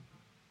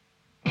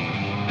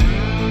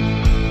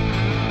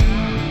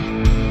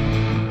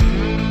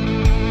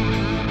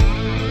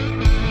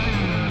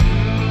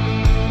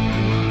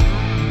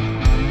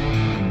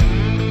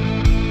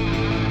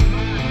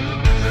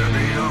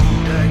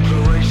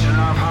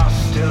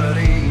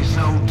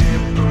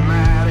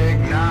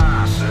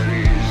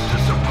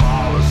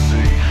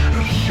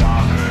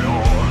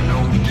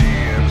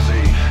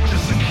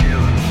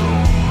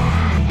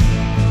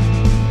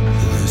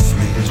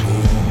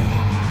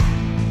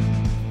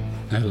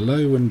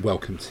Hello and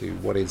welcome to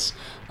what is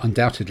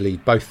undoubtedly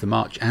both the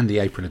March and the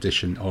April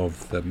edition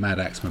of the Mad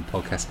Axeman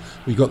podcast.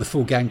 We've got the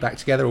full gang back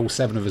together, all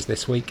 7 of us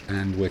this week,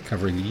 and we're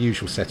covering the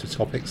usual set of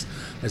topics.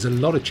 There's a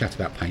lot of chat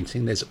about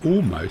painting. There's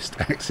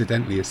almost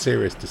accidentally a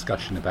serious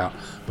discussion about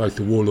both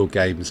the Warlord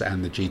games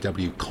and the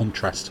GW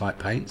contrast type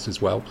paints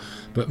as well.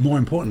 But more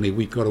importantly,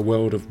 we've got a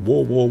world of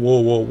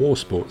war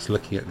sports,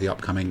 looking at the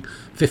upcoming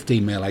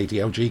 15mm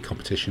ADLG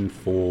competition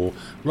for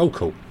Roll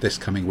Call this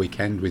coming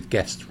weekend with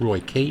guests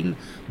Roy Keane,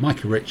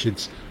 Micah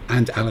Richards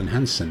and Alan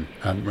Hansen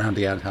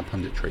rounding out our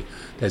punditry.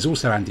 There's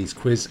also Andy's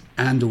quiz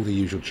and all the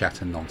usual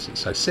chat and nonsense.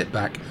 So sit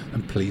back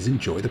and please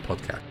enjoy the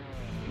podcast.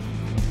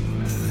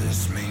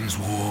 This means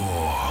war.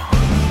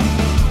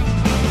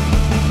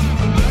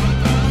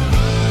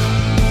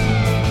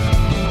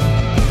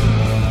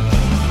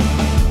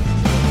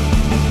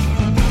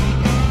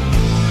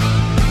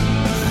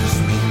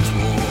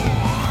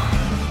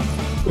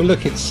 Well,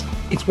 look, it's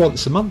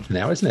once a month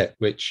now, isn't it?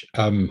 Which,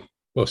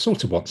 well,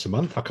 sort of once a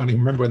month. I can't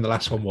even remember when the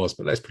last one was,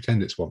 but let's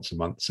pretend it's once a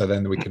month. So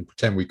then we can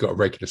pretend we've got a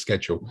regular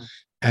schedule.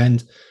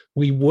 And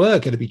we were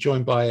going to be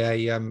joined by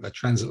a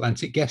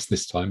transatlantic guest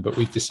this time, but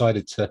we've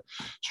decided to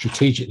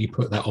strategically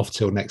put that off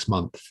till next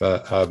month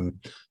for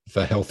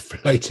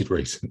health-related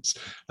reasons.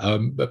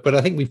 But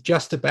I think we've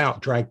just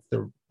about dragged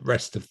the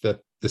rest of the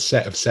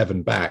set of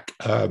 7 back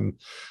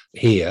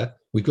here.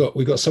 We've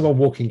got someone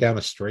walking down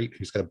a street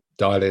who's going to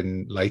dial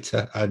in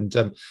later. And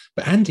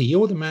but Andy,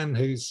 you're the man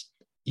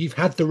you've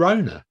had the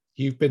Rona.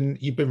 You've been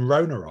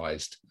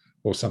Ronarized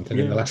or something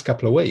in the last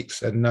couple of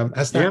weeks. And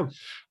has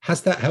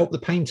that helped the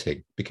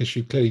painting? Because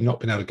you've clearly not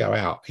been able to go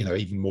out,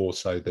 even more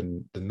so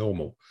than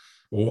normal.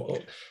 Or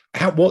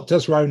what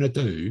does Rona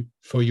do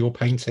for your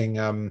painting,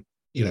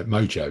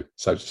 mojo,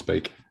 so to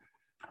speak?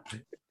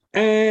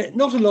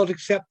 Not a lot,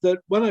 except that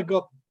when I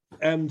got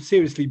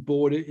seriously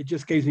bored, it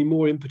just gives me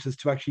more impetus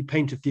to actually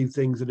paint a few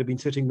things that have been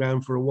sitting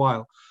around for a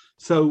while.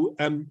 So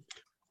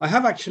I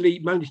have actually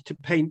managed to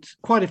paint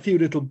quite a few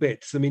little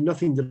bits. I mean,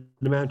 nothing that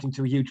amounting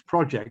to a huge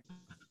project,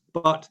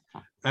 but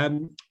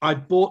I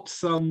bought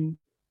some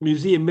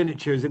museum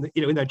miniatures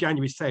in their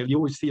January sale. You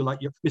always feel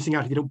like you're missing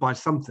out if you don't buy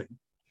something.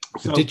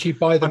 So did you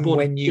buy them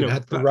when you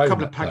had the Rona? A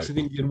couple of packs of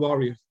Indian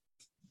Warriors.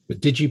 But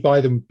did you buy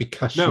them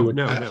because you were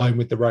at home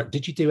with the Rona?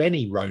 Did you do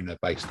any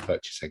Rona-based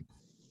purchasing?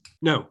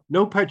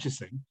 No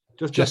purchasing.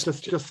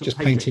 Just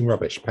painting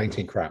rubbish,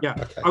 painting crap. Yeah,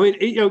 okay. I mean,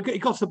 it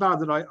got so bad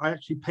that I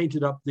actually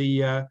painted up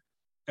the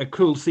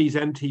Cruel Seas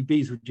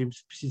MTBs, which have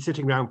been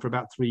sitting around for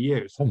about 3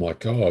 years. Oh my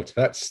God,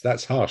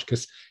 that's harsh,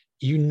 because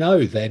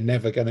they're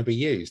never going to be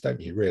used,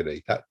 don't you?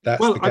 Really, that's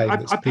the game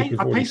that people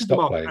have already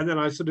stopped playing. And then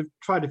I sort of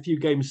tried a few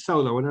games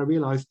solo, and I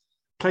realised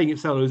playing it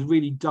solo is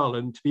really dull.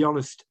 And to be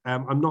honest,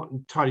 I'm not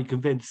entirely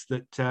convinced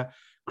that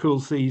Cruel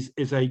Seas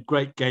is a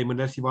great game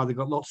unless you've either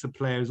got lots of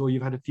players or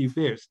you've had a few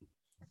beers.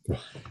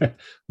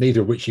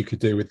 Neither of which you could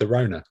do with the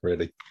Rona,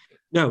 really.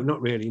 No,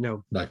 not really.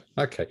 No.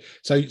 Okay.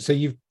 So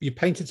you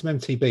painted some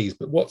MTBs,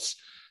 but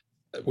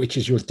which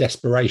is your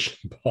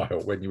desperation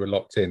pile when you were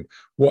locked in?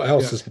 What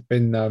else has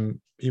been?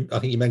 I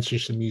think you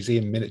mentioned some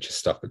museum miniature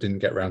stuff, but didn't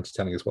get around to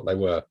telling us what they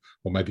were,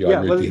 or maybe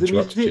I rudely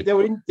interrupted you.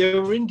 They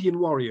were Indian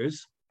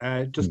Warriors,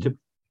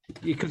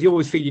 because you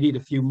always feel you need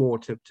a few more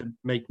to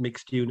make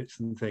mixed units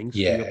and things.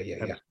 Yeah.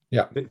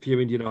 For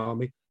your Indian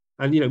army.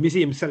 And,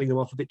 museums selling them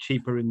off a bit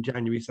cheaper in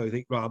January. So I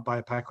think, I'll buy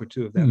a pack or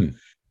 2 of them.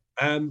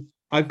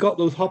 I've got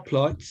those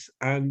hoplites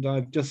and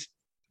I've just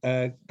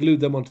glued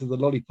them onto the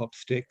lollipop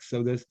stick.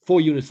 So there's 4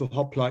 units of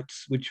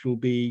hoplites, which will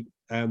be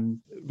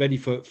ready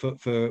for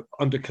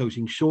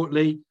undercoating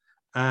shortly.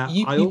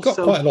 You've got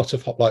quite a lot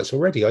of hoplites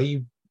already. Are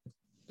you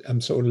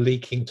sort of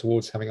leaking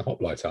towards having a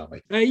hoplite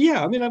army?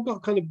 Yeah, I mean, I've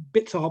got kind of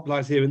bits of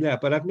hoplites here and there,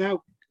 but I'm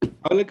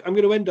going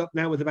to end up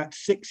now with about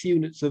 6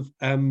 units of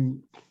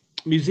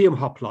museum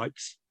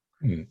hoplites.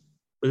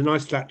 With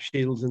nice flat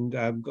shields and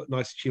got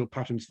nice shield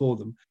patterns for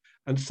them,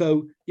 and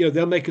so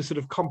they'll make a sort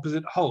of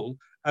composite whole.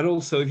 And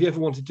also, if you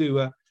ever want to do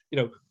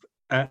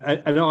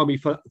an army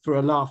for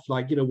a laugh,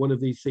 like one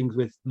of these things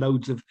with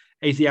loads of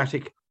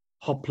Asiatic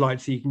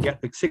hoplites, so you can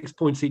get 6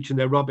 points each in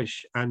their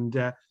rubbish, and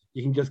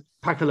you can just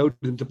pack a load of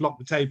them to block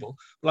the table.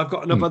 Well, I've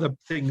got enough other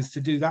things to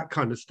do that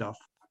kind of stuff.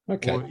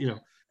 Okay.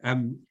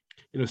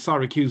 Or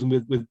Syracuse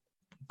with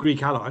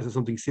Greek allies or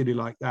something silly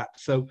like that.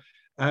 So.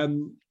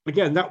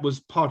 Again, that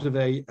was part of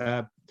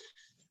the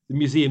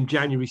museum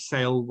January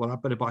sale. Well, I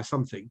better buy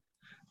something.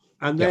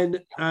 And then,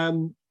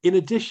 in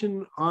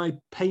addition, I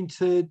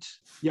painted.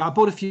 I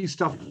bought a few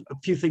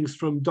things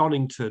from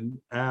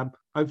Donington.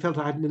 I felt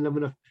I hadn't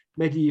enough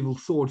medieval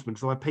swordsmen,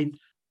 so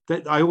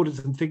I ordered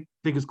some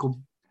figures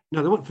called.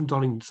 No, they weren't from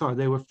Donington. Sorry,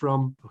 they were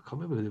from. I can't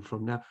remember where they were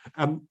from now.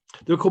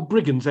 They were called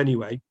brigands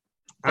anyway,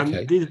 and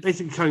they were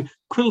basically kind of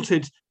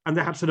quilted, and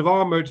they had sort of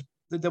armored.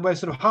 They were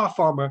sort of half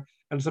armor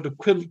and sort of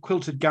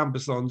quilted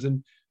gambesons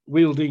and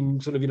wielding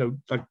sort of,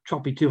 like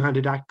choppy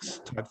 2-handed axe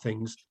type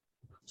things.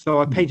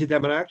 So I painted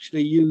them, and I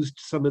actually used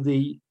some of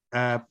the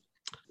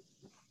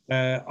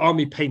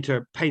army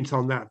painter paints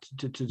on that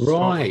to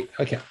Right.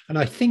 Okay. And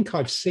I think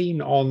I've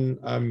seen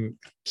on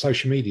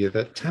social media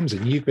that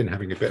Tamsin, you've been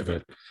having a bit of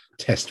a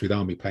test with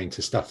army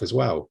painter stuff as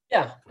well.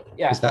 Yeah.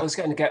 I was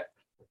going to get.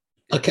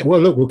 Okay. Well,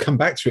 look, we'll come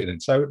back to it then.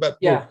 So, but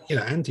Yeah. well,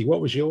 Andy,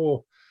 what was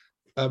your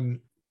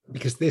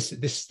because this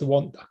is the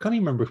one I can't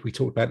even remember if we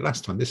talked about it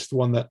last time. This is the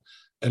one that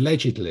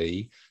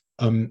allegedly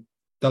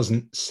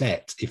doesn't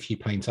set if you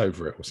paint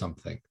over it or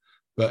something.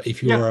 But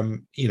if you're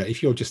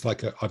if you're just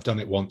like I've done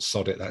it once,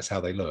 sod it, that's how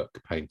they look,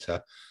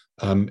 painter,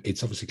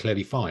 it's obviously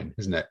clearly fine,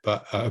 isn't it?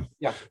 But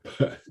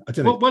but I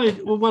don't know.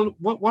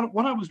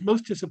 What I was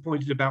most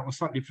disappointed about, or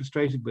slightly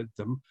frustrated with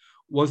them,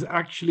 was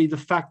actually the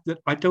fact that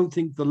I don't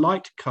think the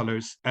light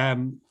colors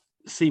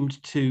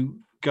seemed to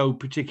go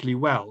particularly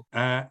well,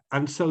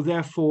 and so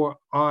therefore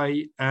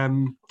I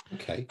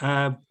Okay.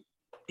 I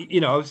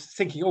was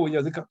thinking,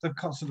 they've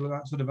got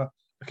sort of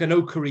like an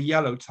ochre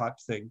yellow type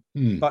thing,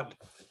 but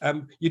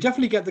you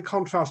definitely get the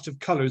contrast of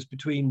colors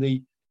between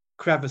the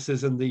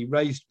crevices and the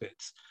raised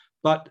bits,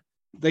 but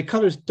the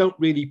colors don't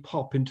really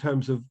pop in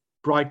terms of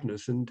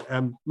brightness, and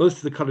most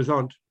of the colors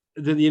aren't.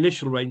 The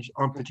initial range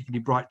aren't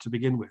particularly bright to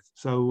begin with,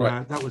 so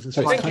that was a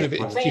so slight. it's kind of, I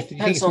do think you it think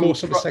depends it's more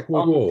sort of Second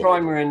World War?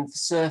 primer and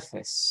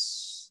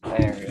surface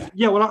area.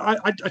 Yeah, well,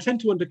 I tend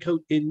to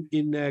undercoat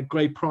in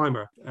grey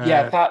primer.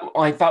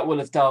 That will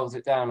have dulled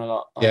it down a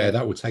lot. Yeah,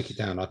 that will take it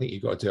down. I think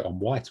you've got to do it on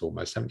white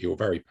almost, haven't you? You're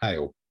very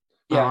pale.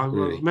 Yeah,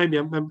 really. Maybe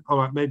all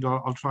right. Maybe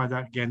I'll try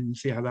that again and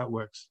see how that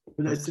works.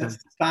 But there's a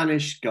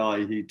Spanish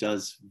guy who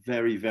does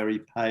very, very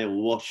pale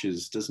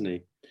washes, doesn't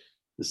he?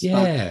 The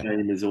Spanish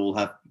painters all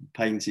have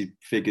painted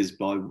figures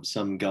by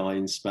some guy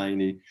in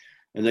Spain,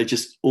 and they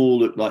just all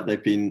look like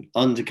they've been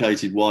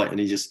undercoated white, and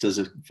he just does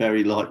a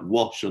very light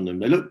wash on them.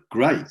 They look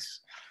great.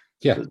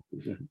 Yeah,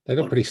 they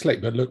look pretty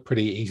slick, but look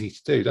pretty easy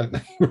to do, don't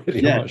they?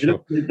 Really, yeah, I'm not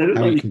sure they look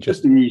how like you can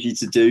just be easy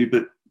to do,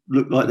 but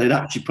look like they'd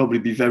actually probably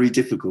be very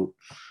difficult.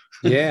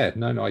 Yeah,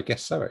 no, I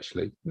guess so.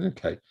 Actually,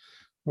 okay,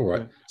 all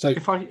right. So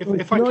if I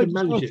can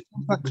manage it,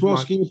 back to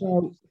asking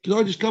about, can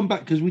I just come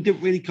back because we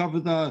didn't really cover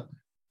the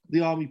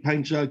army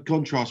painter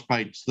contrast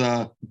paints.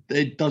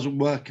 It doesn't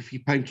work if you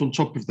paint on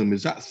top of them.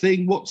 Is that a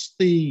thing? What's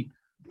the?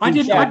 To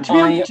be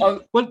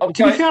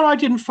fair, I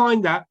didn't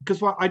find that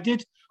because I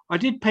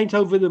did paint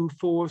over them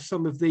for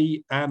some of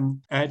the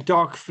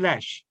dark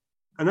flesh,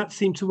 and that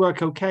seemed to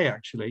work okay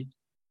actually.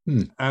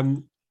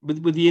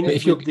 With the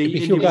if you're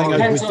going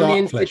over with dark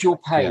individual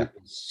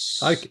paints.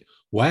 Yeah. Okay.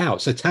 Wow.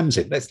 So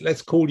Tamsin,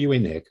 let's call you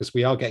in here because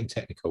we are getting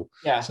technical.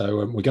 Yeah.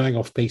 So we're going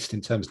off piste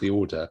in terms of the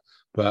order,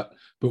 but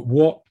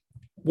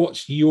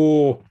what's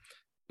your?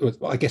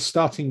 I guess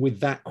starting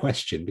with that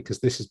question, because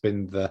this has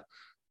been the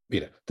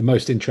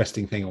most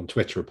interesting thing on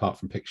Twitter apart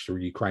from picture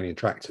of Ukrainian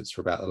tractors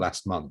for about the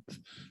last month.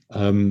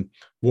 Or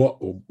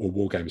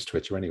War Games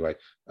Twitter anyway.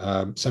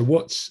 So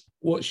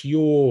what's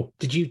your?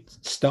 Did you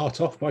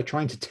start off by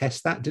trying to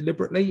test that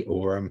deliberately,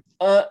 or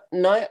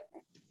no?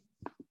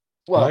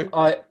 Well,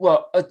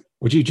 no?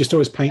 Would you just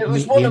always paint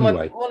neatly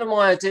anyway? One of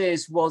my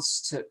ideas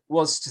was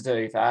to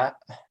do that.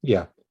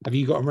 Yeah. Have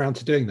you gotten around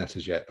to doing that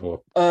as yet?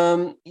 Or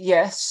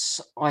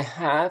yes, I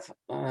have.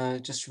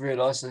 Just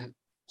realised I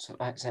sort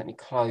of accidentally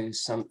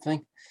closed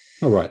something.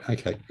 Oh right,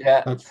 okay.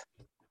 Yeah.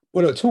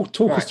 Well, look,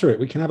 talk us through it.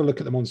 We can have a look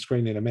at them on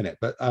screen in a minute,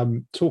 but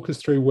talk us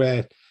through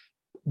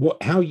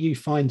how you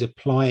find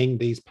applying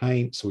these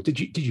paints, or did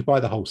you buy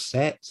the whole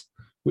set?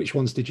 Which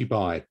ones did you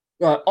buy?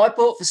 Right, I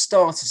bought the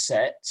starter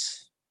set,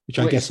 which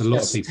I guess a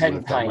lot of people 10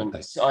 have done,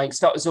 paints. I think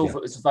that was all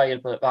that was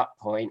available at that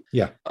point.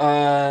 Yeah.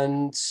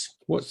 And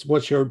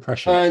what's your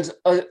impression? And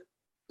I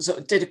sort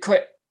of did a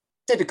quick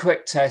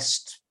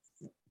test,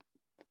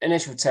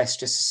 initial test,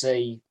 just to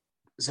see,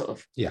 sort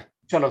of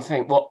trying to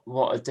think what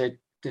I did.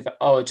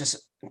 I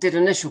just did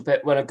an initial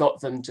bit when I got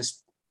them,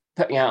 just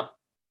putting out,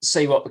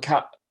 see what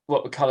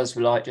the colours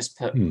were like. Just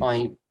put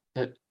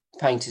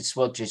painted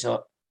swatches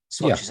on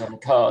the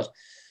card.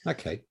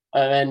 Okay.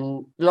 And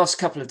then the last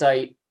couple of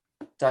days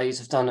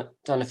I've done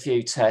a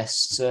few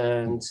tests,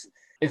 and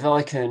if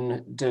I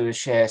can do a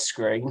share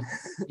screen,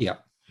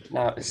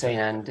 now I've seen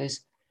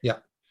Andy's. Yeah.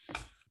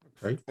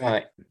 Okay.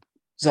 Right.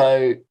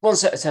 So one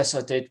set of tests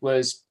I did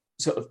was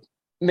sort of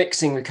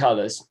mixing the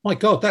colours. My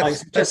God,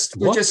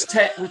 we're just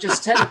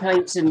 10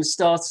 paints in the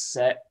starter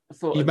set. I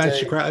thought you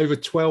managed to create over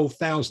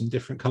 12,000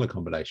 different colour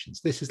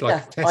combinations. This is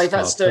like a test.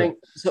 That's doing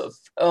sort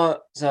of.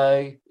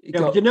 So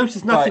but you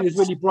notice nothing is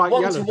really bright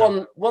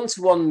yellow.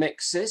 One-to-one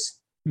mixes.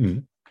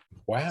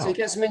 Wow. So you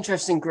get some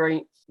interesting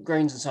greens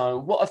and so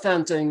on. What I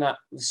found doing that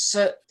was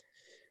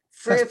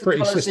three of the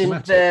colours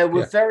in there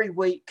were very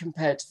weak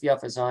compared to the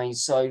others.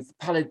 So the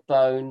Pallid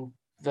Bone,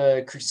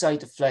 the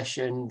Crusader Flesh,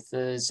 and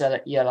the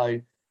Zealot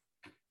Yellow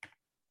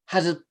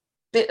had a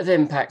bit of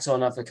impact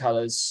on other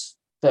colours,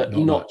 but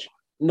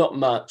not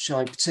much.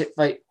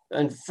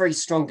 And three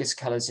strongest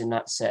colours in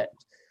that set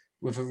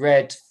with the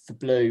red, the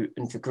blue,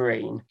 and the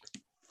green.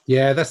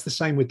 Yeah, that's the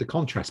same with the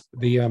contrast.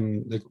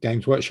 The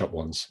Games Workshop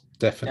ones,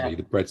 definitely.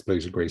 The reds,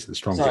 blues, and greens are the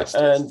strongest.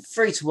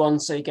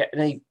 3-1, so you get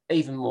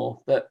even more.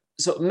 But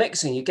sort of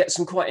mixing, you get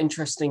some quite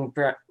interesting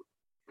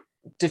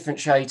different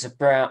shades of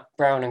brown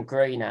and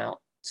green out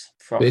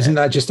from But isn't it.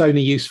 that just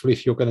only useful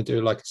if you're going to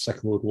do like a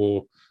Second World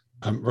War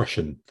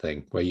Russian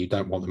thing where you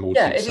don't want them all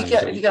to be the same? If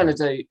you're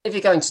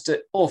going to do,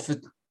 or for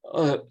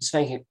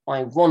thinking,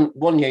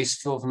 one use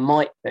for them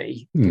might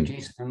be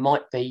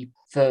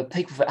for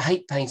people that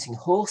hate painting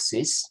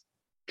horses.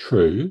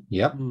 True.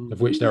 Yep.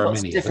 Of which there are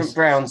many different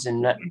browns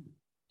in that.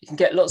 You can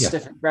get lots of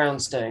different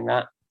browns doing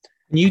that.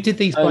 And you did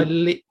these by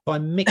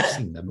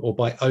mixing them or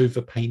by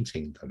over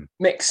painting them?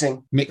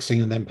 Mixing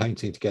and then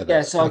painting together.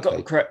 Yeah, so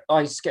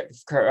I skipped the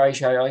correct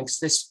ratio. I think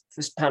this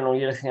panel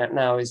you're looking at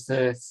now is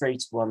the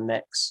 3-to-1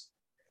 mix.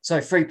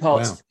 So 3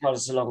 parts of the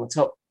colours along the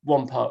top,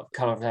 1 part of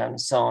colour down the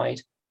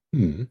side.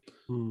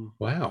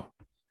 Wow.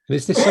 And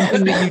is this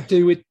something that you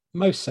do with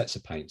most sets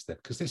of paints then?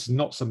 Because this is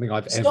not something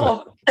I've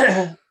ever...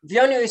 The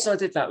only reason I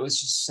did that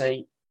was just to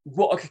see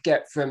what I could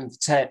get from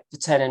the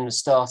 10 in the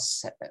starter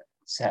set.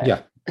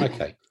 Yeah,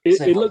 okay.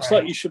 It looks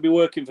like you should be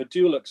working for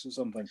Dulux or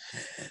something.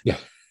 Yeah.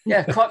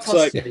 Yeah, quite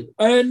possibly.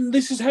 And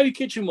this is how your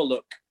kitchen will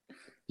look.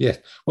 Yeah.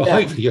 Well,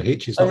 hopefully your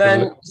hitch is not. And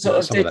then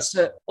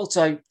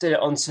also did it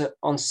onto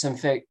some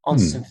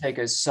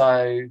figures.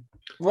 So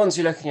the ones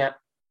you're looking at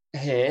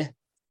here,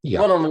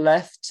 one on the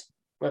left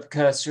where the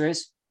cursor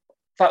is,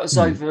 that was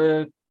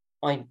over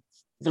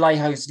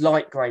Vallejo's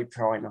light grey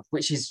primer,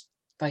 which is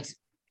basically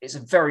it's a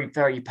very,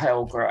 very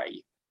pale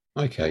grey.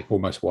 Okay,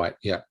 almost white.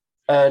 Yeah.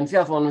 And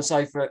the other one was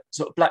over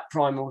sort of black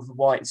primer with a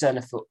white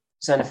zenithal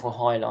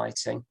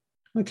highlighting.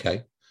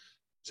 Okay.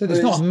 So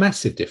there's not a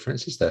massive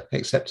difference, is there?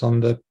 Except on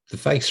the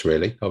face,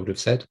 really, I would have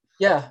said.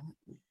 Yeah.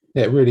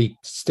 Yeah, it really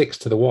sticks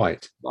to the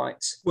white.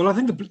 Right. Well, I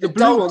think the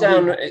blue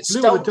one, it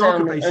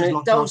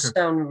dulls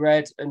down the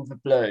red and the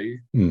blue,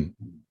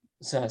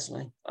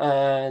 certainly.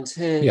 And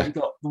here you've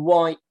got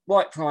the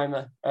white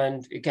primer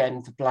and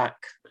again the black.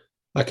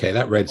 Okay,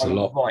 that red's a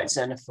lot. White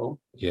zenithal.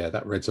 Yeah,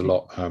 that red's a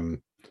lot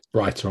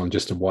brighter on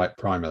just a white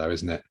primer, though,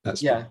 isn't it?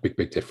 That's a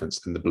big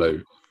difference than the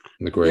blue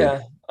and the green.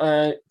 Yeah,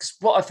 because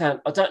what I found,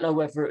 I don't know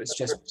whether it was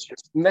just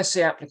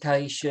messy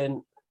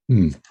application,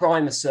 the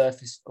primer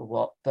surface or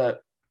what,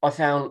 but I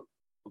found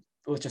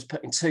we were just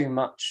putting too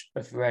much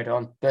of the red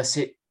on, but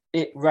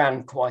it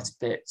ran quite a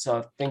bit. So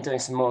I've been doing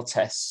some more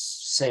tests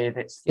to see if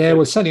it's... Yeah,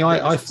 well, certainly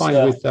I find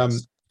with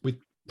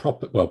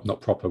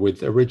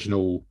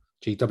original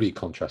GW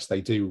contrast,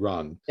 they do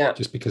run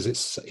just because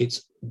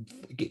it's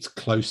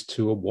close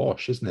to a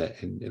wash, isn't it,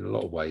 in a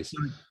lot of ways?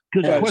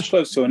 It's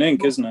close to an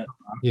ink, isn't it?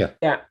 Yeah.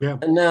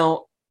 And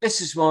now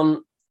this is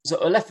one, so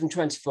I left them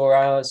 24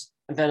 hours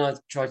and then I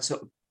tried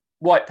sort of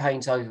white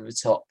paint over the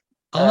top.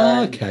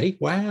 Okay,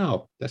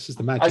 wow. This is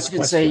the magic. As you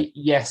can see,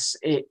 yes,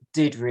 it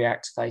did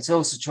reactivate. I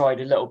also tried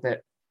a little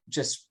bit,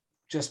 just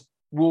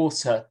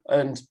water,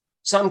 and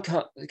some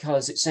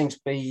colours it seems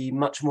to be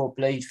much more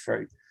bleed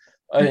through.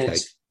 And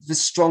it's the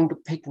stronger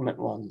pigment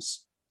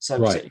ones. So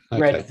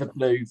red, the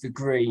blue, the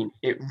green,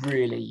 it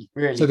really,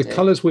 really So the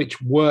colours which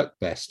work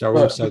best are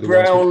also the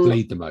ones which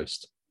bleed the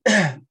most,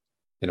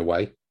 in a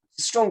way.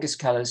 The strongest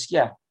colours,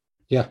 yeah.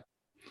 Yeah.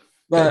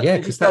 But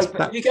if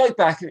you go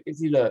back,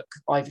 if you look,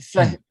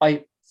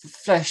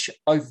 flesh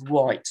over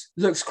white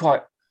looks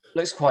quite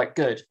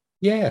good.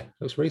 Yeah,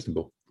 that's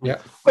reasonable. Yeah.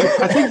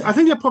 I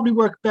think they probably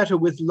work better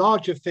with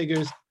larger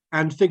figures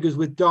and figures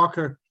with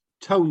darker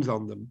tones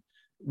on them,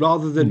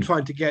 rather than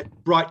trying to get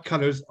bright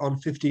colours on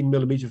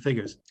 15mm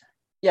figures.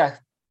 Yeah.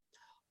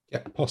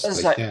 Yeah,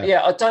 possibly.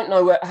 I don't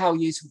know how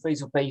useful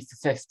these will be for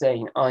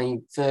 15.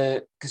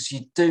 Because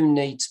you do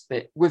need to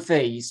be with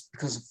these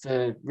because of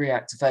the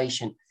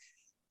reactivation.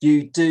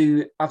 You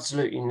do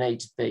absolutely need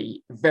to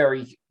be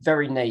very,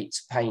 very neat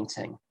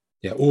painting.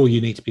 Yeah, or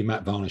you need to be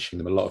matte varnishing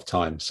them a lot of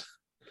times.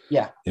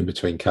 Yeah. In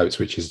between coats,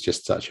 which is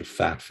just such a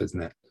faff, isn't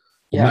it?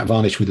 Or matte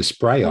varnish with a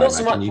spray, I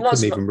imagine. You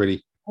couldn't even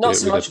really. Not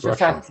so much of a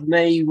faff for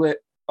me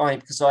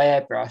because I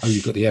airbrush. Oh,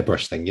 you've got the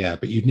airbrush thing, yeah.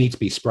 But you'd need to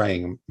be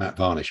spraying matte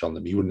varnish on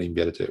them. You wouldn't even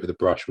be able to do it with a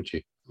brush, would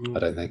you? I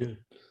don't think.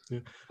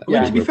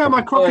 Yeah. To be fair,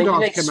 my crocodile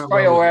you need to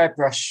spray or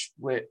airbrush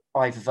with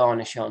either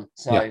varnish on.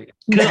 So I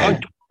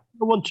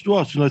wanted to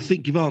ask, and I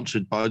think you've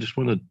answered, but I just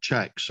want to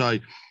check. So,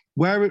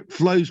 where it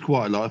flows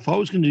quite a lot, if I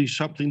was going to do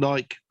something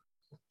like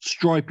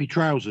stripy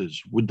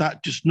trousers, would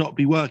that just not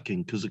be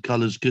working because the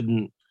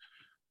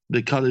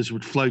colours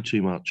would flow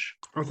too much?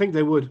 I think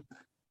they would.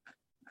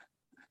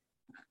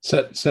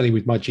 Certainly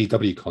with my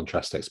GW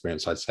contrast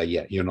experience, I'd say,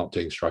 you're not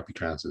doing stripy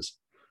trousers.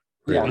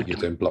 Really, you're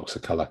doing blocks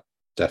of colour,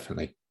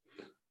 definitely.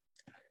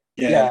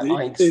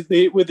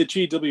 With the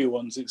GW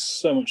ones, it's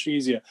so much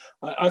easier.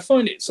 I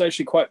find it's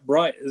actually quite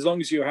bright. As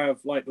long as you have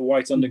like the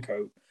white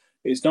undercoat,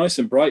 it's nice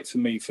and bright for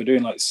me for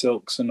doing like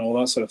silks and all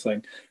that sort of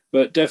thing.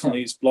 But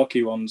definitely it's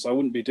blocky ones. I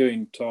wouldn't be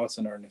doing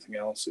tartan or anything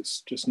else.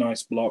 It's just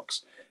nice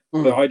blocks.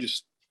 But I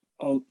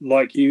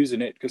like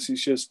using it because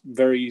it's just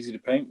very easy to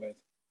paint with.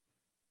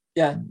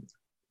 Yeah.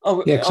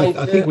 Oh, yeah,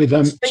 I think with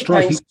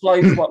stripy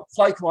flow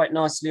quite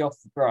nicely off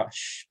the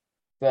brush.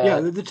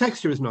 But, the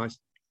texture is nice.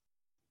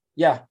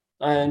 Yeah,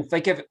 and they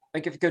give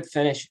a good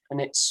finish, and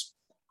it's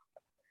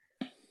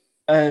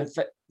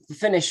the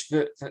finish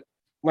that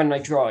when they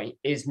dry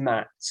is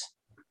matte.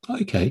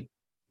 Okay.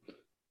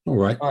 All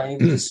right.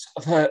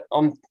 I've heard.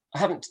 I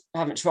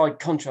haven't tried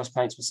contrast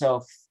paints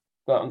myself,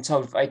 but I'm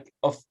told a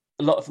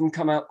lot of them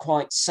come out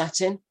quite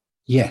satin.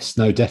 Yes,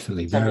 no,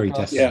 definitely, very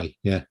definitely.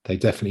 Yeah, they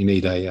definitely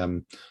need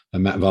a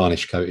matte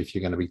varnish coat if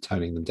you're going to be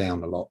toning them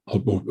down a lot,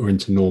 or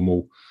into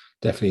normal,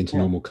 definitely into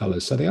normal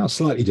colours. So they are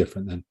slightly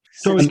different then.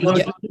 Sorry,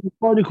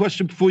 final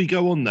question before you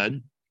go on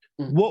then.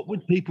 What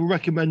would people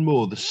recommend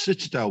more, the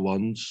Citadel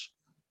ones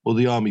or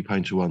the Army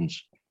Painter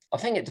ones? I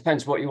think it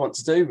depends what you want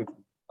to do.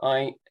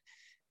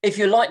 If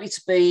you're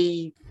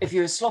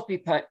a sloppy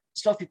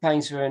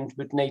painter and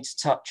would need to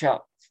touch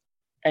up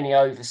any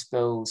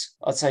overspills,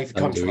 I'd say for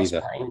contrast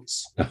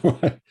paints.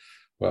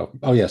 Well,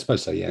 I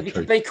suppose so. Yeah, if you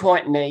can be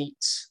quite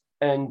neat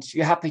and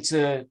you're happy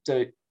to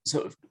do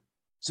sort of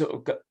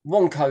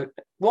one coat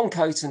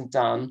and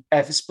done.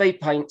 For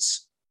speed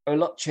paints are a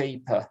lot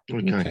cheaper.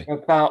 Okay.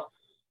 About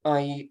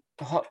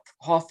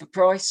half the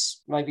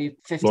price, maybe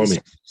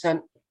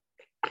 50-60%.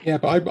 Yeah,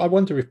 but I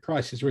wonder if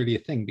price is really a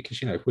thing, because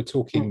if we're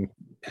talking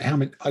how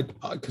many,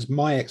 because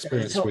my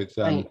experience with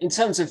in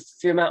terms of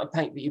the amount of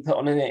paint that you put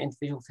on an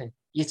individual thing,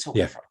 you're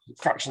talking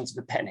fractions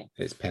of a penny.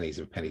 It's pennies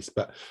of pennies.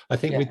 But I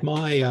think with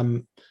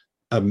my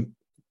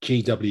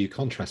GW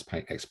contrast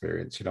paint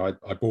experience,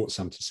 I bought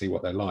some to see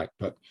what they're like,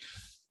 but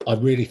I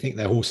really think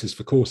they're horses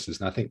for courses,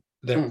 and I think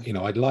they're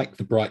I like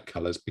the bright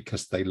colors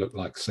because they look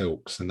like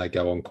silks and they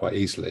go on quite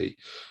easily.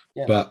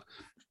 But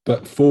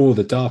for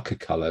the darker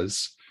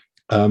colors,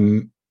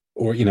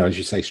 or as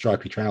you say,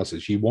 stripy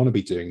trousers, you want to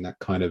be doing that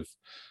kind of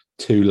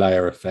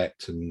 2-layer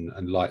effect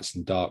and lights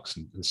and darks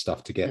and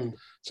stuff to get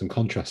some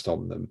contrast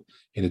on them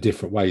in a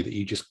different way that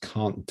you just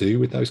can't do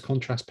with those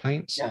contrast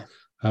paints.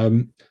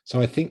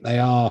 So I think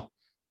they're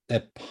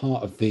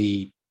part of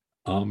the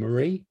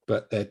armory,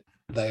 but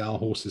they are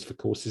horses for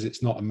courses.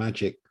 It's not a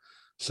magic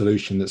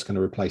solution that's going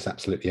to replace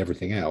absolutely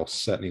everything else,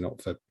 certainly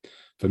not for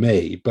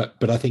me, but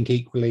I think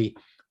equally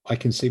I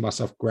can see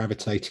myself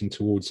gravitating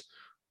towards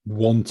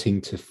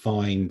wanting to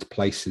find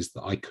places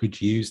that I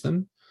could use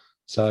them.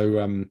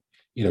 So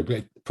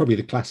probably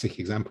the classic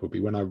example would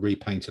be when I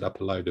repainted up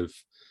a load of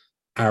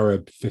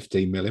Arab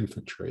 15mm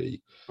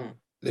infantry.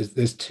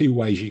 There's 2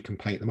 ways you can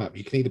paint them up.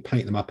 You can either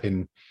paint them up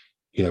in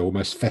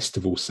almost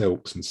festival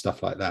silks and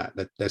stuff like that.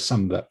 There's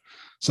some of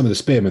the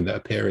spearmen that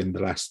appear in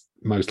the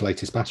most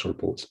latest battle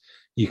reports.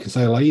 You can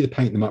say, well, I either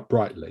paint them up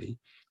brightly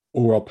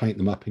or I'll paint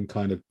them up in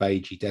kind of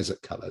beigey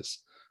desert colors.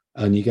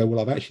 And you go, well,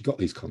 I've actually got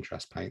these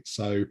contrast paints,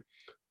 so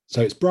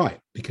it's bright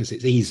because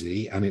it's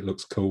easy and it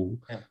looks cool,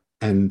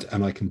 and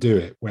I can do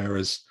it.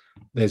 Whereas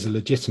there's a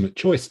legitimate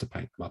choice to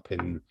paint them up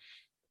in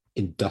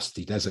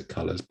dusty desert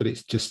colors, but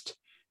it's just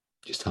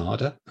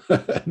harder.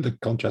 The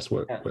contrast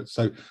work.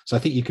 So I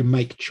think you can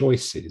make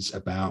choices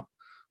about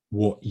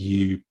what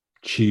you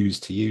choose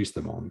to use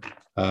them on,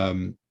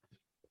 and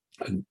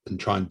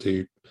try and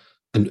do,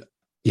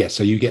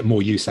 so you get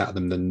more use out of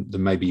them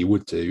than maybe you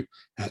would do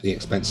at the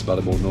expense of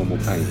other more normal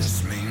paints.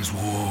 This means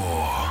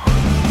war.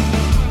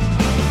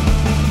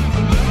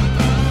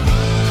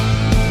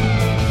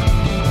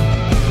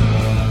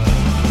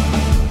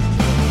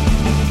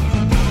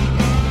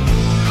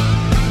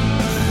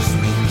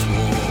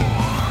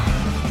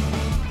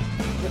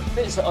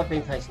 That I've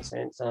been painting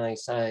since,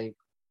 obviously,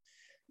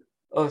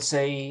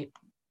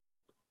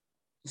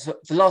 so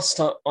the last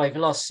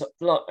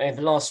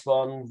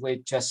one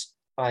with just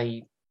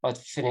I'd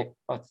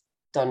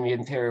done the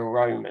Imperial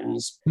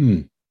Romans.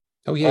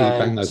 Oh yeah, you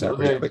bang those out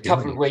really quickly.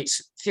 Couple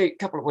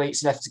of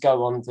weeks left to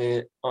go on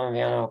the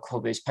Analog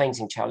Hobbies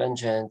painting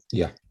challenge, and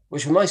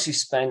which were mostly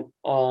spent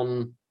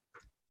on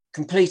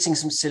completing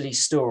some silly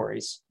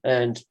stories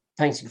and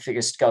painting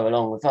figures to go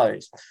along with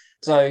those.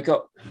 So you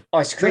got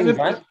Ice Cream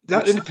Van. Is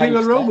that the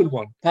Imperial Roman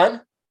one?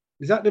 Pan?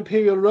 Is that the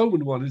Imperial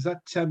Roman one? Is that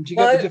do you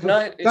get the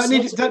different? No,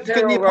 it's not the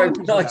Imperial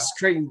Roman Ice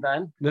Cream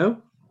Van.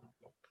 No.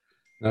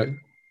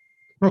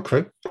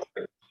 Okay.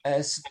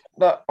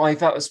 But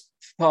that was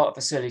part of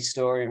a silly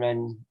story, and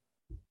then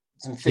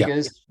some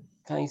figures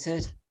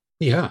painted.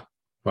 Yeah.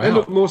 Wow. They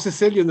look more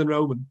Sicilian than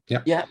Roman.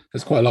 Yeah.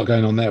 There's quite a lot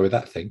going on there with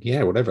that thing.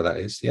 Yeah, whatever that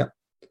is. Yeah.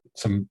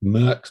 Some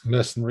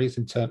mercenaries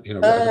in turn,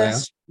 whatever they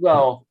are.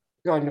 Well,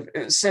 kind of.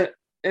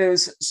 It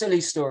was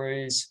silly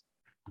stories.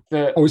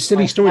 But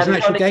silly stories and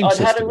actual game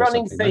system. I had a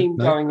running theme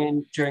going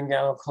in during the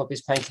Analog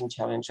Hobbies painting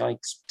challenge.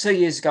 2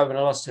 years ago when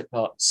I last took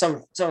part,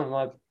 some of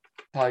my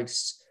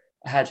posts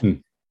had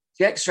the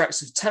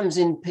extracts of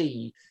Tamsin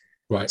P,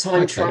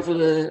 time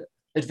traveller,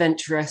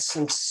 adventuress,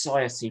 and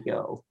society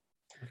girl.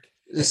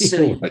 The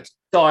silly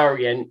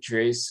diary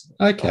entries.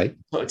 Okay.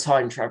 Sort of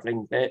time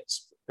travelling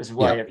bits as a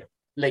way of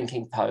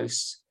linking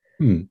posts.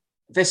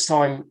 This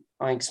time,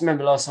 I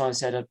remember last time I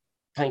said I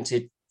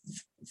painted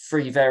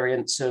 3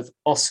 variants of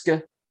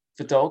Oscar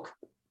the dog.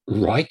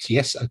 Right.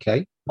 Yes.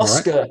 Okay.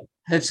 Oscar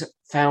had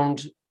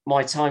found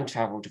my time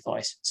travel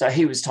device, so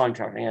he was time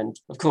traveling, and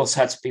of course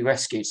had to be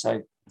rescued.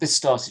 So this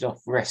started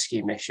off a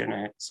rescue mission,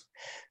 and it's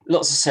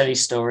lots of silly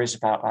stories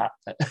about that.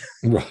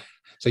 Right.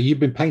 So you've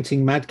been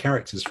painting mad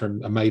characters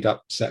from a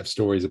made-up set of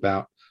stories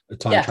about a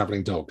time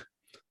traveling dog.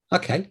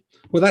 Okay.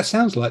 Well, that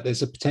sounds like there's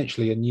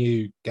potentially a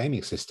new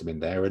gaming system in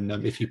there, and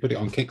if you put it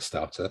on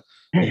Kickstarter,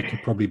 you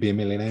could probably be a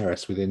millionaire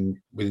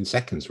within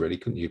seconds, really,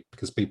 couldn't you?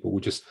 Because people will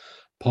just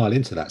pile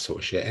into that sort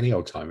of shit any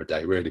old time of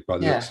day, really, by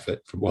the looks of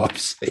it, from what I've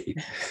seen.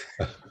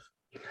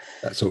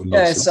 That sort of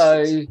nonsense.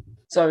 Yeah,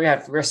 so we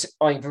had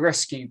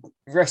the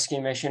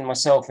rescue mission,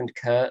 myself and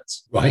Kurt.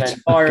 Right.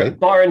 And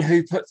Byron,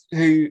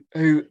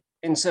 who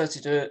installed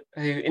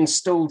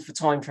the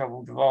time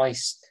travel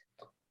device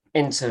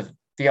into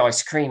the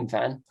ice cream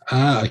van.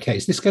 Okay.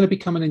 Is this going to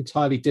become an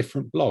entirely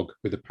different blog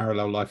with a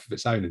parallel life of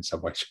its own in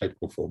some way, shape,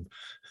 or form?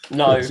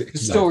 No, the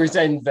stories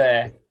end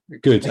there.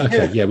 Good.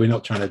 Okay. Yeah, we're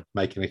not trying to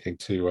make anything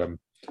too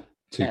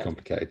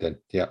complicated then.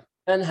 Yeah.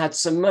 And had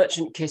some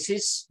merchant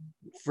kisses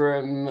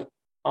from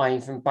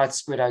Bad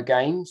Squiddo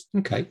Games.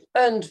 Okay.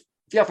 And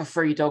the other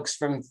 3 dogs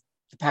from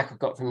the pack I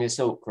got from the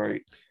assault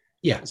group.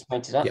 Yeah. It's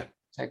painted up. Yeah.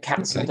 So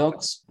cats and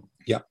dogs.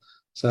 Yeah.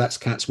 So that's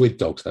cats with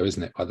dogs, though,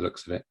 isn't it? By the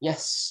looks of it.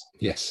 Yes.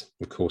 Yes,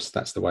 of course.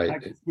 That's the way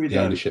the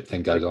ownership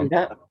thing goes on.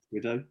 Yeah.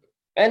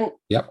 And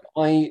yep.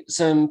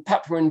 Some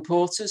Papuan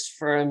porters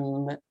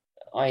from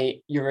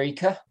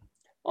Eureka.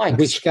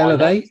 Which scale are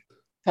they?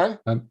 Huh?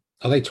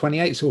 Are they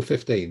 28s or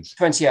 15s?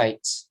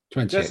 28s.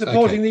 28s. They're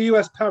supporting the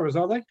US powers,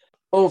 are they?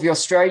 All the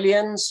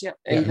Australians,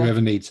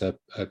 whoever needs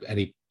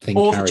anything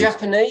or carried. The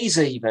Japanese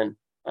even.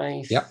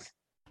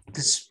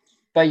 Because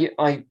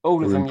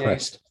all of them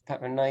used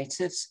Papuan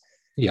natives.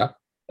 Yeah.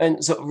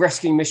 And sort of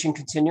rescue mission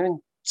continuing.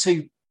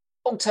 2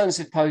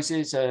 alternative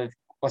poses of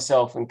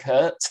myself and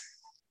Kurt.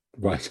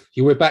 Right.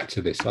 You were back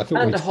to this. I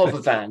thought and a hover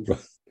van.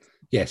 Right.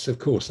 Yes, of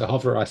course. A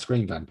hover ice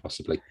cream van,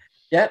 possibly.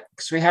 Yeah,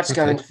 because we had to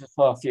go into the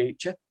far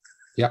future.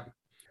 Yeah.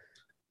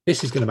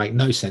 This is going to make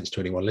no sense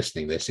to anyone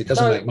listening to this. It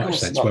doesn't make much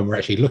sense when we're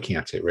actually looking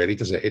at it, really,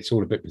 does it? It's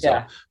all a bit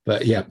bizarre. Yeah.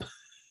 But yeah,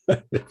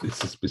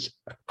 this is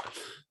bizarre.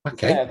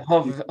 Okay. Yeah, the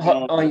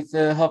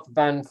hover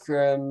van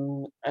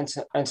from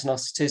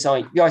Antonosities.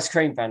 The ice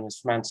cream van was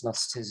from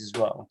Antonosities as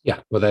well. Yeah,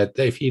 well,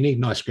 if you need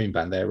an ice cream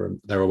van,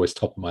 they're always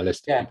top of my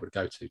list of people to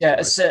go to. Yeah,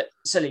 a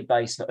silly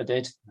base that I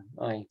did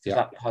for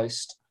that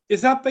post.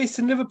 Is that based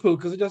in Liverpool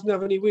because it doesn't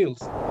have any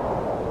wheels?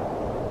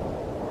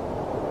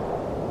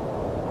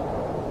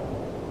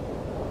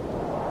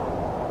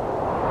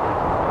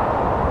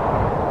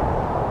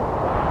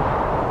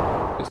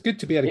 It's good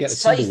to be able to get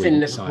it's the safe in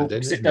Liverpool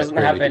because it doesn't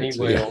have any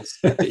wheels.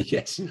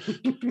 Yes.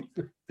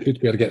 Good to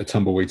be able to get the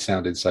tumbleweed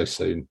sound in so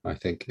soon, I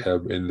think,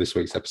 in this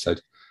week's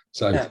episode.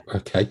 So,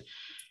 okay.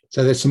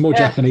 So there's some more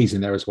Japanese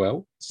in there as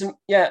well. So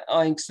there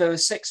were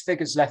 6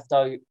 figures left,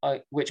 though,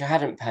 which I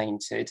hadn't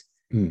painted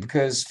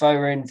because they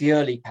were in the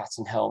early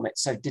pattern helmet,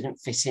 so it didn't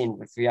fit in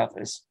with the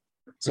others.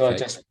 So I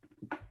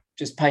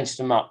just painted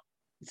them up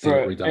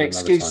for an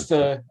excuse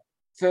for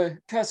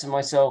Kurt and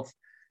myself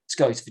to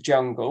go to the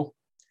jungle.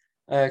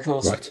 Of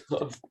course, sort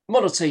of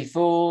Model T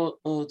Ford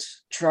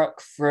truck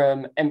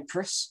from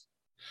Empress.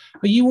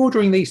 Are you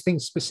ordering these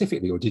things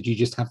specifically, or did you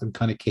just have them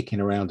kind of kicking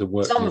around and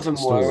working? Some of them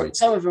were.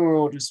 Some of them were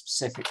ordered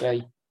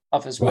specifically.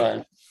 Others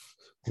weren't.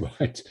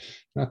 Right.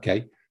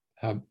 Okay.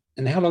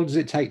 And how long does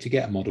it take to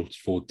get a Model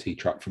Ford T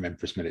truck from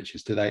Empress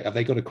Miniatures? Have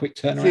they got a quick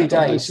turnaround? A few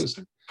days.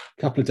 A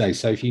couple of days.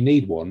 So if you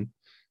need one,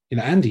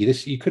 Andy,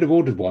 you could have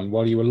ordered one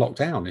while you were locked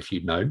down. If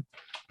you'd known,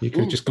 you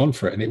could have just gone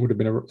for it, and it would have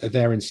been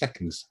there in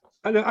seconds.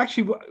 And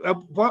actually,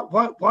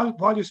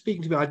 while you're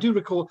speaking to me, I do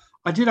recall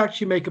I did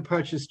actually make a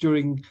purchase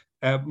during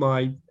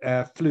my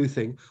flu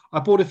thing.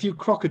 I bought a few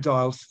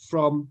crocodiles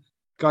from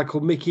a guy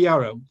called Mickey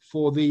Arrow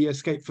for the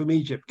Escape from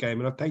Egypt game,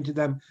 and I painted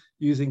them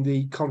using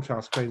the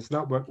contrast paints, and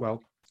that worked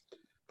well.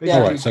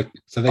 All right, so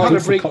they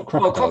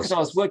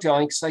crocodiles were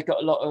going because they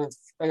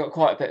got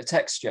quite a bit of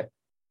texture.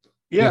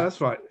 Yeah, that's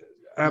right.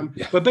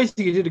 But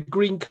basically, you did a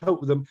green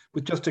coat with them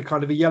with just a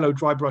kind of a yellow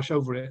dry brush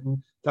over it,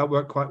 and that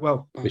worked quite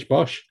well. Bish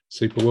bosh,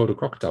 Super World of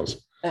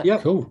Crocodiles. Yeah,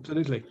 cool,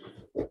 absolutely.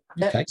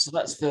 Okay, so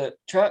that's the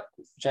truck,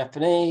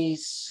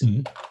 Japanese.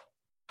 And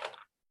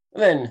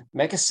then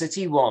Mega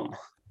City 1.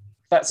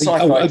 That's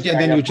sci-fi. And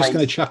then you're just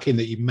going to chuck in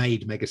that you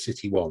made Mega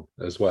City 1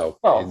 as well.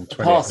 Well, in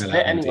part of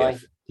it anyway.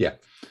 Yeah.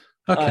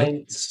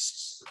 Okay.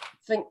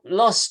 I think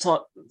last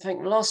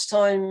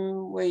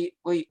time we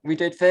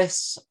did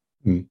this,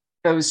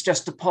 there was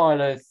just a pile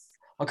of.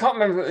 I can't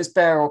remember if it was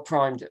bare or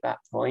primed at that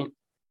point.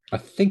 I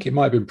think it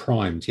might have been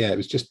primed. Yeah, it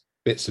was just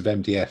bits of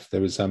MDF.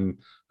 There was a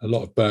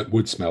lot of burnt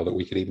wood smell that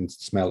we could even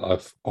smell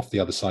off the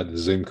other side of the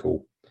Zoom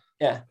call.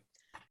 Yeah.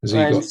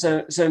 And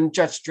some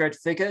Judge Dredd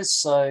figures.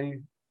 So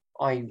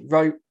I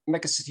wrote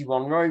Mega City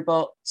 1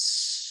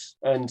 robots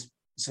and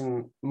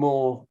some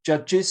more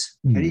judges.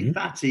 Any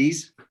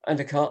fatties? And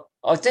a car.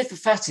 I did the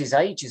fatties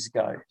ages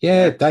ago.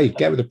 Yeah, Dave,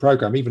 get with the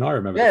program. Even I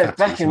remember. Yeah,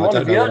 back in one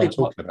of the early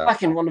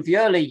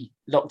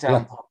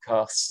lockdown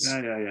podcasts.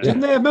 Yeah. Didn't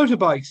they have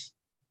motorbikes?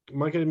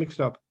 Am I getting mixed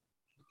up?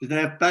 Did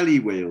they have belly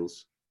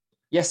wheels?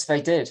 Yes,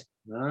 they did.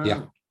 Ah.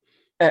 Yeah.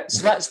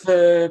 So that's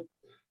the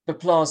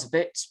plaza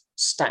bit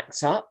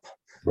stacked up.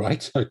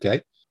 Right.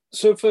 Okay.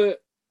 So for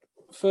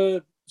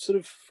sort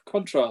of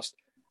contrast,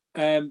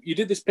 you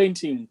did this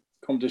painting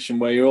competition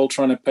where you're all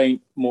trying to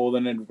paint more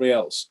than everybody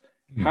else.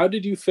 How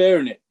did you fare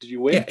in it? Did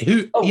you win?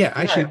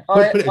 Actually,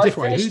 put it a different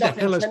way. Who the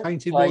hell has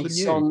painted more than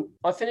you?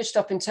 I finished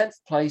up in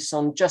 10th place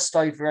on just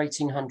over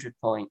 1,800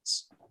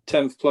 points.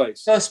 10th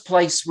place. First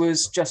place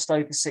was just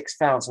over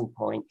 6,000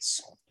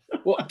 points.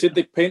 What, did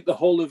they paint the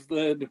whole of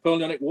the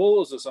Napoleonic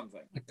Wars or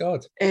something? My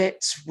God!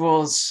 It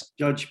was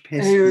Judge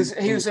Piss. He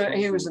was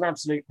an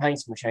absolute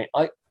painting machine.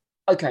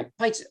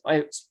 Painted.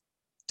 I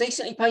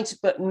decently painted,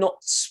 but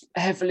not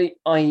heavily.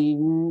 It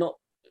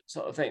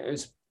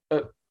was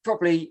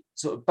probably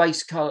sort of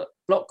base color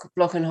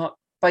block and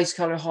base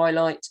color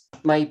highlight,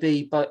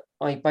 maybe, but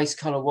a base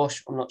color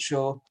wash. I'm not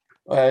sure.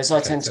 Whereas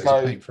I tend to go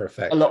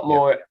a lot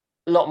more.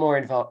 A lot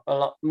more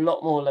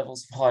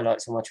levels of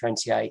highlights on my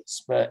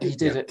 28s, but he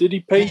did it. Did he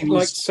paint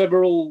like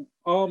several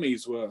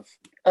armies worth?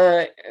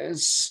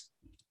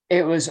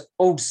 It was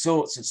all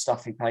sorts of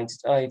stuff he painted.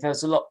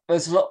 There's a lot,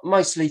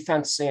 mostly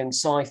fantasy and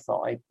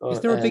sci-fi. Is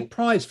there a big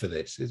prize for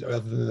this? Other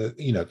than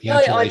the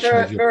adulation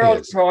of your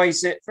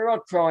peers? There are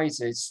odd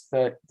prizes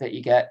that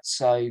you get.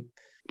 So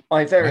I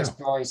have various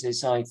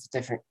prizes for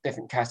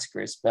different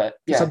categories. But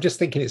I'm just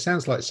thinking, it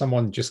sounds like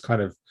someone just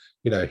kind of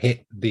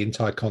hit the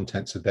entire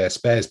contents of their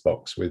spares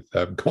box with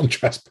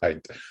contrast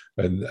paint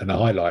and a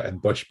highlight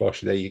and bosh.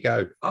 There you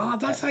go.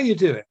 That's how you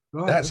do it.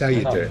 Right. That's how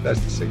you do it. That's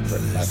the secret.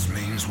 This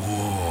means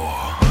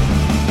war.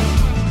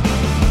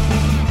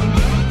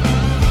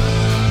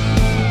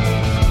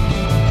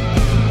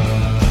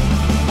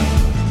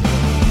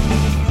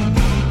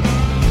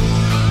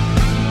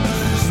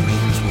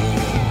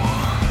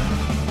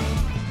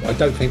 I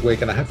don't think we're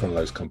going to have one of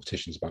those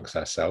competitions amongst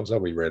ourselves, are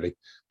we really?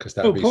 Because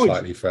that would be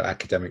slightly for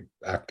academic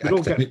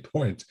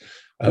point.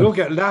 We'll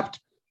get lapped.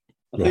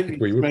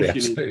 We would be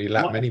absolutely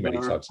lapped many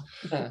times.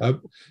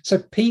 So,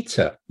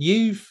 Peter,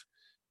 you've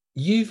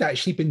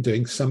actually been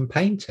doing some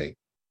painting.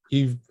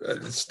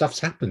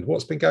 Stuff's happened.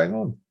 What's been going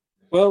on?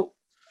 Well,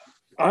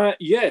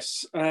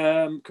 yes.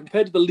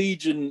 Compared to the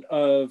legion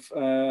of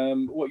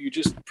what you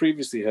just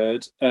previously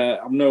heard,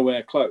 I'm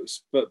nowhere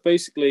close. But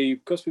basically,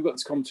 because we've got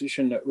this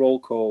competition at Roll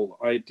Call,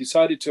 I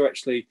decided to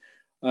actually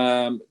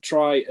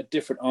try a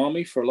different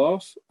army for a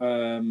laugh,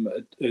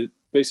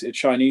 basically a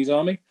Chinese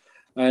army,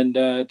 and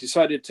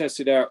decided to test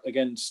it out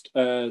against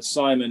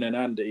Simon and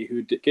Andy,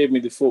 who gave me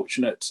the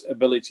fortunate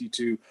ability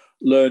to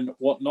learn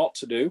what not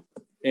to do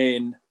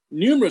in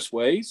numerous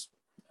ways,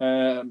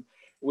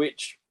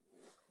 which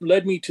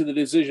led me to the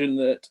decision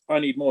that I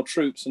need more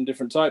troops and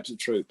different types of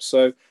troops.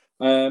 So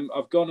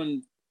I've gone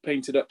and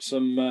painted up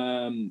some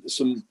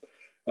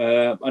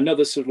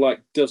another sort of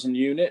like dozen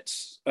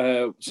units,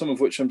 some of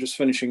which I'm just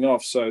finishing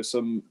off. So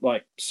some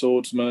like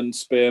swordsmen,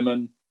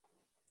 spearmen,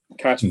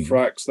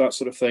 cataphracts, that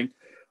sort of thing,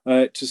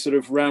 to sort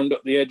of round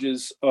up the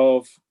edges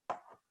of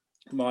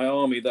my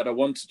army that I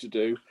wanted to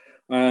do.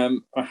 I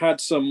had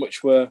some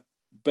which were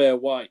bare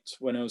white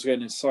when I was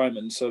getting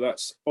Simon, so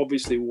that's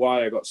obviously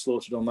why I got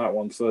slaughtered on that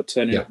one for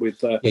turning up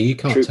with you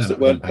can't troops turn that up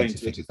weren't painted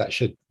painted. figures. That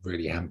should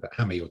really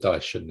hammer your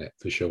dice, shouldn't it?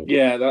 For sure.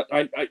 Yeah,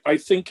 that I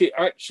think it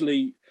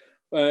actually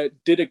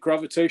did a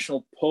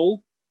gravitational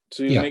pull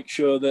to make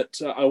sure that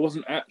I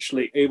wasn't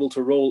actually able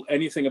to roll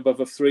anything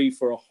above a 3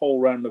 for a whole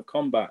round of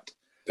combat.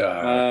 So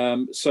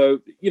I'm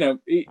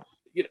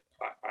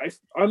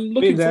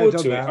looking forward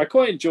to it. I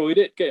quite enjoyed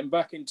it, getting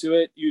back into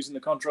it, using the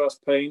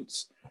contrast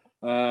paints.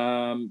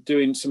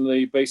 Doing some of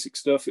the basic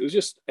stuff. It was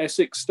just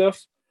Essex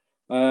stuff,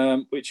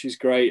 which is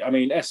great. I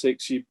mean,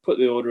 Essex, you put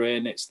the order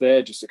in, it's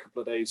there just a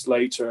couple of days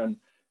later, and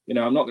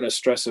I'm not going to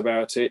stress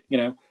about it.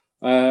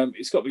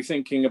 It's got me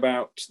thinking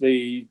about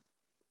the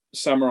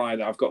samurai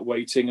that I've got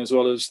waiting, as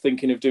well as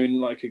thinking of doing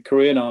like a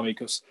Korean army,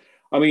 because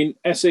I mean,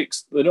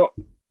 Essex, they're not,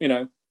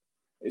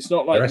 it's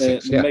not like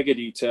the mega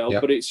detail,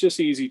 but it's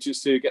just easy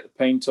just to get the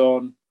paint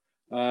on.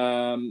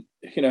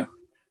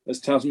 As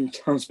Tasman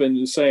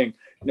is saying,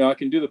 I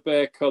can do the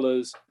bare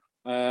colours,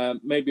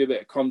 maybe a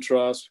bit of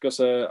contrast, because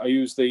I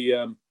use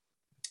the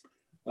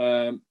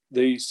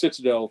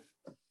Citadel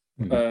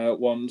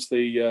ones,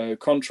 the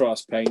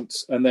contrast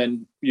paints, and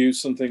then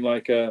use something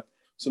like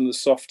some of the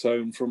soft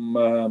tone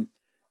from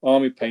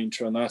Army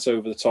Painter and that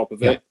over the top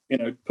of it.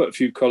 Put a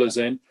few colours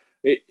in.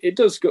 It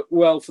does go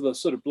well for the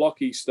sort of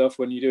blocky stuff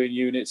when you're doing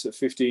units at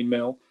 15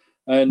 mil,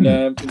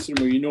 and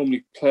considering you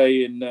normally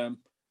play in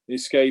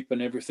Escape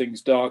and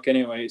everything's dark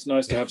anyway, it's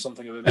nice to have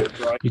something a bit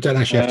bright. You don't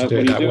actually have to do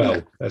it that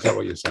well. That's not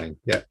what you're saying.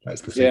 Yeah, that's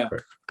the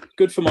secret.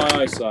 Good for my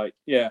eyesight.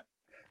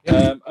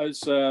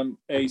 As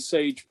a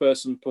sage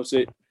person put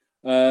it,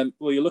 well,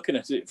 you're looking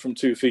at it from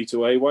 2 feet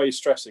away. Why are you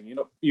stressing? You're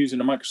not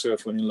using a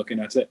microscope when you're looking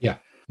at it. Yeah.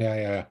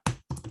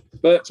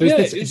 But so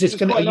is this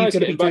going to be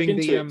doing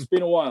the? It's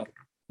been a while.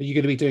 Are you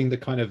going to be doing the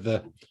kind of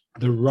the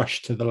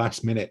rush to the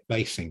last minute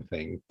basing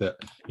thing that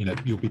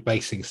you'll be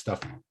basing stuff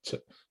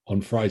on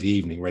Friday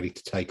evening, ready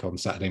to take on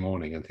Saturday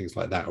morning and things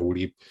like that, or will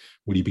you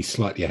be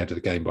slightly ahead of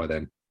the game by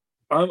then?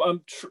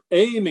 I'm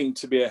aiming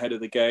to be ahead of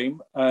the game.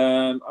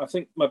 I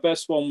think my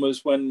best one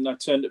was when I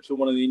turned up to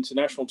one of the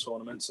international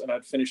tournaments and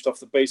I'd finished off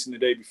the basing the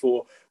day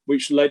before,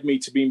 which led me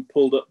to being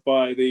pulled up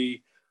by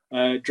the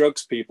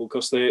drugs people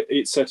because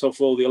it set off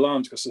all the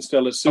alarms because they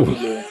still had super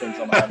glue and things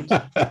on my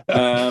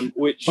hands,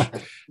 which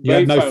you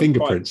had no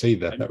fingerprints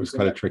either. That was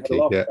kind of tricky.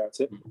 Yeah.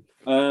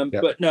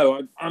 But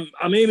no,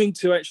 I'm aiming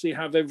to actually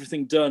have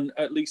everything done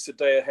at least a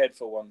day ahead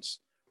for once.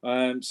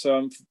 So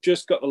I've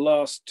just got the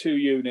last 2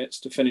 units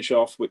to finish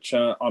off, which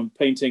I'm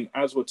painting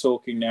as we're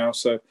talking now.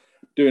 So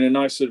doing a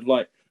nice sort of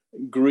like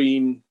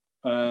green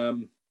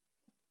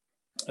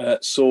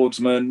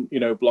swordsman,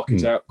 block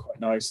it out quite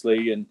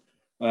nicely, and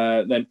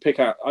then pick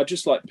out. I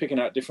just like picking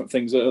out different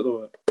things.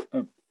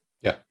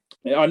 Yeah.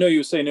 I know you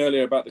were saying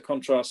earlier about the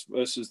contrast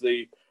versus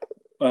the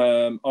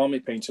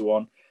army painter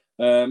one.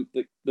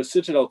 The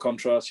Citadel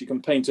contrast, you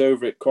can paint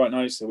over it quite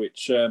nicely,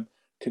 which,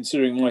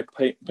 considering my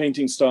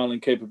painting style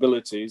and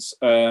capabilities,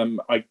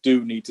 I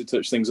do need to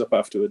touch things up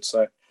afterwards.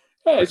 So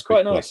yeah, it's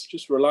quite nice,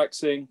 just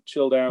relaxing,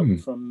 chilled out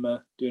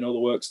from doing all the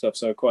work stuff.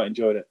 So I quite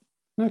enjoyed it.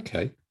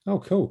 Okay. Oh,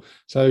 cool.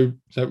 So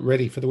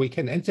ready for the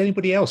weekend. Has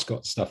anybody else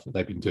got stuff that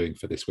they've been doing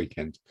for this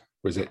weekend?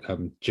 Or is it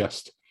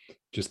just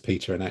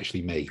Peter and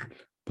actually me?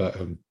 But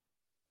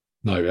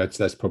no,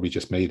 that's probably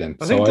just me then.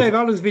 I think Dave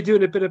Allen's been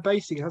doing a bit of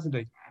basing, hasn't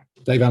he?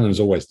 Dave Allen's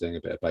always doing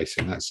a bit of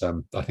basing. That's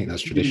I think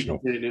that's traditional.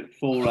 He's doing it at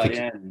 4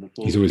 a.m.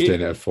 He's always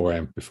doing it at 4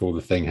 a.m. before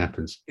the thing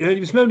happens. Yeah, he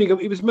was moaning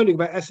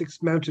about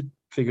Essex mounted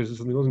figures or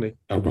something, wasn't he?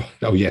 Oh, right.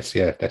 Oh yes,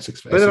 yeah,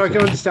 Essex. But then I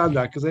can understand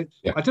that because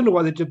I don't know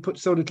why they did put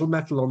so little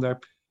metal on their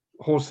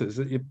horses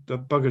that the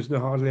buggers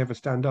hardly ever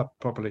stand up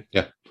properly.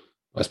 Yeah,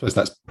 I suppose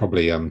that's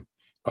probably I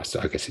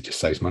guess it just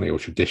saves money or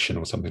tradition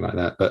or something like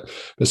that. But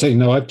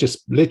so I've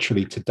just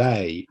literally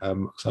today.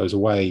 So I was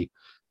away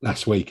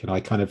last week, and I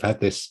kind of had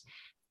this.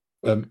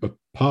 A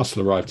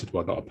parcel arrived at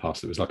not a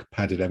parcel. It was like a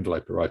padded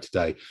envelope arrived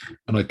today,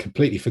 and I'd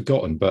completely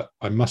forgotten. But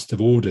I must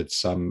have ordered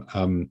some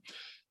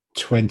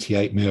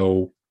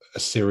 28mm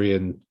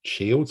Assyrian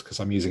shields because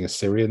I'm using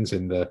Assyrians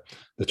in the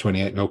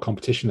 28mm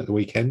competition at the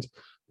weekend.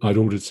 I'd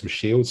ordered some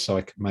shields so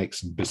I could make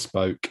some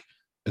bespoke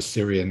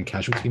Assyrian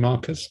casualty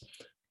markers.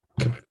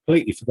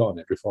 Completely forgotten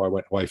it before I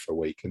went away for a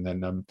week, and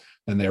then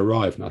they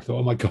arrived, and I thought,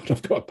 oh my god,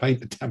 I've got to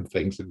paint the damn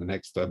things in the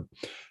next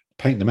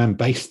paint them and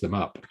base them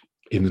up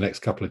in the next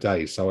couple of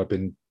days. So I've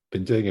been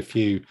doing a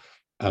few,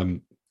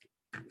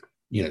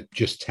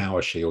 just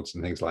tower shields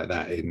and things like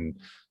that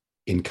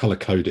in color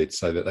coded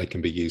so that they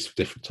can be used for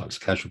different types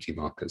of casualty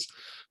markers.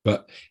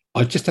 But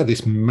I've just had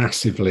this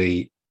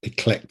massively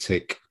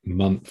eclectic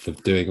month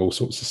of doing all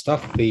sorts of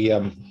stuff.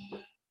 The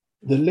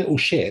little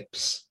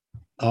ships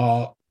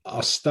are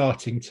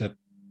starting to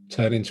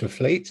turn into a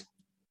fleet.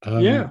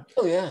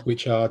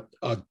 Which are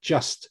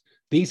just,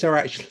 these are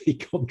actually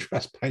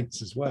contrast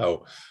paints as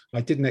well. I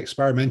did an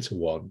experimental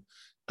one,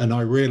 and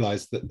I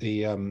realized that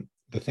the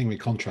thing with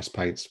contrast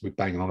paints, we're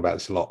banging on about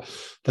this a lot,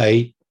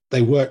 they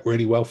work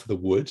really well for the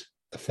wood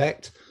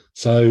effect.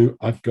 So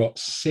I've got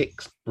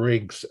 6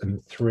 Briggs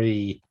and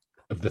 3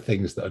 of the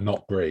things that are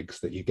not Briggs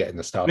that you get in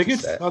the starter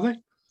set. Are they?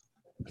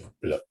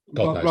 Look,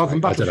 God knows, rather than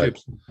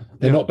battleships.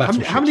 They're not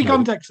battleships. How many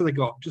gun decks have they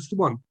got? Just the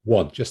one?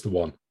 Just the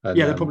one. And,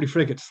 they're probably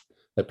frigates.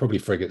 They're probably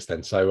frigates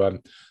then. So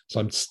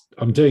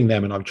I'm doing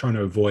them, and I'm trying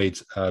to avoid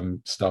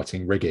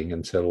starting rigging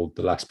until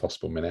the last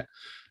possible minute.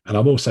 And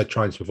I'm also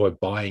trying to avoid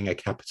buying a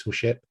capital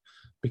ship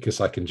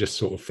because I can just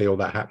sort of feel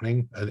that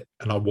happening, and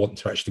I want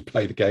to actually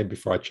play the game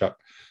before I chuck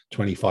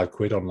 25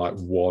 quid on like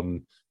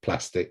one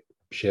plastic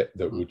ship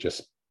that would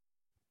just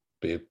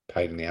be a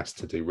pain in the ass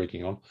to do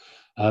rigging on.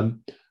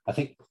 I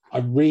think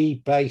I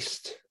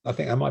rebased. I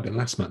think that might have been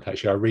last month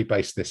actually. I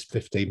rebased this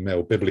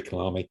 15mm biblical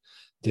army.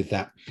 Did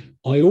that.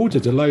 I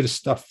ordered a load of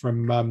stuff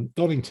from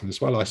Donington as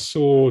well. I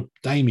saw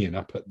Damien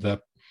up at the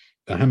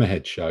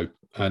Hammerhead show,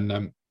 and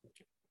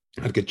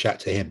had a good chat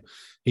to him.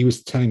 He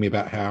was telling me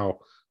about how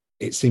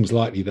it seems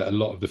likely that a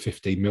lot of the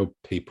 15mm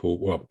people,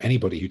 well,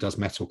 anybody who does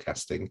metal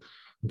casting,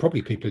 and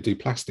probably people who do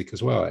plastic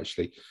as well,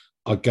 actually,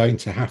 are going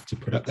to have to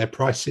put up their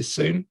prices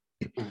soon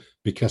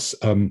because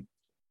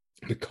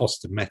the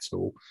cost of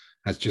metal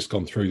has just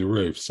gone through the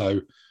roof.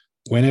 So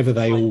whenever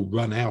they all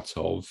run out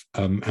of,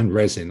 and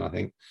resin, I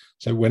think,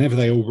 so whenever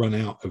they all run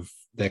out of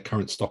their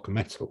current stock of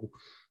metal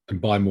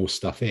and buy more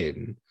stuff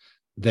in,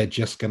 they're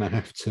just going to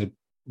have to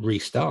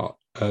restart.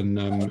 And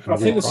I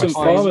think there's some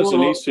farmers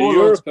in Eastern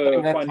Europe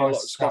finding a lot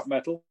of scrap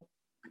metal.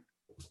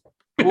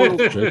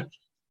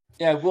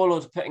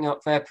 Warlord are putting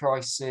up their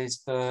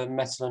prices for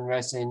metal and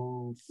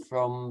resin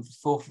from the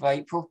 4th of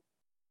April.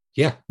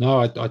 Yeah,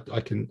 no,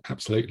 I can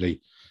absolutely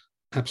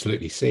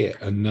see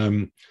it.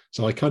 And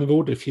so I kind of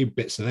ordered a few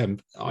bits of them.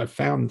 I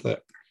found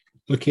that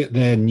looking at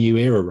their new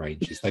era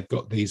ranges, they've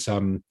got these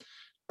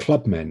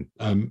clubmen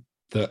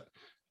that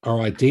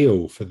are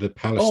ideal for the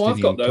Palestinian. Oh,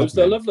 I've got those. Clubmen.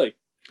 They're lovely.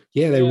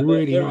 Yeah, they're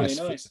really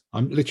nice.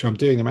 I'm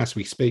doing them as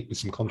we speak with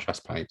some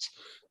contrast paints.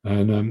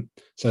 And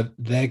so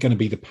they're going to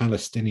be the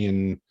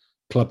Palestinian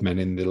clubmen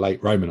in the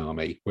late Roman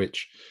army,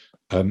 which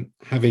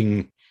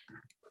having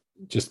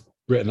just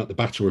written up the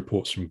battle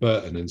reports from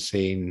Burton and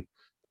seeing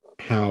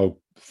how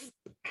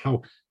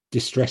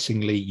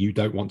distressingly you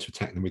don't want to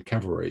attack them with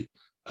cavalry,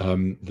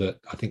 that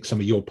I think some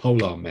of your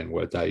polearm men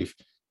were, Dave,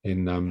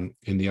 in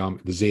the army,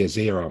 the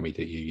Zia army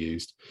that you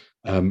used.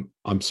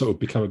 I'm sort of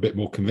become a bit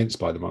more convinced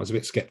by them. I was a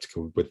bit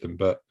skeptical with them,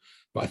 but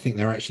I think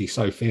they're actually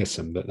so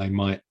fearsome that they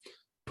might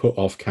put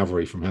off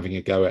cavalry from having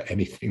a go at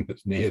anything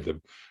that's near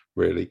them,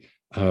 really,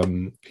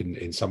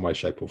 in some way,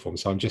 shape, or form.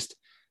 So I'm just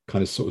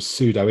kind of sort of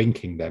pseudo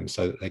inking them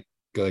so that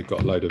they've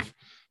got a load of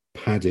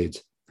padded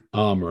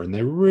armor, and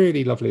they're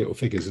really lovely little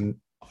figures. And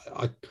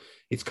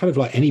it's kind of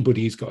like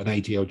anybody who's got an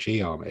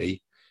ADLG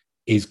army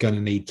is going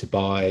to need to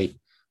buy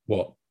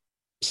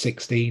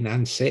 16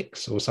 and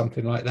 6 or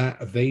something like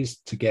that of these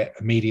to get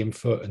a medium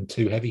foot and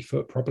 2 heavy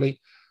foot probably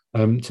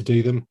to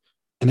do them.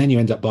 And then you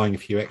end up buying a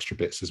few extra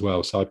bits as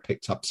well. So I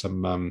picked up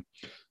some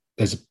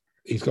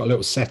he's got a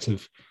little set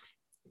of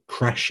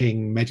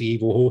crashing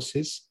medieval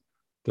horses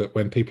that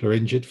when people are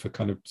injured for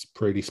kind of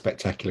pretty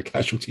spectacular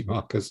casualty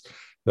markers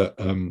that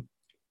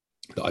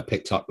I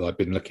picked up that I've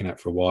been looking at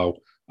for a while,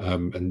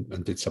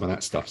 and did some of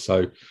that stuff.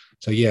 So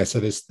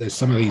there's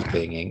some of these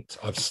being inked.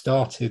 I've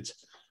started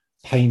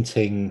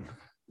painting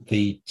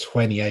the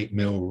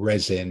 28mm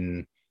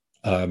resin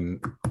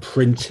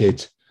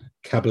printed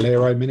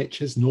Caballero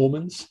miniatures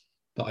Normans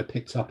that I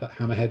picked up at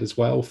Hammerhead as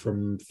well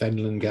from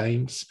Fenland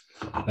Games.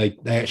 They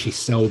actually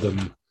sell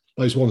them,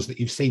 those ones that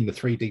you've seen the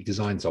 3D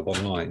designs of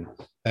online.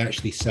 They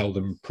actually sell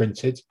them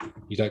printed.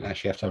 You don't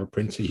actually have to have a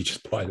printer. You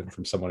just buy them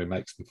from someone who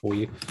makes them for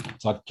you.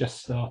 So I've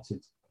just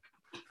started.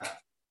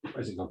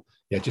 Where's it gone?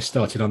 Yeah, just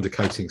started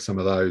undercoating some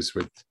of those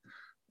with.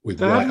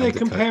 So how do they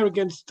compare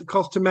against the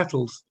cost of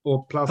metals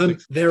or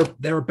plastics?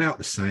 They're about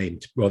the same.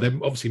 Well, they're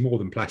obviously more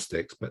than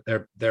plastics, but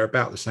they're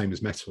about the same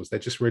as metals. They're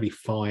just really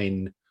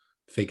fine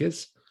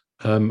figures.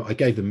 I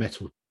gave them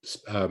metal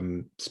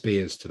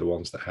spears to the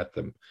ones that had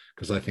them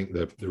because I think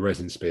the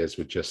resin spears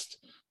were just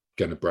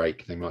going to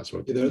break. They might as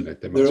well.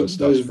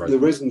 The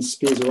resin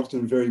spears are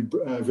often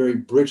very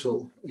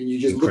brittle, and you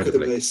just look at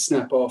them and they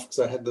snap off. Because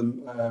I had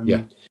them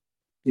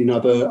in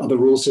other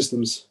rule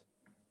systems.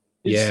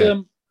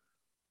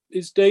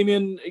 Is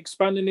Damien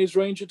expanding his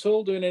range at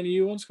all, doing any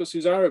new ones? Because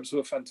his Arabs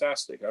were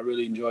fantastic. I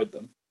really enjoyed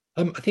them.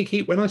 I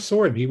think when I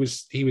saw him, he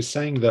was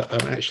saying that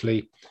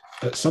actually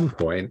at some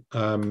point,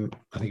 I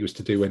think it was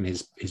to do when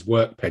his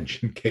work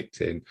pension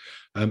kicked in,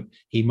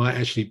 he might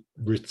actually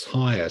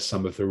retire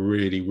some of the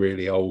really,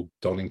 really old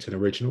Donington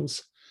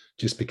originals,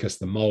 just because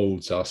the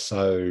molds are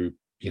so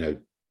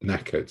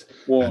knackered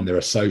and there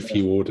are so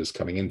few orders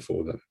coming in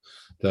for them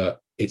that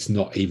it's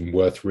not even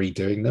worth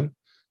redoing them.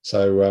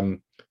 So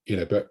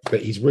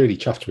but he's really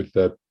chuffed with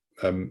the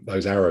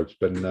those Arabs,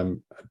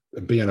 and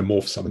being able to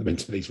morph some of them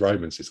into these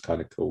Romans is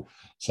kind of cool.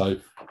 So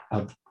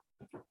I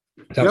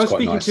was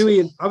speaking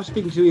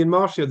to Ian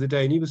Marsh the other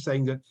day, and he was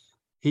saying that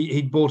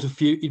he'd bought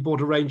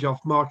a range off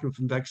Martin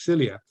from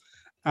Vaxilia.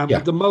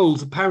 But the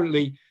molds,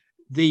 apparently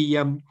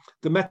the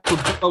metal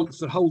bolts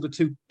that hold the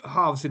two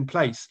halves in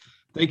place,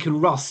 they can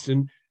rust,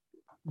 and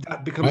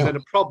that becomes then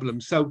a problem.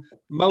 So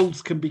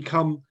molds can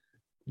become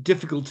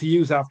difficult to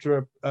use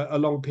after a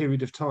long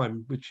period of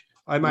time, which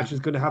I imagine is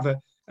going to have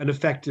an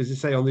effect, as you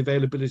say, on the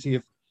availability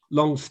of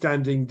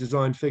long-standing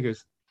design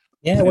figures.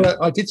 Yeah, well,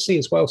 I did see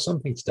as well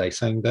something today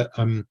saying that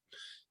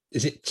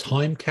is it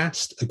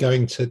Timecast are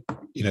going to,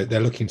 they're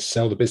looking to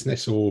sell the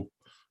business or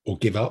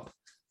give up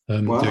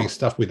doing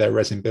stuff with their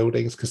resin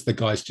buildings because the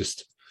guy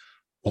just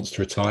wants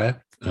to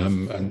retire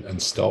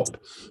and stop.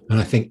 And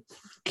I think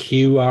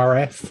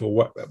QRF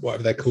or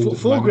whatever they're called.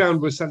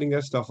 Foreground was selling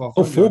their stuff off.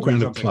 Oh,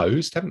 Foreground have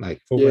closed, haven't they?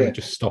 Foreground are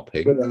just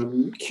stopping. But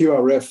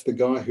QRF, the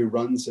guy who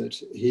runs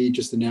it, he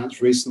just announced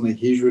recently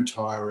he's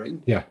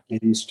retiring. Yeah.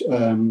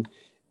 And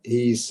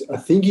I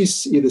think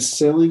he's either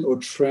selling or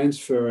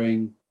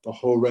transferring the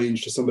whole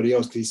range to somebody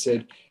else because he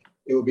said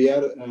it will be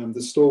out.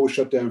 The store will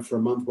shut down for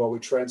a month while we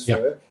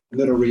transfer, and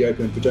then it'll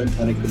reopen. But don't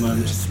panic at the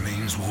moment. This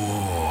means war.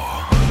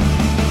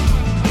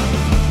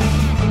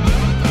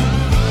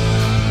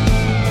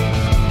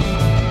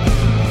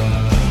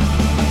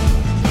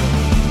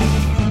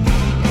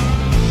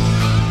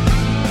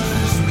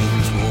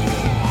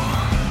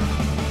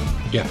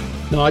 Yeah,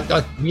 no,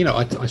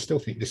 I still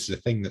think this is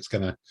a thing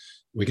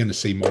we're going to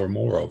see more and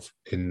more of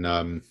in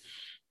the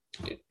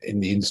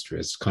industry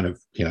as kind of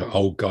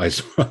old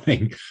guys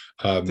running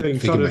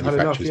figure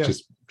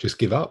manufacturers just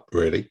give up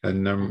really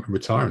and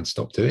retire and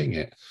stop doing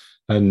it,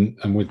 and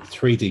with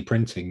 3D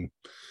printing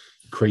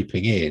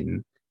creeping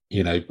in,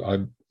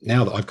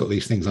 now that I've got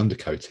these things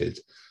undercoated,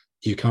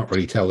 you can't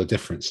really tell the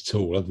difference at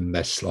all, other than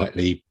they're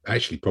slightly,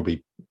 actually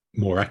probably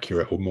more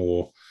accurate or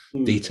more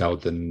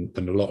detailed than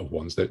a lot of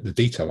ones. The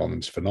detail on them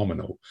is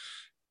phenomenal,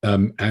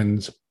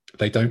 and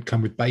they don't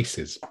come with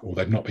bases, or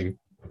they've not been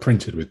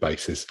printed with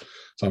bases.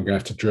 So I'm going to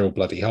have to drill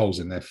bloody holes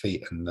in their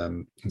feet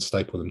and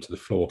staple them to the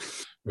floor,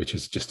 which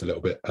is just a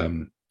little bit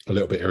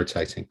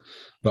irritating.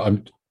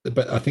 But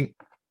I think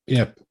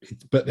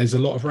but there's a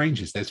lot of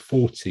ranges. There's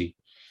 40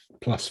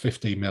 plus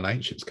 15mm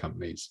ancients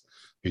companies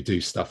who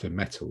do stuff in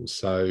metals,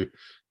 so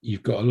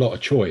you've got a lot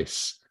of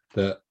choice.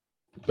 But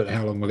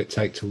how long will it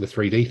take till the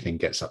 3D thing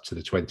gets up to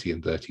the 20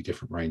 and 30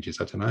 different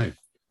ranges? I don't know.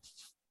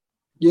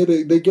 Yeah,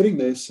 they're getting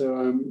there.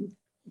 So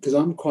because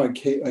I'm quite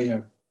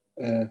keen,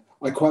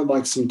 I quite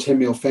like some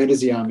 10mm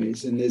fantasy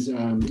armies, and there's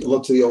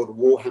lots of the old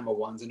Warhammer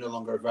ones are no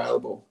longer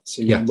available.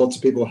 So lots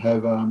of people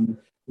have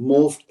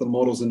morphed the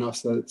models enough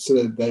so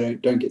that they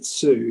don't get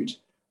sued,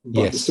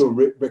 but they're still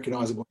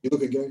recognizable. You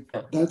look and go,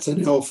 that's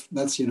an elf,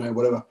 that's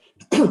whatever.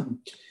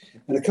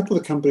 And a couple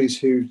of the companies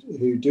who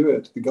do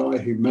it, the guy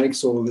who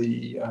makes all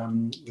the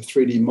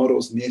 3D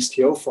models and the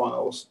STL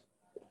files,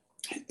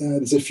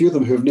 there's a few of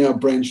them who have now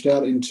branched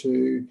out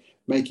into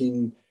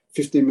making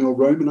 15mm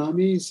Roman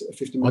armies,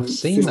 15mm, I've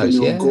seen those,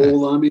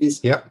 Gaul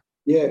armies. Yeah,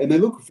 and they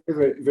look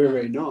very, very,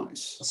 very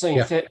nice.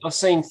 I've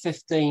seen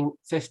 15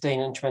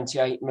 and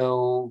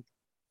 28mm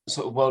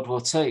sort of World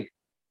War II.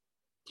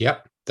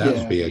 Yep, that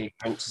would be a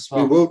print as well.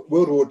 I mean,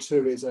 World War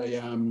II is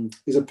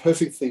a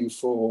perfect thing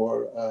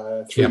for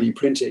 3D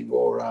printing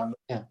or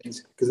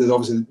because there's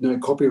obviously no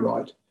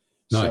copyright.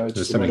 No, so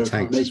there's so many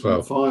tanks as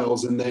well.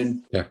 Files and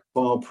then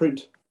file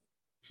print.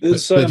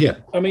 There's,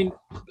 I mean,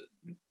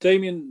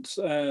 Damien's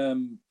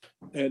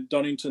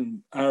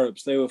Donington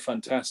Arabs, they were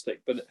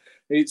fantastic, but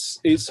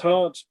it's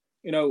hard.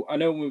 I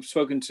know when we've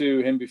spoken to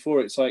him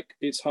before,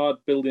 it's hard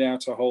building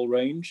out a whole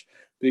range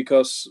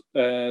because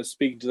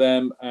speaking to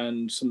them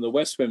and some of the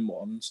Westwind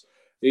ones,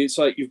 it's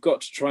like you've got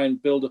to try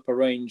and build up a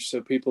range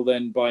so people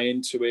then buy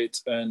into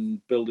it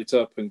and build it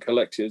up and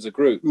collect it as a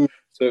group.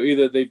 So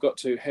either they've got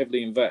to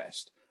heavily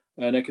invest,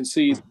 and I can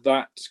see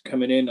that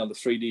coming in on the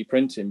 3D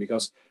printing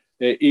because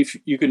if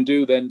you can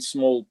do then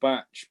small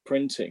batch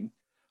printing,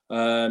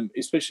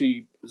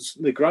 especially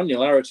the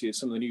granularity of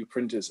some of the new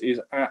printers is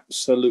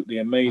absolutely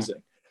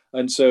amazing.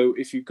 And so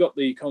if you've got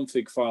the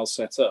config file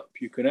set up,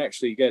 you can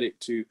actually get it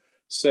to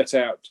set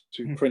out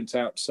to print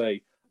out,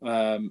 say,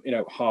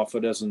 half a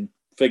dozen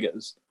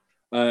figures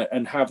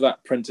and have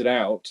that printed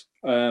out,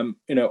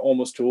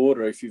 almost to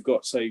order. If you've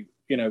got, say,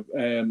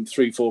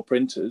 3-4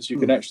 printers, you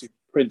can actually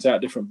print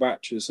out different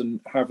batches and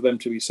have them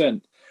to be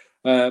sent.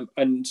 The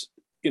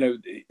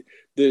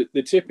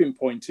tipping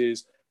point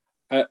is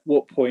at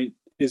what point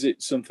is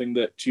it something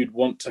that you'd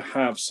want to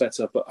have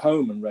set up at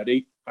home and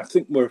ready? I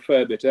think we're a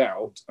fair bit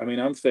out. I mean,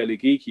 I'm fairly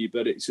geeky,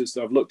 but it's just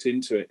I've looked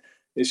into it.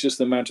 It's just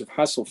the amount of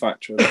hassle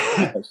factor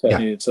of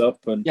setting it up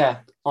and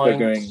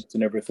figuring it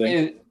and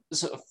everything.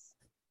 Sort of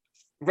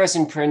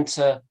resin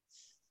printer,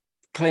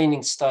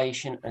 cleaning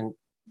station, and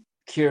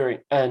curing,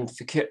 and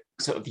for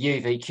sort of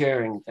UV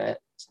curing bit,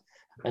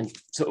 and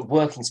sort of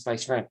working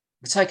space around.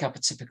 We take up a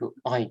typical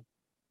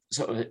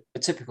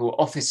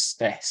office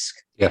desk.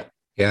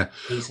 Yeah.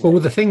 Well,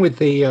 the thing with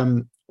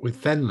the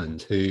with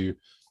Fenland,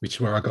 which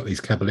is where I got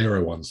these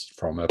Caballero ones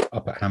from up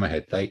at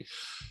Hammerhead,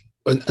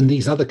 and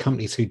these other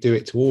companies who do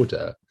it to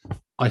order,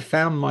 I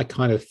found my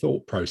kind of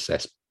thought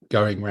process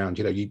going around.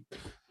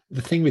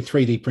 The thing with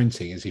 3D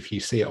printing is if you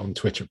see it on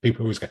Twitter,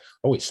 people always go,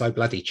 "Oh, it's so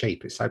bloody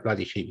cheap! It's so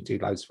bloody cheap! You do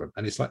loads of them,"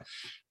 and it's like,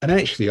 and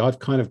actually, I've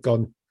kind of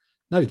gone,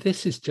 no,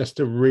 this is just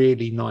a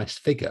really nice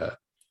figure,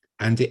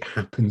 and it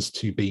happens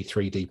to be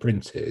 3D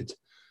printed.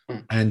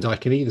 And I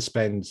can either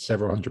spend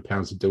several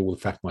 £100s and do all the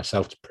faff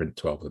myself to print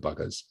 12 of the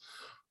buggers,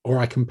 or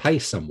I can pay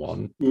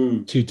someone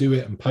to do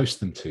it and post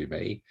them to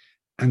me,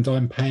 and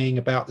I'm paying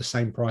about the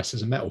same price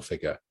as a metal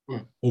figure,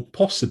 or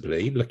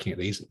possibly looking at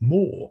these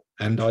more.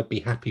 And I'd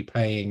be happy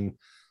paying,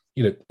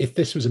 if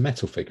this was a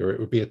metal figure, it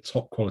would be a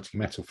top quality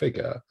metal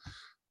figure,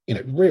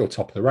 real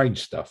top of the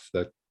range stuff.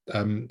 So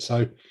I'm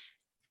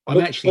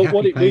actually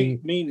happy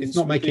paying. It's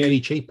not making it any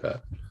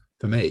cheaper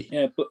for me.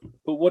 Yeah, but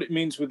what it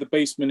means with the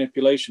base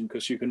manipulation,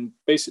 because you can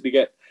basically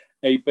get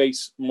a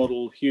base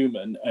model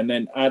human and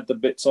then add the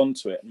bits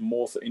onto it and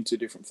morph it into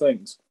different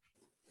things.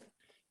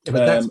 Yeah,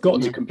 but there's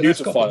got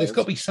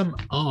to be some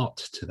art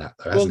to that,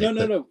 though. Well,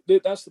 no.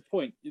 That's the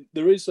point.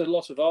 There is a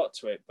lot of art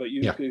to it, but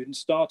you can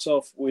start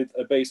off with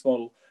a base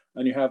model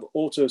and you have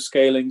auto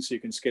scaling, so you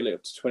can scale it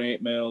up to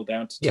 28mm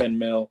down to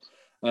 10mm.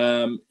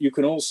 You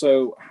can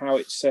also how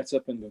it's set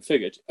up and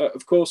configured.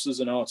 Of course, as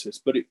an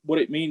artist, but what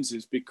it means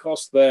is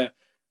because they're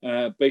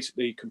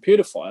basically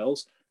computer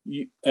files,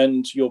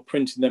 and you're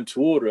printing them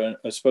to order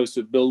as opposed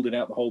to building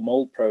out the whole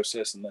mold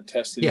process and then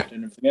testing it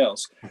and everything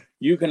else,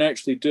 you can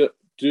actually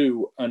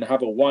do and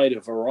have a wider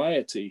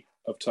variety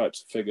of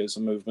types of figures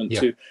and movement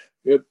to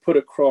put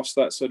across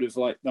that sort of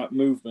like that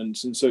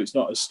movement, and so it's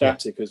not as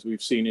static as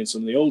we've seen in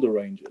some of the older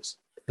ranges.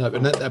 No,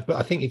 but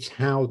I think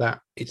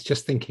it's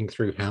just thinking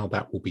through how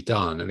that will be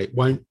done, and it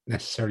won't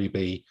necessarily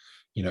be,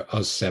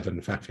 us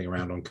 7 faffing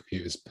around on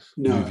computers,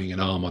 moving an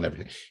arm on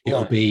everything.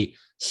 It'll be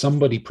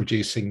somebody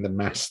producing the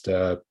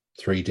master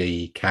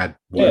 3D CAD,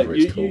 whatever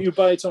it's called. You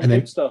buy it on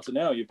Kickstarter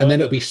now. And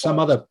then it'll be some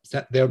other,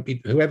 there'll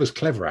be whoever's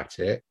clever at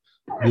it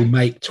will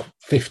make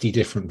 50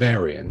 different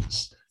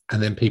variants,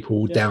 and then people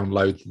will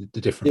download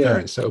the different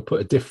variants. So it'll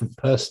put a different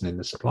person in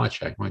the supply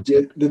chain, won't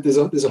it? Yeah, there's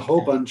a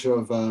whole bunch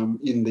of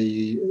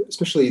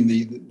especially in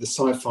the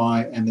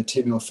sci-fi and the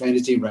 10mm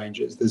fantasy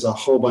ranges, there's a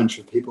whole bunch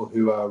of people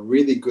who are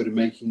really good at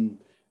making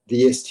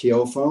the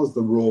STL files,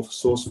 the raw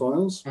source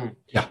files.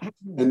 Yeah.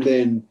 And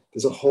then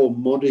there's a whole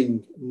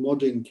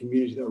modding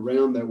community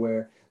around there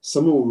where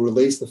someone will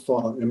release the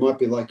file. It might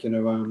be like, Tim,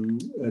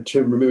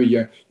 remember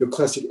your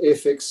classic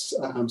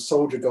FX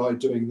soldier guy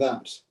doing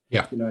that.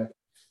 Yeah.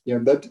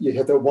 that you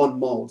have that one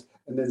mold,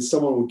 and then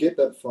someone will get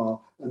that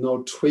file and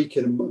they'll tweak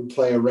it and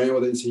play around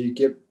with it, so you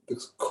get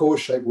the core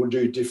shape will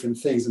do different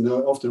things, and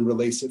they'll often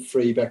release it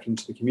free back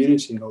into the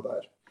community and all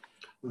that.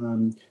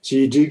 So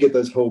you do get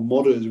those whole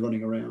modders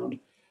running around.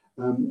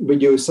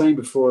 But you were saying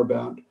before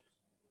about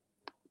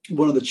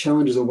one of the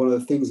challenges, or one of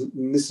the things,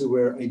 and this is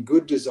where a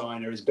good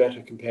designer is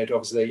better compared to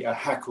obviously a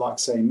hack like,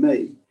 say,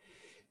 me,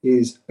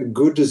 is a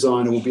good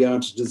designer will be able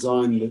to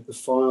design the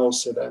file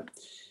so that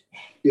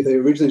if they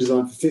originally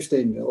designed for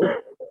 15 mil,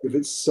 if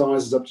it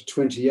sizes up to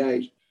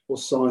 28 or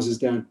sizes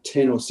down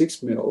 10 or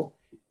 6 mil,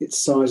 it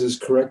sizes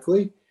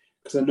correctly.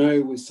 Because I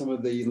know with some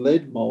of the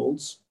lead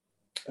molds,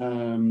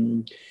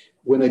 when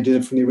they did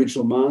it from the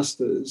original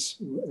masters,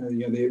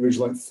 the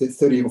original like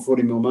 30 or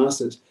 40 mil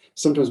masters,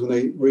 sometimes when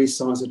they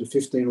resize it to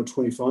 15 or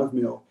 25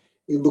 mil,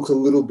 it looks a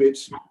little bit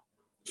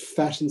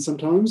fattened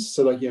sometimes.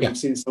 So like, I've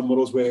seen some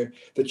models where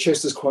the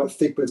chest is quite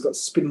thick, but it's got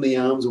spindly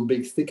arms or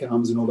big, thick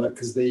arms and all that,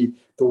 because the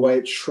way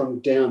it's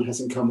shrunk down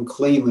hasn't come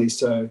cleanly.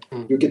 So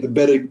you'll get the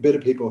better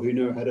people who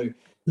know how to.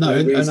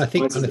 And I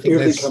think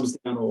everything comes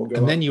down or go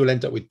and up. then you'll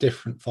end up with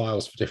different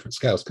files for different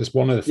scales. Because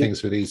one of the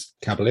things with these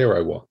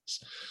Caballero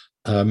ones,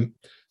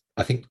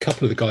 I think a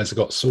couple of the guys have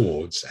got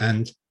swords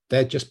and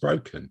they're just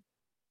broken.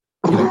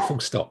 Full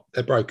stop.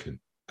 They're broken.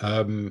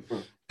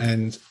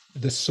 And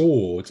the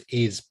sword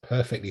is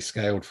perfectly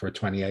scaled for a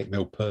 28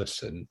 mil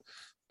person,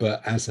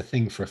 but as a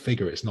thing for a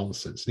figure, it's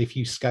nonsense. And if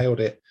you scaled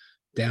it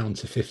down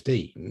to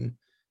 15,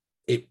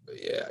 it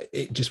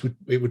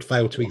would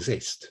fail to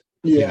exist.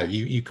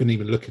 You couldn't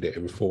even look at it;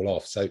 it would fall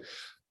off. So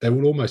there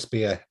will almost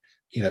be a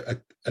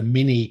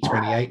mini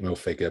 28 mil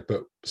figure,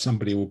 but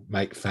somebody will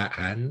make fat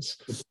hands,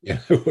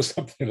 or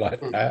something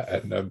like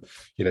that, and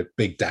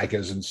big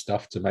daggers and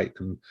stuff to make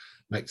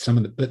some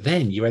of them. But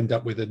then you end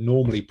up with a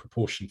normally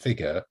proportioned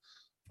figure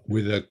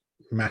with a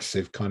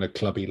massive kind of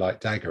clubby like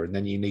dagger, and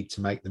then you need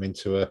to make them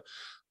into a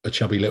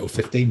chubby little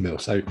 15 mil.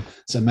 So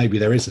maybe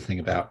there is a thing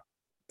about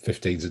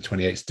 15s and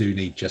 28s do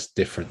need just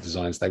different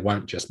designs. They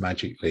won't just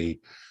magically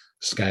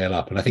scale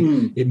up. And I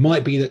think it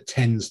might be that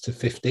 10s to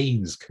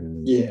 15s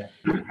can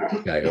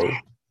scale,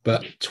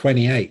 but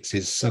 28s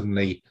is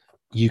suddenly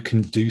you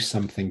can do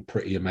something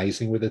pretty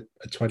amazing with a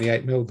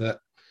 28 mil that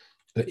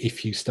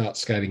if you start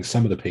scaling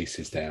some of the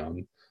pieces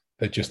down,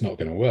 they're just not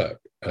going to work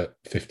at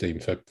 15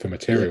 for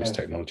materials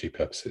technology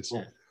purposes.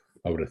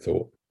 I would have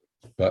thought,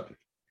 but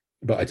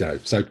I don't know.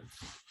 So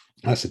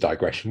that's a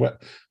digression.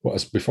 What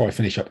was, before I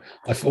finish up,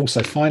 I've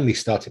also finally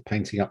started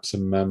painting up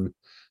some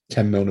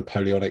 10 mil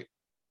Napoleonic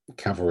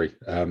cavalry,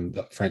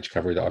 the French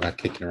cavalry that I've had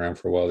kicking around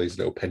for a while, these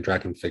little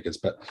Pendragon figures.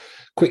 But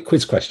quick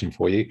quiz question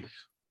for you: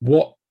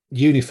 what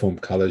uniform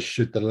colours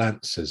should the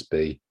Lancers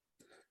be?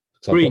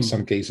 So I've got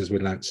some geezers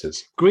with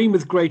Lancers. Green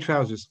with grey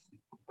trousers.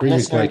 Green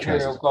with grey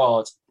trousers.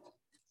 Guard.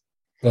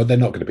 Well, they're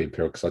not going to be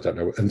Imperial because I don't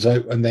know.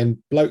 And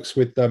then blokes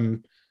with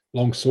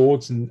long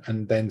swords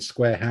and then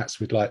square hats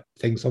with like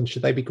things on.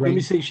 Should they be green? Let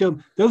me see. Show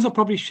them. Those are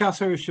probably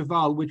Chasseur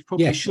Cheval, which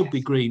probably should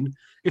be green.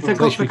 If they've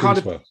got the kind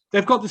of,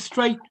 they've got the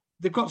straight.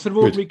 They've got sort of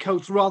ordinary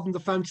coats rather than the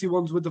fancy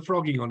ones with the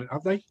frogging on it,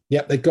 have they?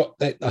 Yeah, they've got.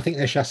 I think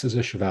they're Chasseurs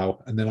à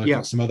Cheval, and then I've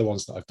got some other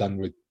ones that I've done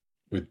with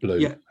blue.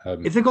 Yeah.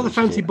 If they've got the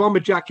fancy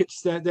bomber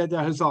jackets, they're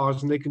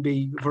hussars, and they can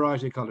be a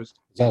variety of colours.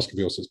 Hussars can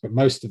be all sorts, but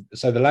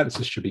so the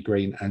Lancers should be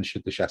green, and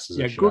should the Chasseurs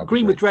à Cheval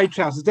green with grey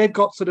trousers. They've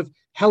got sort of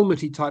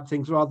helmety type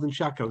things rather than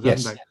shakos,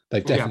 haven't they?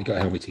 They've definitely got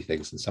helmety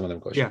things, and some of them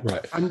got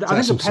right. And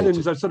I think the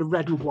pennons are sort of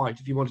red and white.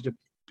 If you wanted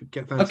to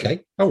get fancy. Okay,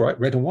 all right,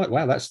 red and white.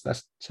 Wow, that's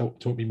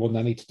taught me more than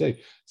I need to do.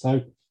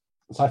 So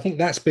I think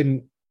that's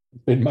been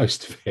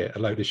most of it, a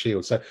load of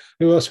shields. So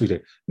who else we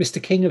do?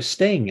 Mr. King of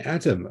Sting,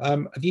 Adam.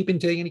 Have you been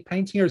doing any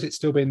painting, or has it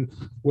still been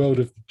World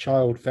of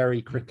Child,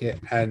 Very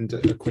Cricket, and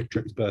a quick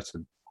trip to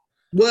Burton?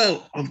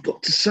 Well, I've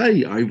got to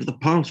say, over the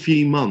past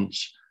few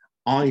months,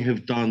 I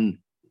have done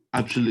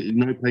absolutely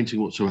no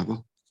painting whatsoever.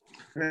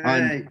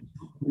 And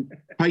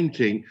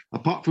painting,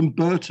 apart from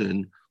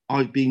Burton,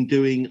 I've been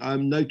doing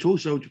no toy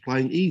soldier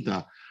playing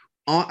either.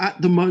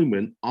 At the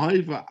moment,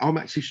 I'm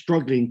actually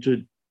struggling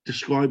to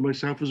describe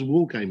myself as a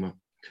wargamer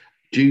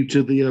due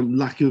to the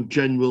lack of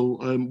general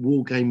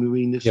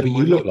wargameriness. Yeah, but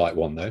you look like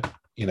one, though.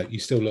 You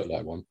still look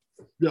like one.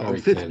 Yeah,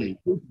 I'm 50.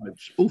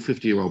 All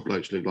 50-year-old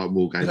blokes look like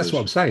wargamers. That's what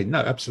I'm saying. No,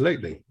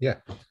 absolutely. Yeah.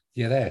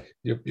 Yeah, there.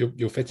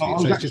 You're fitting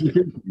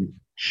it.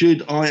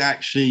 Should I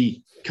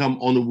actually come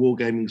on a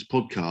Wargaming's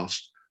podcast?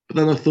 But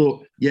then I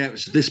thought,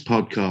 it's this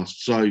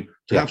podcast. So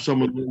to have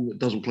someone that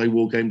doesn't play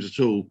war games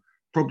at all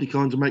probably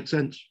kind of makes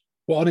sense.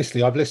 Well,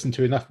 honestly, I've listened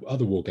to enough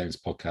other war games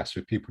podcasts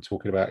with people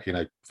talking about,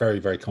 very,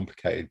 very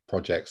complicated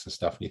projects and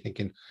stuff. And you're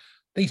thinking,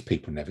 these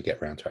people never get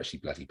around to actually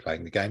bloody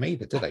playing the game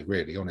either, do they?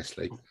 Really,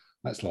 honestly,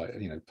 that's like,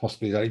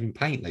 possibly they don't even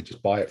paint; they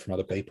just buy it from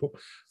other people.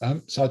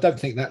 So I don't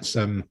think that's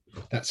it.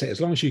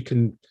 As long as you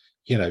can,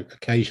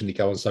 occasionally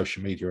go on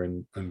social media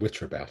and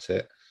witter about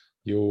it,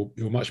 you're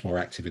much more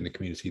active in the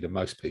community than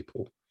most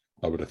people,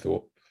 I would have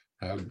thought.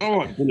 All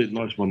right, brilliant,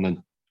 nice one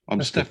then. I'm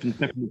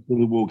definitely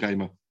the war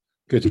gamer.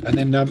 Good. And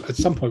then at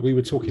some point we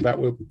were talking about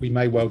we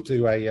may well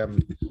do a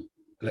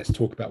let's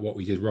talk about what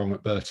we did wrong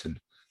at Burton.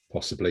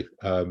 possibly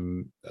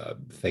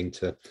thing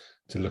to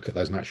look at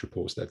those match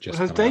reports that have just.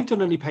 Has Dave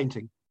done any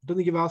painting? I don't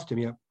think you've asked him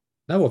yet.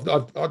 No,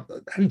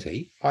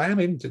 Andy, I am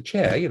in the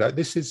chair. You know,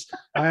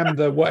 I am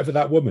the whatever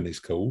that woman is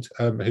called,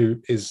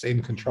 who is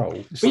in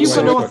control. But you've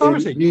got no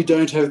authority. You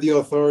don't have the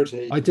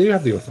authority. I do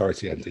have the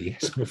authority, Andy.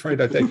 Yes, I'm afraid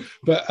I do.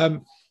 But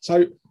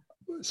so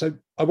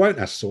I won't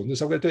ask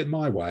Saunders. I'm going to do it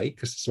my way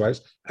because it's the way it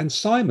is. And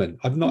Simon,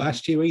 I've not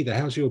asked you either.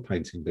 How's your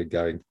painting been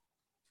going?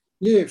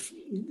 Yeah,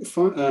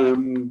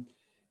 fine.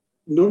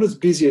 Not as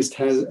busy as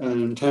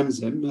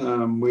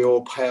Tamsin. We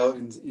all pale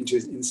into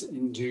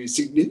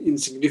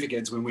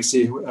insignificance when we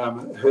see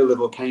her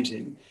level of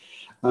painting.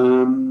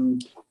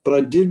 But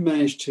I did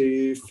manage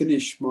to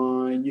finish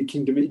my New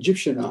Kingdom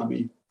Egyptian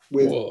army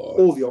with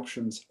all the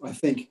options, I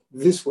think,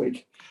 this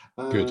week.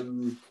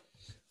 Good.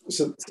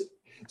 So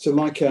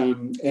like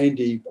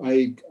Andy,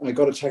 I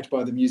got attacked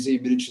by the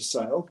museum miniature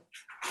sale.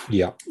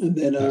 Yeah. And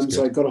then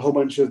so I got a whole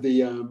bunch of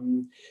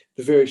the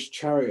various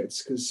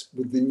chariots, because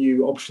with the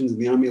new options in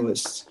the army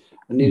lists,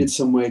 I needed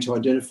some way to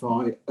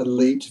identify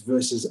elite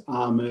versus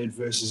armored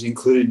versus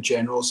included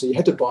general. So you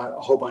had to buy a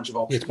whole bunch of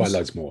options. You had to buy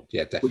loads more.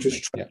 Yeah,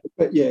 definitely.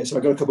 But yeah, so I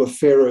got a couple of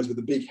pharaohs with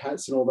the big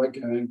hats and all that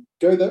going,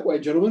 go that way,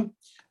 gentlemen.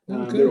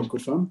 They're all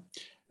good fun.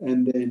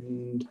 And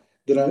then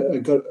I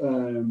got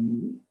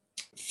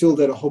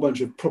filled out a whole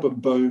bunch of proper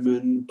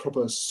bowmen,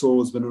 proper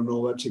swordsmen and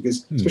all that,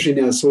 because especially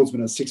now the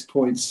swordsmen are 6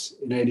 points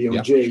in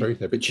ADLG. Yeah, true.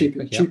 But cheap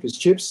as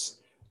chips.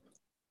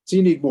 So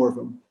you need more of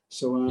them.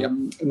 So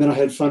and then I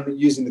had fun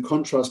using the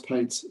contrast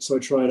paints. So I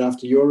tried,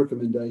 after your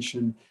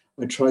recommendation,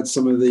 I tried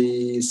some of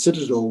the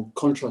Citadel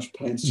contrast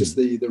paints, just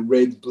the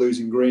reds, blues,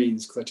 and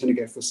greens, because I tend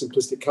to go for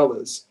simplistic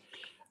colours.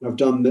 And I've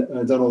done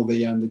all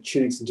the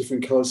tunics in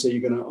different colours, so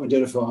you're going to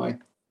identify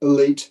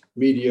elite,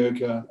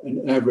 mediocre,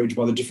 and average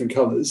by the different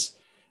colours.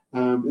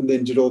 And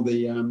then did all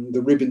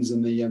the ribbons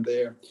and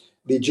the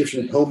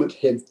Egyptian helmet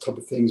head type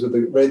of things with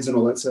the reds and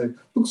all that. So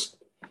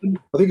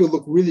I think it'll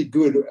look really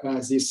good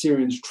as the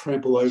Assyrians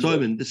trample over.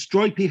 Simon, the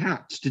stripy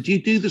hats, did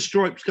you do the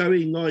stripes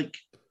going like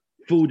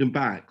forward and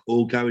back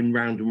or going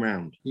round and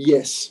round?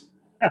 Yes,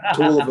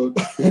 to all of them.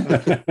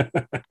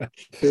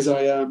 Because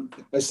I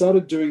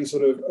started doing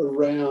sort of a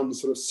round,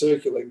 sort of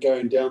circular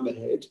going down the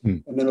head.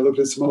 And then I looked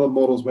at some other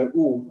models, went,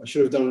 I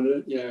should have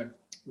done it,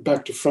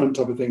 back to front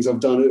type of things. I've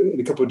done it in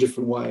a couple of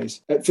different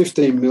ways. At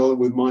 15 mil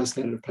with my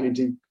standard of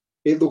painting,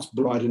 it looks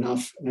bright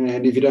enough.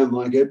 And if you don't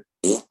like it,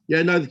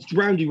 yeah, no, it's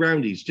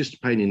roundy is just a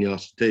pain in the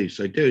ass to do.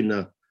 So doing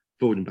the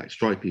forward and back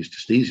stripy is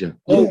just easier.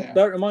 Oh, yeah.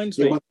 That reminds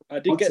me. I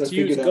did get to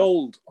use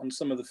gold on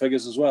some of the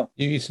figures as well.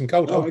 You used some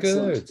gold. Oh,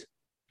 excellent.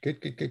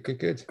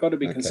 Good. Got to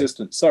be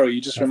consistent. Sorry,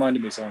 you just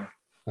reminded me, Simon.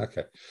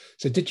 Okay.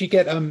 So did you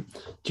get do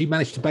you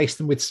manage to base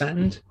them with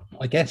sand,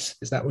 I guess?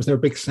 Was there a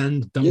big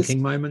sand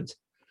dunking moment?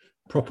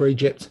 Proper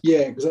Egypt?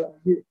 Yeah, because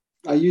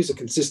I use a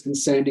consistent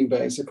sanding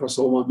base across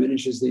all my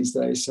miniatures these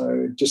days,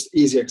 so just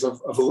easier,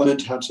 because I've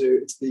learned how to.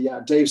 It's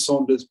the Dave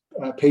Saunders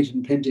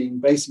patent pending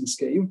basing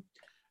scheme,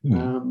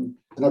 and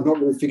I've not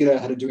really figured out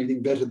how to do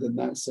anything better than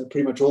that. So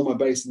pretty much all my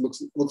basing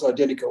looks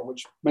identical,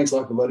 which makes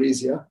life a lot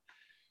easier.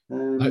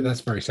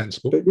 That's very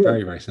sensible.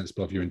 Very, very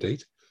sensible of you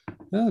indeed.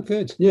 Oh,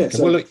 good. Yeah. Okay.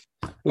 So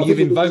well, you've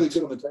invoked.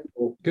 Really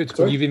good.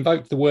 Well, you've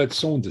invoked the word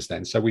Saunders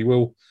then, so we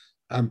will.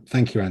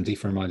 Thank you, Andy,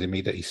 for reminding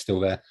me that he's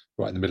still there,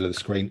 right in the middle of the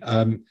screen.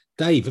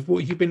 Dave,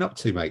 what have you been up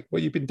to, mate?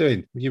 What have you been doing?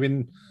 Have you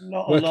been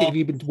working? Have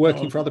you been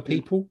working for other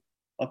people?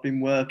 I've been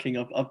working.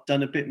 I've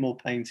done a bit more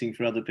painting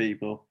for other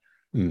people,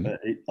 but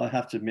I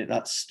have to admit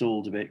that's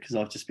stalled a bit because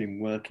I've just been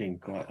working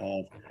quite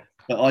hard.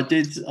 But I've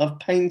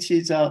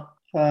painted up.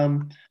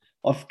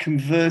 I've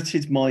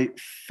converted my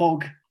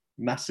fog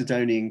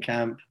Macedonian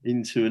camp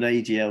into an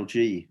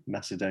ADLG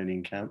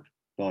Macedonian camp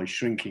by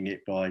shrinking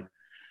it by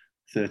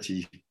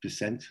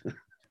 30%.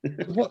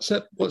 What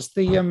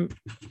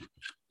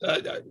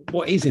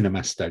is in a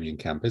Macedonian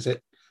camp? Is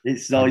it?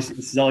 It's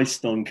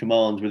iced on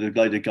command with a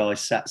load of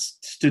guys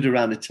stood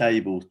around a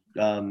table,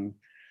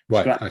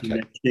 scratching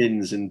their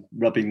chins and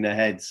rubbing their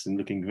heads and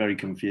looking very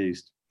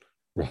confused.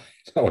 Right.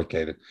 Oh,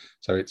 okay then.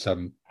 So it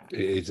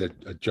is a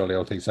jolly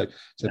old thing. So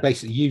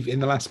basically, in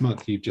the last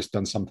month you've just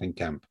done something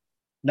camp.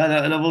 No,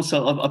 and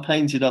I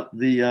painted up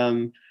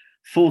the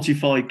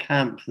fortified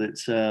camp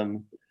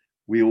that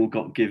we all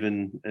got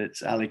given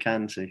at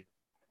Alicante.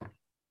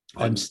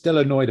 I'm still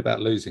annoyed about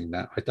losing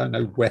that. I don't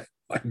know where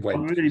I went.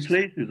 I'm really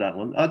pleased with that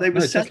one. They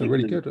were definitely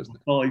really good, wasn't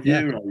it?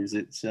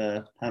 €5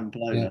 at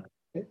Pamplona.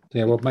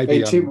 Yeah, well, maybe.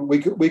 Hey, Tim, we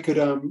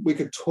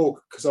could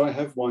talk, because I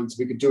have one, so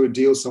we could do a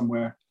deal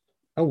somewhere.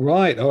 Oh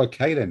right. Oh,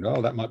 okay then.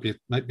 Oh, that might be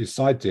a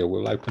side deal.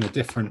 We'll open a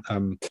different.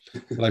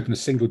 We'll open a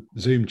single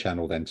Zoom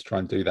channel then to try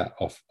and do that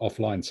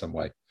offline some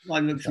way.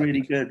 Mine looks really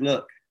good.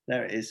 Look,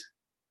 there it is.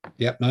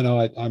 Yep.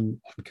 No.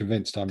 I'm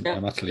convinced. I'm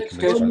utterly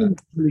convinced by that.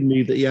 Telling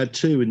me that he had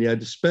two and he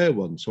had a spare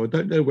one, so I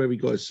don't know where he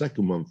got his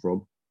second one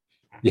from.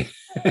 Yeah.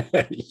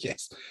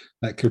 Yes,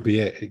 that could be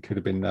it. It could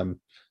have been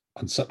on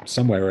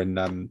somewhere in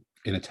a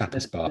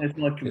tapas bar. It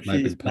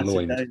may have been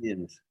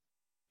purloined.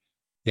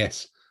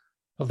 Yes.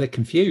 Oh, they're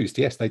confused.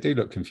 Yes, they do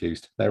look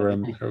confused. They're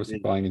also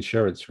buying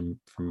insurance from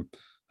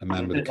a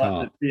man with a cart.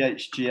 Like the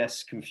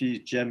PHGS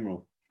Confused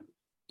General.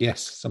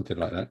 Yes, something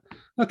like that.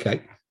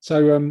 Okay,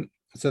 so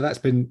that's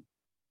been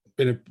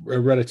a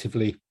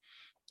relatively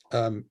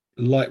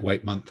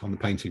lightweight month on the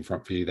painting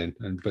front for you then,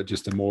 but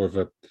just a more of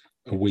a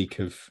week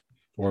of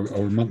or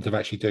a month of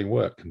actually doing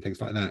work and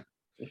things like that.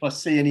 If I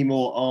see any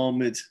more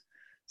armoured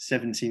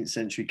 17th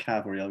century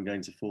cavalry, I'm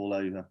going to fall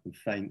over and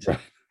faint. Right.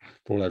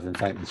 Fall over and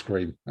faint and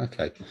scream.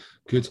 Okay,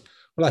 good.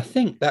 Well, I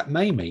think that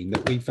may mean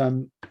that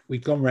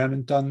we've gone around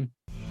and done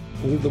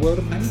all of the world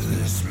of painting.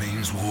 This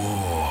means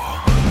war.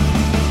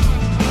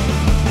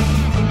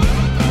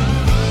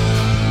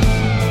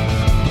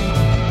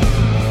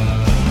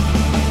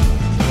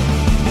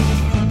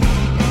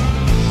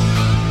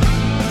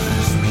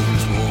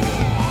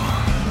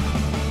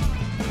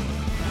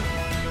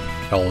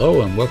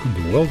 Hello and welcome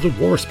to World of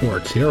War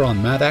Sports here on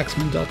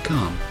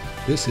MadAxeman.com.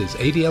 This is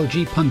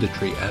ADLG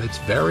punditry at its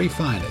very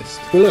finest.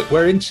 Well, look,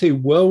 we're into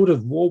World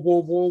of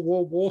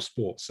War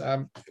Sports.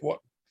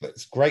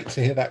 It's great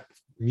to hear that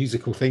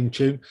musical theme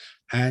tune,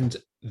 and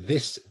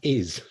this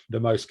is the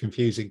most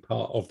confusing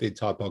part of the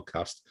entire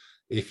podcast.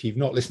 If you've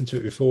not listened to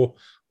it before,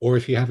 or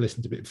if you have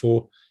listened to it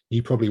before,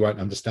 you probably won't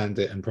understand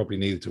it, and probably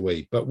neither do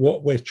we. But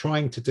what we're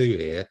trying to do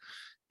here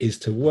is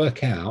to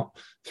work out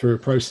through a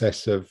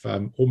process of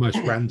almost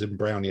random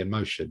Brownian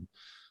motion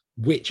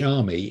which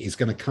army is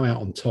going to come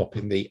out on top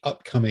in the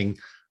upcoming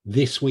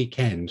this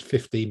weekend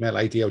 15 mil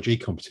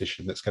ADLG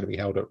competition that's going to be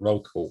held at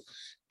Roll Call.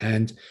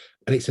 And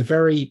it's a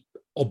very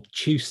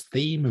obtuse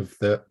theme of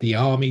the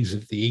armies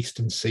of the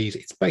Eastern Seas.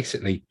 It's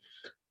basically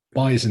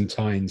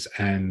Byzantines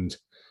and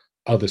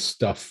other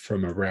stuff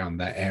from around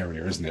that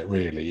area, isn't it,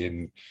 really,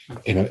 in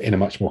a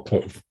much more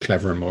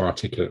clever and more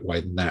articulate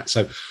way than that.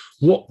 So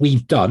what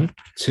we've done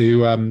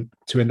to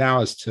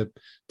allow us to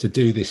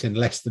do this in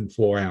less than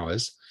 4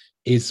 hours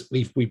is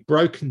we've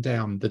broken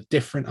down the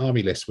different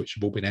army lists which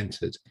have all been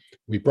entered.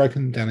 We've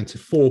broken them down into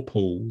 4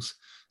 pools.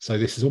 So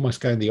this is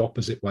almost going the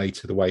opposite way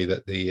to the way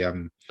that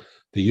the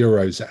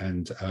Euros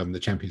and the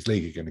Champions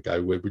League are going to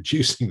go. We're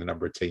reducing the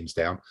number of teams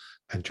down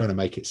and trying to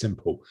make it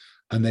simple.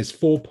 And there's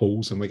 4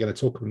 pools, and we're going to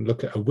talk and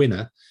look at a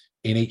winner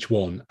in each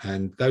one.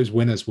 And those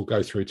winners will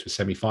go through to a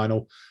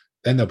semi-final.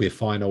 Then there'll be a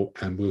final,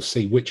 and we'll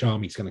see which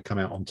army is going to come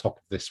out on top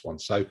of this one.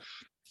 So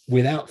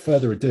without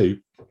further ado,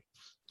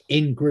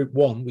 in Group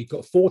 1, we've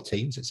got 4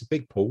 teams. It's a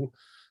big pool.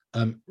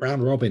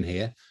 Round robin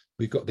here.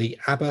 We've got the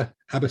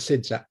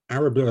Abbasid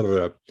Arab,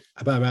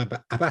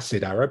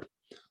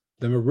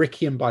 the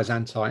Maurician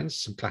Byzantines,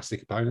 some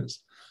classic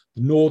opponents,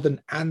 the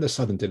Northern and the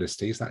Southern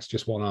dynasties. That's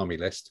just one army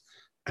list.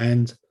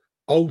 And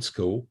old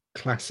school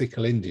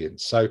classical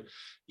Indians. So,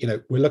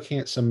 we're looking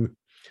at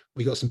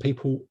we got some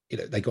people,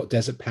 they got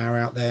desert power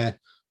out there.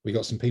 We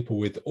got some people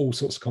with all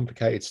sorts of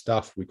complicated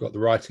stuff. We've got the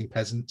writing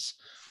peasants.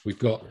 We've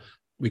got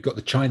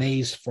the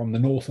Chinese from the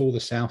north or the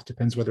south,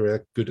 depends whether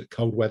they're good at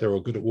cold weather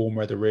or good at warm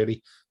weather,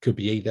 really. Could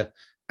be either.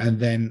 And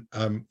then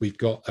we've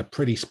got a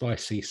pretty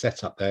spicy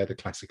setup there, the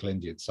classical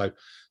Indians. So,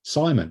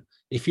 Simon,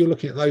 if you're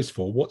looking at those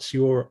 4, what's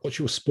your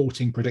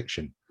sporting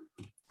prediction?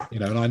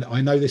 And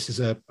I know this is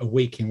a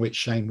week in which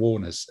Shane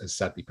Warne has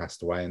sadly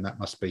passed away, and that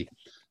must be,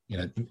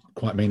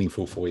 quite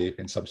meaningful for you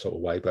in some sort of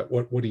way. But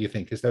what do you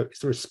think? Is there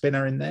a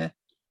spinner in there?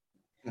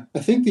 I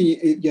think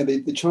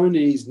the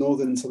Chinese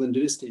Northern and Southern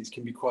dynasties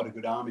can be quite a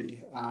good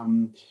army,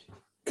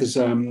 because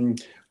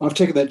I've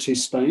taken that to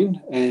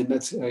Spain, and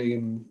that's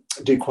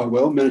did quite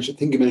well. I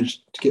think he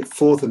managed to get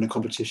 4th in the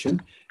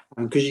competition,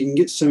 because you can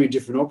get so many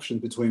different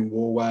options between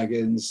war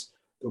wagons.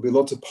 There'll be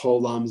lots of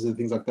pole arms and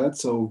things like that.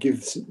 So it'll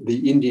give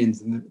the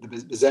Indians and the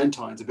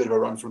Byzantines a bit of a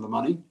run for the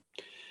money.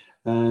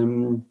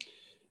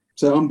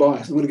 So I'm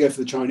biased. I'm going to go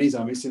for the Chinese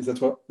army since that's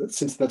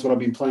what I've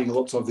been playing a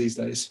lot of these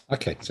days.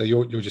 Okay, so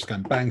you're just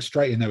going bang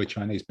straight in there with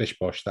Chinese bish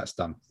bosh. That's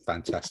done.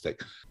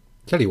 Fantastic.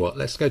 Tell you what,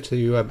 let's go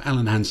to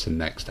Alan Hansen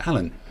next.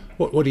 Alan,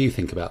 what do you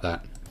think about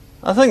that?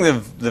 I think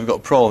they've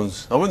got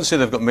problems. I wouldn't say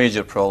they've got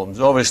major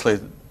problems. Obviously,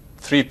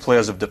 3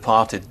 players have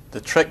departed.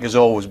 The trick is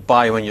always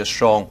buy when you're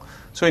strong.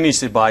 So he needs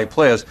to buy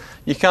players.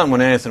 You can't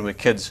win anything with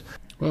kids.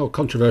 Well,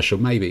 controversial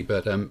maybe,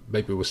 but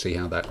maybe we'll see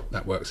how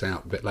that works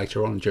out a bit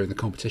later on during the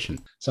competition.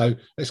 So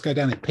let's go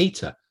down at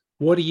Peter.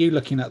 What are you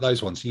looking at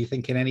those ones? Are you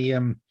thinking any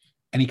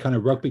kind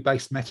of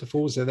rugby-based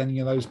metaphors? Are any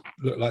of those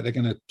look like they're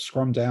going to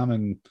scrum down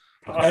and?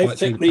 I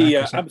think the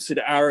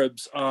Abbasid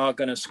Arabs are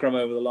going to scrum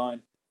over the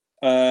line.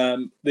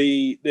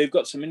 They've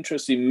got some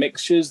interesting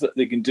mixtures that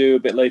they can do a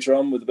bit later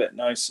on with a bit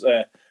nice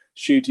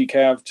shooty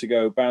cav to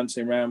go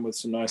bouncing around with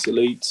some nice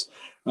elites,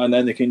 and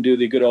then they can do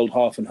the good old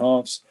half and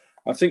halves.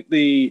 I think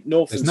the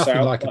north and south. There's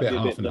nothing like a bit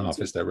half and half,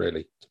 is there,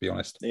 really, to be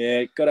honest?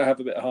 Yeah, got to have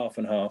a bit of half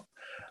and half.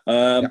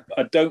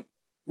 I don't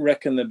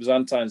reckon the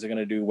Byzantines are going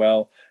to do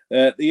well.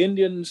 The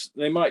Indians,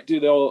 they might do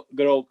the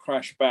good old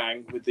crash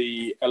bang with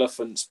the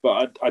elephants,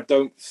 but I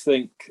don't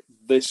think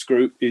this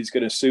group is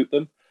going to suit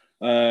them.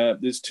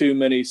 There's too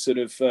many sort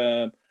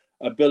of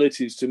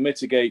abilities to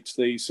mitigate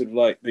the sort of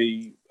like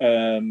the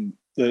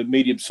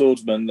medium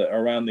swordsmen that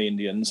are around the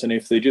Indians, and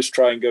if they just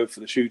try and go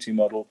for the shooting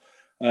model,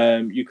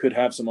 you could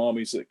have some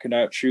armies that can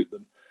outshoot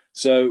them.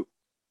 So,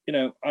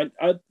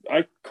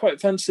 I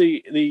quite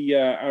fancy the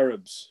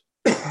Arabs.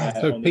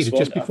 So Peter,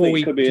 just before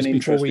we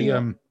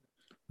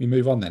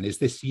move on, then, is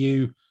this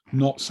you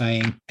not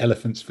saying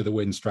elephants for the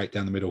win, straight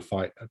down the middle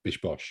fight at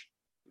Bish Bosh?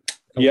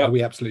 Yeah, are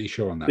we absolutely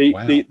sure on that?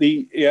 Wow.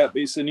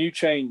 It's the new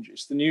change.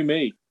 It's the new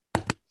me.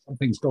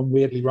 Something's gone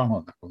weirdly wrong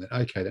on that one.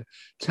 Okay, then.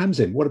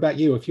 Tamsin, what about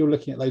you? If you're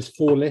looking at those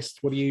 4 lists,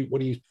 what are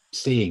you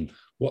seeing?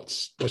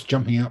 What's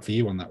jumping out for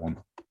you on that one?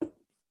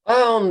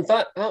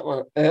 That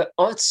one,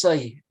 I'd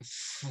say,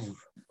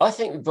 I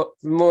think the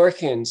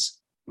Moroccans,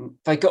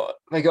 they got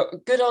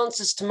good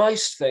answers to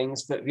most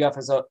things that the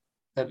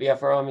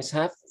other armies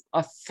have.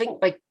 I think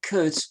they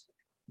could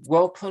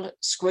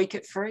squeak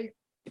it through.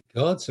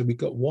 God, so we've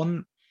got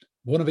one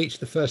of each of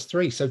the first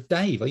 3. So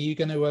Dave, are you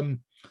going to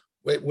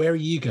where are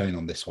you going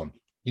on this one?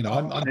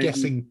 I'm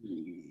guessing,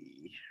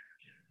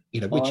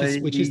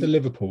 which is the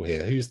Liverpool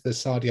here? Who's the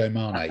Sadio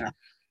Mane?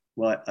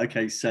 Right.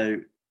 Okay. So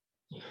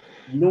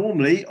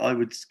normally I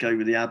would go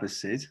with the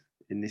Abbasid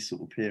in this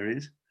sort of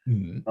period,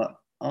 but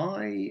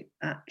I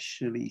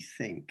actually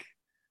think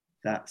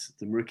that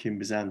the Moroccan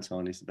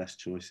Byzantine is the best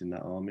choice in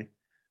that army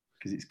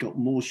because it's got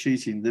more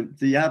shooting.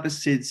 The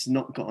Abbasid's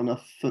not got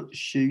enough foot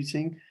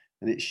shooting,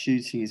 and its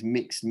shooting is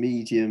mixed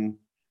medium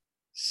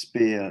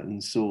spear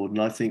and sword, and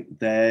I think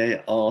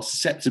they are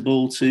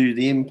susceptible to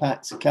the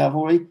impact of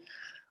cavalry,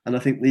 and I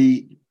think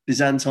the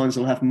Byzantines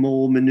will have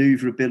more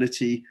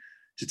maneuverability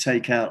to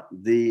take out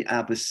the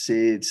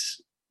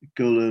Abbasids,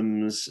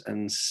 Ghullams,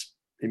 and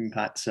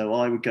impact. So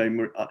I would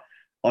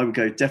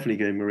definitely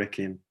go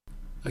Moroccan.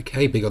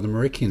 Okay, big on the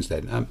Moroccans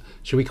then.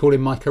 Shall we call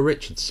him Micah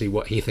Richards, see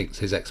what he thinks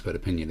his expert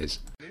opinion is?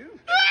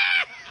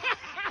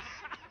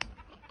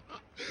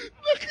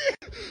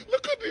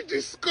 Look at the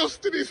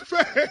disgust in his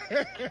face.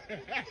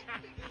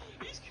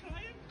 He's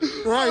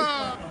crying.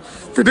 Right.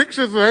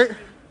 Predictions, mate.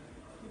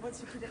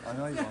 I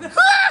know you want.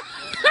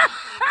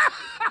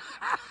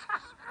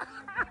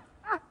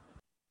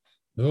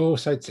 Oh,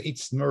 so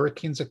it's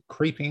Moroccans are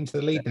creeping into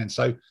the lead then.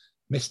 So,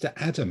 Mr.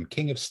 Adam,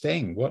 King of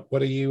Sting, what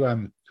are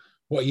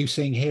you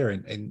seeing here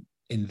in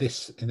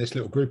this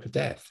little group of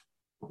death?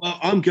 Well,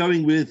 I'm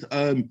going with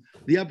the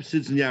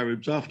Abbasids and the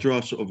Arabs. After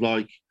our sort of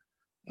like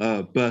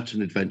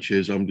Burton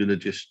adventures, I'm going to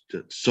just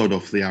sod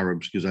off the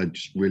Arabs because they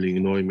just really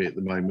annoy me at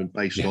the moment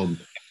based on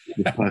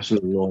the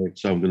personal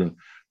annoyance. So I'm going to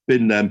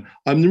bin them.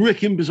 The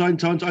Moroccan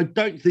Byzantines, I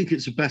don't think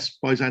it's the best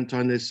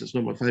Byzantine list. It's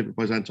not my favourite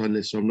Byzantine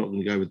list, so I'm not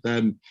going to go with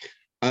them.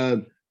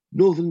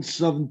 Northern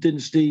Southern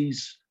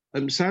dynasties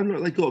sound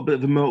like they've got a bit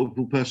of a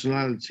multiple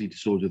personality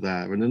disorder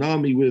there, and an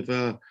army with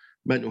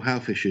mental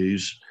health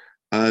issues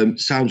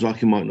sounds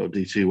like it might not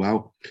do too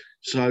well.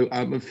 So,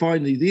 and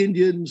finally, the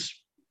Indians.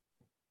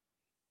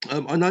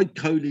 I know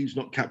Kohli's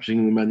not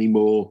capturing them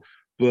anymore,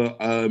 but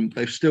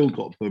they've still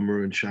got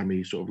Bummer and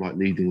Shami sort of like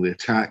leading the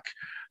attack.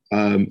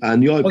 And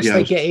the IPL. Once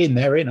they get in,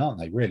 they're in, aren't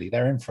they? Really,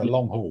 they're in for a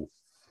long haul.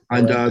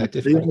 And they're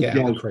difficult to get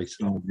out of the crease.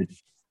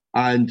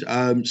 And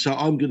so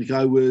I'm going to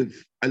go with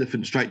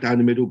elephant straight down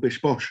the middle,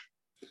 Bish Bosh.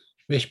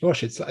 Bish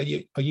Bosh. It's are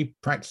you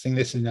practicing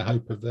this in the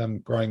hope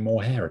of growing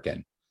more hair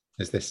again?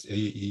 Is this are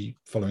you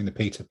following the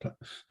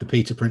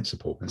Peter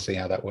principle and see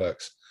how that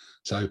works?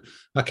 So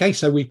okay,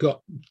 so we've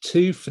got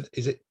 2 for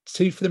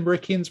the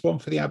Moroccans, 1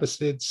 for the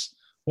Abbasids,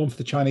 1 for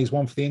the Chinese,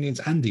 1 for the Indians.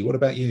 Andy, what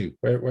about you?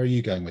 Where are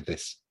you going with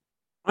this?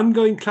 I'm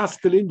going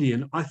classical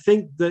Indian. I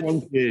think that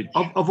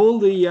of all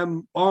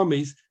the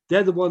armies,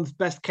 they're the ones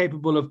best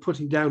capable of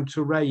putting down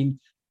terrain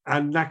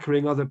and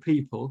knackering other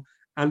people.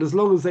 And as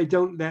long as they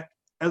don't let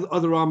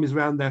other armies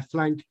around their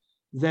flank,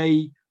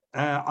 they,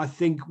 I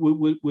think,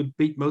 would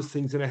beat most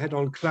things in a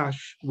head-on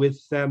clash with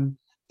the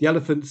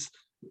elephants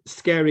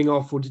scaring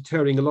off or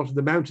deterring a lot of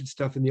the mounted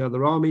stuff in the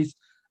other armies.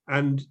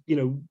 And,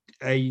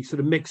 a sort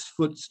of mixed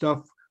foot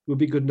stuff would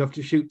be good enough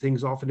to shoot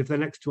things off. And if they're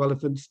next to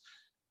elephants,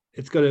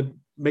 it's going to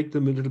make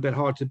them a little bit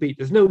hard to beat.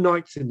 There's no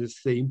knights in this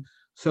theme.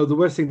 So the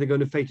worst thing they're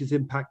going to face is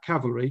impact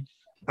cavalry.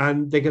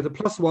 And they get a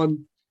 +1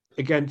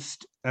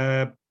 against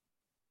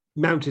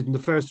mounted in the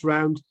first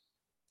round.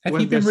 Have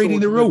you been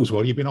reading the rules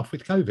while you've been off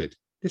with COVID?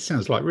 This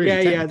sounds like really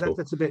technical. Yeah,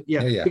 that's a bit,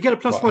 yeah. You get a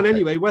 +1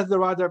 anyway, whether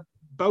they're either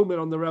bowmen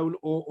on their own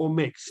or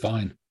mixed.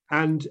 Fine.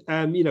 And,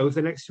 if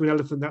they're next to an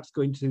elephant, that's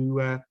going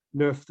to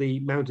nerf the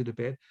mounted a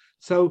bit.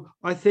 So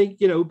I think,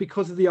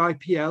 because of the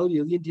IPL,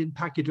 the Indian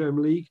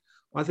Pachyderm League,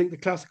 I think the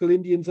classical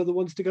Indians are the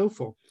ones to go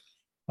for.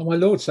 Oh, my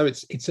Lord. So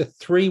it's a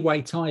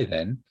 3-way tie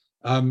then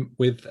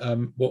with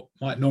what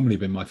might normally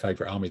be my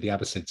favourite army, the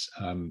Abbasids,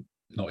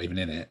 not even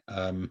in it.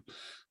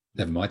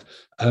 Never mind.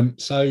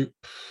 So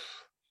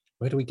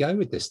where do we go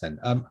with this then?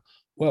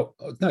 Well,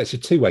 no, it's a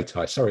 2-way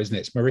tie. Sorry, isn't it?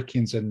 It's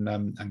Moroccans and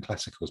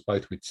Classicals,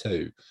 both with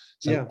 2.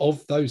 So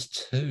of those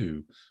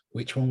 2,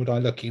 which one would I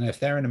look? If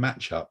they're in a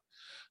matchup,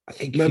 I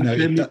think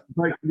the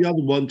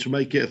other one to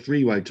make it a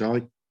 3-way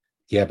tie.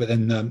 Yeah, but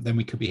then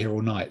we could be here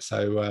all night.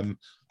 So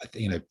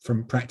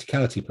from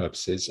practicality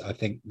purposes, I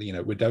think we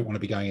don't want to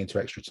be going into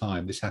extra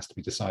time. This has to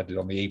be decided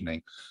on the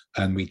evening,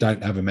 and we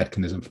don't have a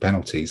mechanism for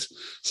penalties.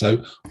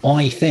 So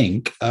I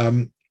think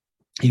I'm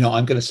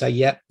going to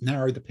say,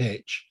 narrow the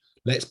pitch.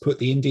 Let's put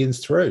the Indians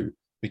through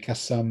because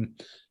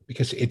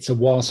because it's a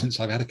while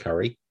since I've had a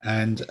curry,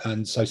 and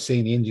so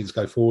seeing the Indians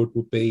go forward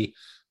would be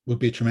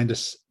a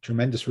tremendous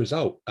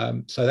result.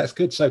 So that's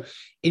good. So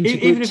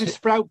even if it's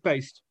sprout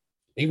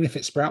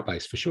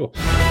based, for sure.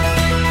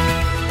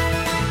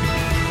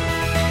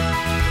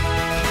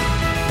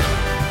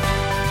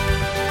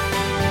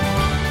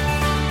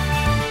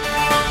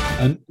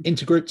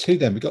 Into Group 2,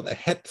 then we've got the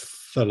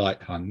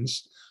Hepthalite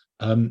Huns,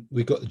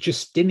 we've got the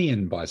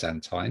Justinian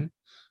Byzantine,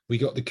 we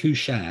got the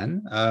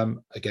Kushan,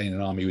 again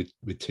an army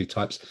with two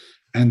types,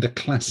 and the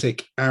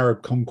classic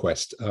Arab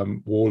conquest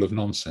wall of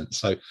nonsense.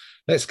 So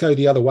let's go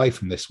the other way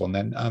from this one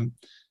then.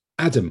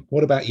 Adam,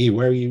 what about you?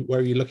 Where are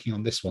you looking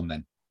on this one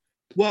then?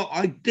 Well,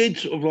 I did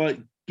sort of like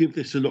give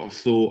this a lot of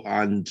thought,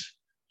 and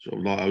sort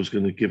of like I was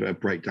going to give it a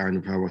breakdown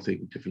of how I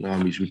think different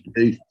armies would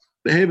do.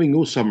 But hearing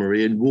your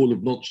summary in Wall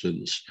of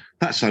Nonsense,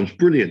 that sounds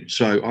brilliant.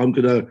 So I'm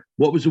going to,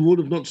 what was the Wall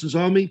of Nonsense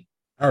army?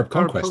 Arab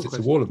Conquest. It's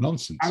a Wall of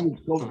Nonsense. Arab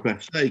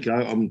Conquest. There you go.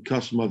 I'm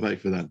casting my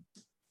vote for that.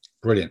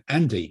 Brilliant.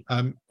 Andy,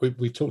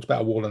 we've talked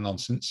about a Wall of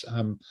Nonsense.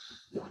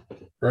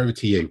 Over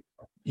to you.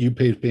 You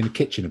appear to be in the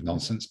kitchen of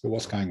nonsense, but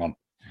what's going on?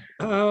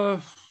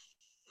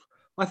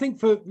 I think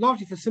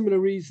largely for similar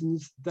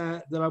reasons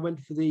that I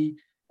went for the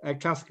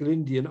classical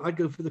Indian, I'd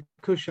go for the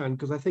Kushan,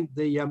 because I think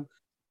the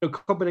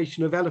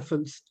combination of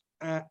elephants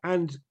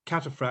and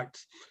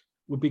cataphracts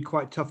would be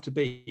quite tough to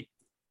beat.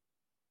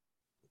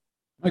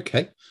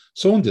 Okay,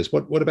 Saunders,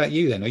 what about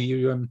you then? Are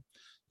you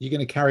going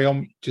to carry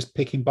on just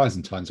picking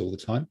Byzantines all the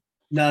time?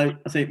 No,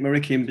 I think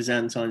Maurician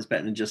Byzantine is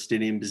better than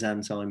Justinian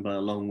Byzantine by a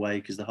long way,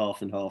 because the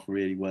half and half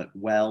really work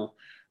well.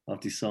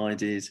 I've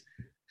decided,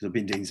 because I've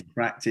been doing some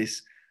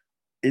practice.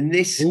 In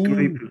this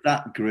group,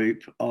 that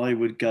group, I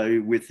would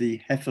go with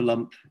the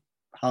Heffalump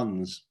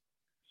Huns.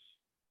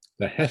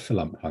 The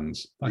Heffalump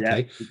Huns,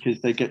 okay. Yeah,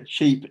 because they get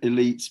cheap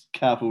elite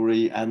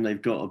cavalry and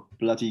they've got a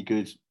bloody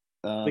good.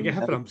 They get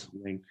Heffalumps.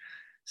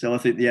 So I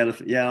think the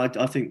elephant. Yeah,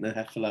 I think the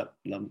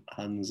Heffalump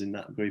Huns in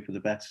that group are the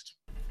best.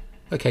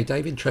 Okay,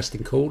 Dave,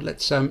 interesting call.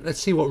 Let's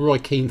see what Roy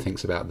Keane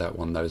thinks about that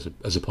one though,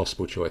 as a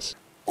possible choice.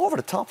 Over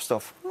the top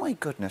stuff. My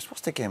goodness,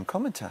 what's the game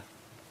coming to?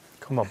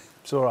 Come on,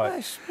 it's all right.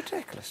 It's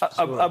ridiculous.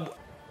 We're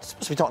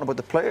supposed to be talking about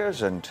the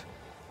players and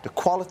the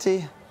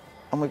quality,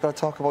 and we've got to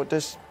talk about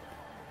this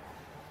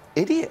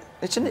idiot.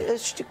 It's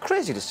a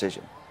crazy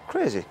decision.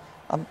 Crazy.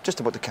 I'm just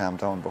about to calm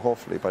down, but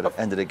hopefully by the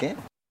end of the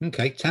game.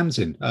 Okay,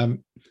 Tamsin,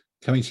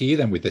 coming to you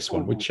then with this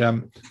one. Which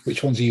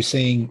ones are you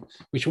seeing?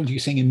 Which ones are you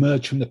seeing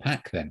emerge from the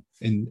pack then?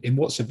 In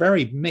what's a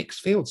very mixed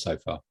field so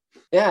far?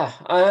 Yeah.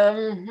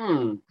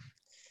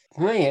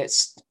 For me,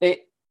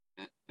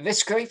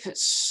 this group,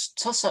 it's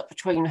toss up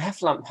between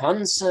Heffalump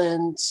Huns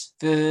and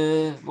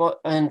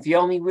the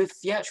army with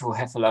the actual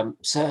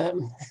Heffalumps.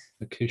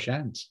 The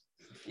Kushans.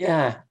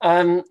 Yeah.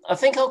 I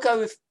think I'll go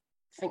with.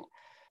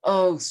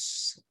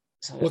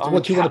 What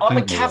do you want to I'm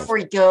a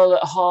cavalry girl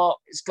at heart.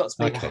 It's got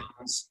to be the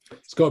Huns.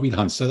 It's got to be the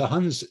Huns. So the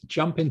Huns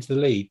jump into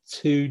the lead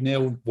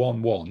 2-0,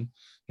 1-1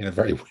 in a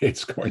very weird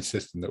scoring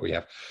system that we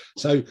have.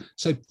 So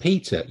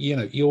Peter,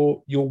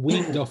 you're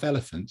weaned off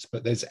elephants,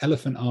 but there's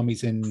elephant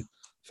armies in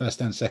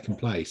first and second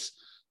place.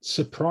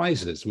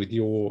 Surprise us with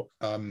your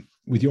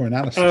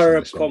analysis.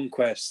 Arab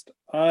conquest.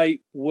 I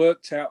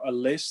worked out a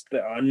list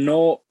that I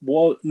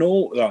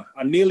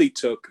nearly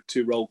took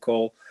to roll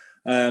call.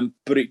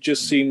 But it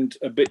just seemed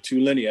a bit too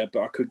linear.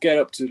 But I could get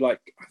up to I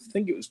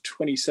think it was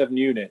 27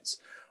 units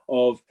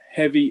of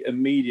heavy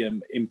and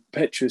medium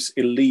impetuous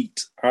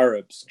elite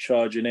Arabs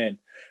charging in.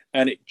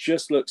 And it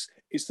just looks,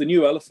 it's the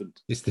new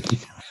elephant. It's the new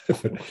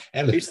elephant.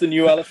 It's the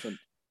new elephant.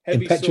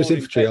 Heavy impetuous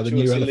infantry are the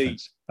new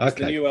elephants.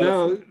 Okay.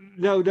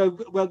 No.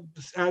 Well,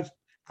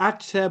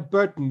 at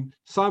Burton,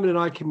 Simon and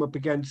I came up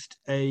against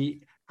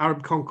a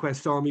Arab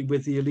conquest army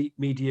with the elite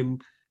medium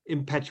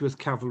impetuous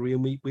cavalry,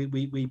 and we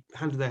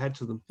handed their head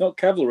to them. Not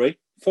cavalry,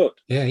 foot.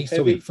 Yeah, he's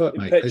talking foot,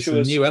 mate. It's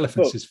the new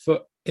elephants. It's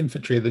foot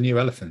infantry of the new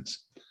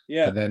elephants.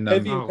 Yeah, and then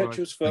heavy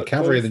impetuous foot. The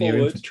cavalry of the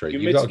new infantry.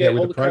 You've got to get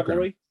with the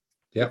program.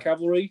 Yeah,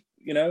 cavalry.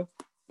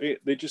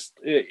 They just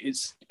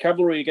it's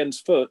cavalry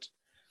against foot.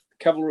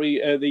 Cavalry,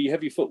 the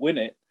heavy foot win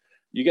it.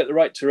 You get the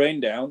right terrain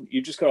down.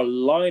 You just got a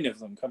line of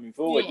them coming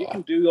forward. You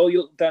can do all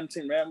your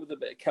dancing around with a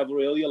bit of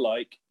cavalry all you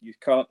like. You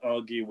can't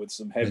argue with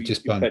some heavy.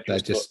 They're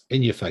just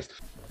in your face.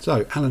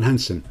 So, Alan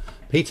Hansen,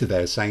 Peter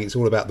there is saying it's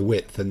all about the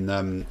width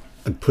and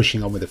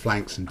pushing on with the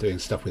flanks and doing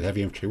stuff with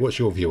heavy infantry. What's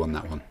your view on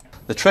that one?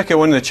 The trick of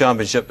winning the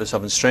championship is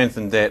having strength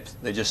and depth.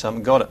 They just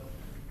haven't got it.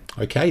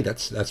 Okay,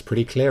 that's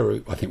pretty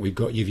clear. I think we've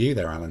got your view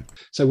there, Alan.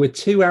 So with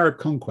 2 Arab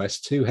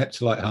conquests, 2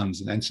 Hepthalite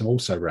Huns, and then some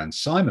also ran.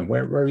 Simon,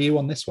 where are you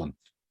on this one?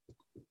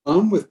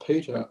 I'm with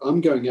Peter.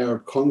 I'm going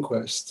Arab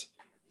conquest.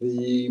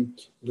 With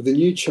the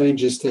new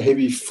changes to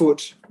heavy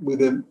foot, with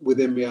them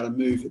being able to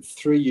move at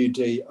 3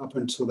 UD up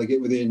until they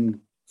get within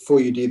 4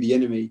 UD of the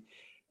enemy,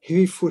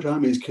 heavy foot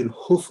armies can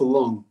hoof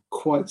along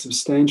quite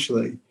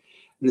substantially,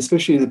 and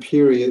especially in a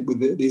period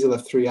with these other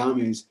 3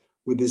 armies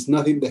where there's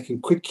nothing that can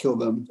quick kill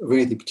them of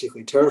anything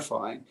particularly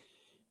terrifying.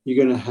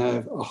 You're going to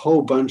have a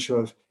whole bunch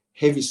of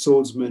heavy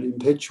swordsmen,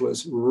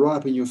 impetuous, right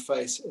up in your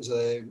face as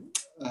a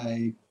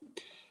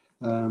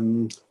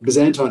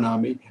Byzantine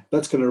army,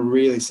 that's going to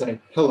really say,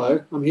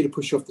 hello, I'm here to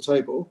push you off the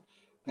table.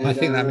 And, I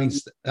think that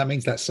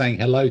means that's saying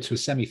hello to a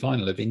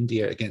semi-final of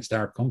India against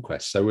Arab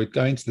conquest. So we're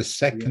going to the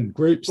second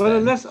groups.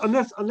 Well,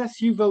 then.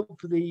 unless you vote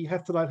for the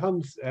Heptabyte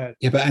Huns.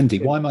 Yeah, but Andy,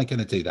 why am I going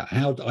to do that?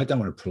 I don't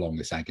want to prolong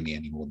this agony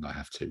any more than I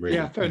have to. Really,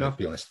 yeah, fair enough.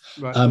 To be honest.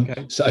 Right.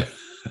 Okay. So,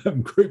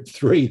 group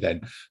 3.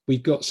 Then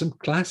we've got some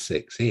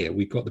classics here.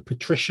 We've got the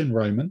patrician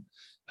Roman,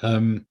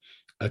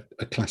 a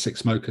classic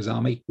smokers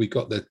army. We've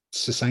got the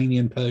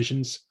Sasanian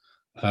Persians.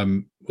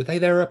 Were they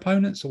their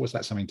opponents, or was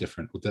that something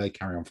different? Or did they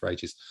carry on for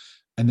ages?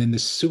 And then the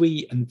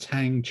Sui and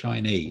Tang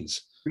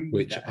Chinese,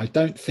 which I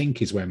don't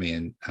think is where me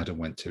and Adam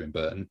went to in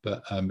Burton,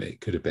 but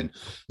it could have been.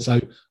 So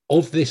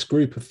of this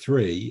group of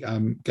 3,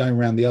 going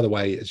around the other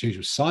way as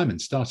usual, Simon,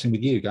 starting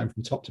with you, going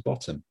from top to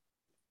bottom.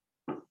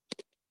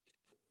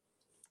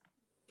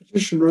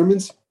 Patrician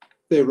Romans,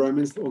 they're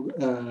Romans,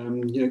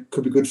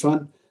 could be good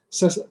fun.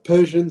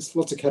 Persians,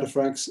 lots of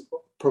cataphracts,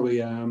 probably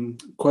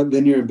quite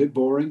linear and a bit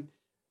boring.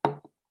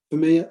 For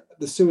me,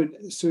 the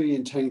Sui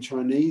and Tang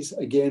Chinese,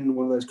 again,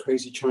 one of those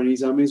crazy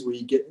Chinese armies where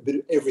you get a bit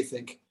of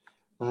everything.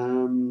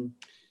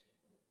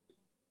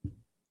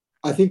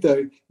 I think,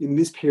 though, in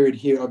this period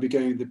here, I'll be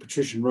going with the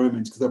patrician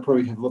Romans because they'll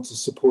probably have lots of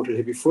support at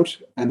heavy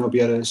foot, and they'll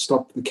be able to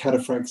stop the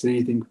cataphracts and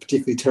anything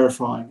particularly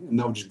terrifying, and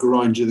they'll just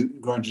grind you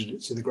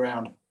to the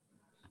ground.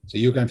 So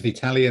you're going for the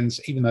Italians,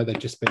 even though they've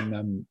just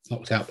been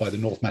knocked out by the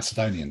North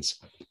Macedonians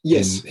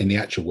in the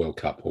actual World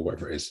Cup or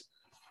whatever it is.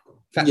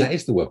 In fact, that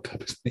is the World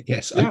Cup, isn't it?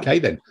 Yes. Yeah. Okay,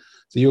 then.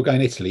 So you're going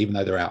Italy, even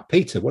though they're out.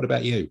 Peter, what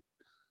about you?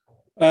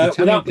 The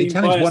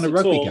Italians won a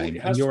rugby game,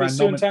 and you're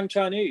Sui and Tang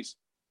Chinese.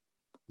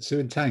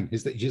 Sui and Tang,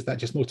 is that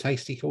just more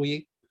tasty for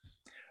you?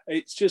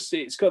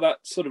 It's got that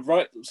sort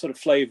of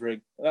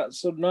flavouring, that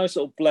sort of nice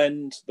little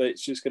blend that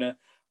it's just going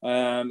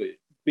to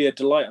be a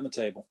delight on the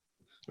table.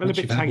 Once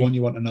you've had one,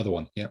 you want another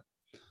one. Yeah,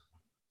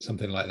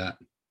 something like that.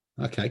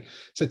 Okay,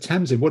 so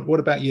Tamsin, what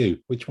about you?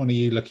 Which one are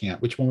you looking at?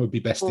 Which one would be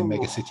best in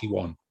Mega City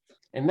 1?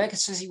 In Mega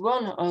City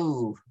 1?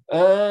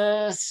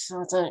 I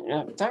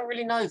don't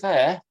really know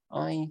there.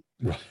 The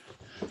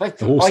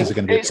horses are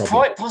going to be a problem. It's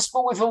quite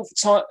possible with all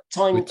the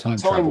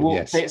time warp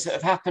yes. bits that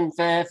have happened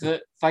there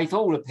that they've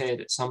all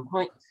appeared at some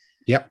point.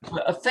 Yep.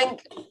 But I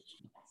think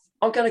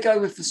I'm going to go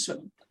with the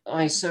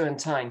Sui and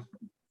Tang.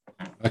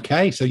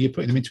 Okay, so you're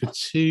putting them into a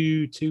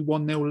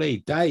 2-1-0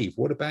 lead. Dave,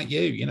 what about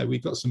you?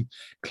 We've got some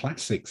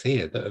classics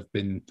here that have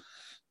been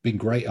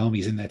great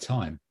armies in their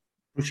time.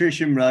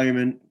 Patrician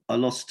Roman, I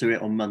lost to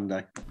it on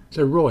Monday.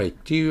 So Roy,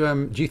 do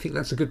you think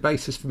that's a good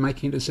basis for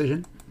making a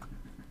decision?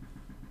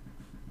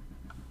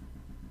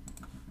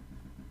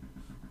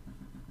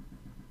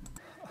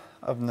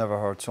 I've never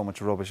heard so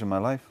much rubbish in my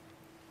life.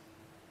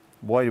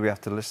 Why do we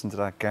have to listen to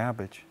that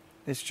garbage?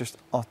 It's just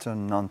utter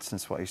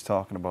nonsense what he's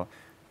talking about.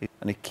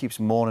 And he keeps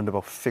moaning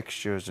about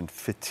fixtures and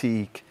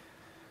fatigue.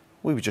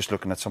 We were just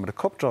looking at some of the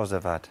cup draws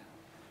they've had.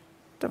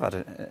 They've had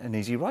an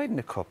easy ride in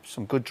the cup.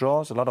 Some good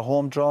draws, a lot of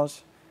home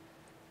draws.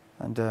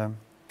 And the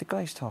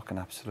guy's talking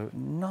absolute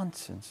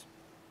nonsense.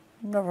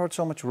 Never heard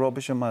so much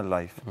rubbish in my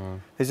life.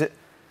 Is it?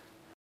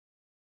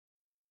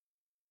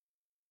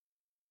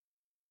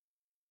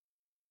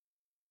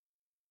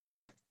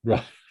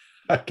 Right.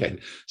 Okay.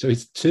 So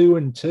it's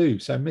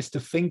 2-2. So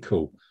Mr.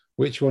 Finkel,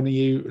 which one are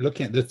you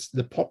looking at?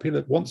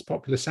 The once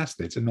popular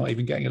Sassanids are not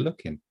even getting a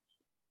look in.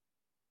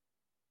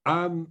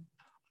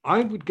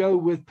 I would go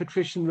with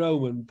Patrician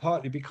Roman,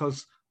 partly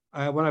because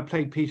when I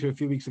played Peter a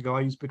few weeks ago,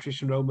 I used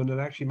Patrician Roman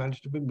and actually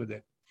managed to win with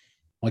it.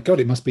 My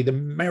God, it must be the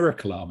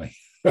miracle army.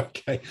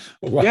 Okay.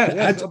 Right.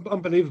 Yeah, it's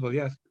unbelievable,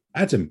 yes.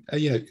 Adam,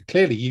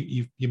 clearly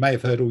you may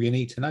have heard all you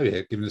need to know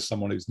here, given as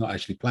someone who's not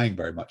actually playing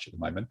very much at the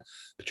moment.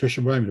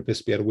 Patrician Roman appears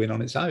to be able to win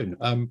on its own.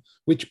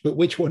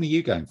 Which one are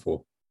you going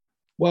for?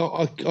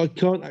 Well, I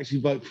can't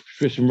actually vote for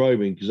Patrician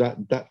Roman because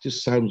that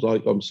just sounds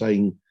like I'm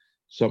saying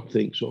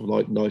something sort of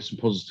like nice and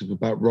positive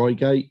about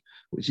Reigate,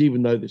 which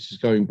even though this is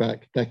going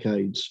back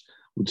decades,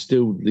 would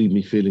still leave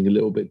me feeling a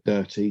little bit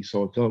dirty.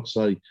 So I can't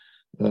say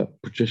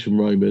Patrician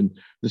Roman.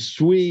 The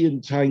Sui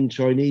and Tang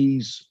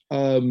Chinese,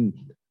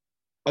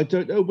 I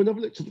don't know. When I've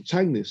looked at the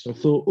Tang list, I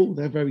thought,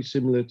 they're very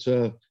similar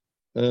to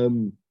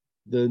the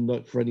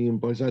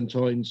Nightferenian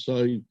Byzantines.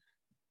 So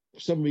for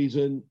some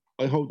reason,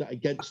 I hold that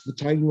against the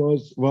Tang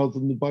rather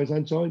than the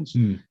Byzantines.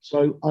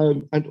 So,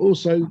 and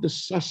also the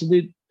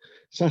Sassanid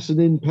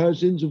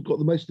Persians have got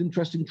the most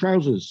interesting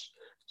trousers.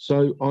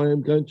 So I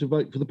am going to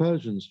vote for the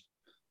Persians.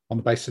 On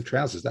the basis of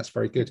trousers, that's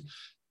very good.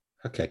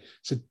 Okay,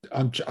 so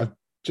I'm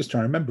just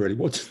trying to remember really.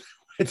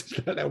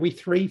 Are we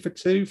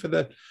 3-2 for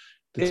the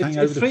Tang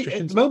over the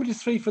Patricians? At the moment,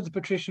 it's 3 for the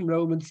Patrician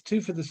Romans, 2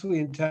 for the Sui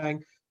and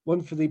Tang,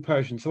 1 for the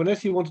Persians. So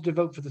unless you wanted to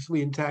vote for the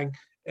Sui and Tang,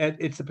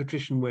 it's a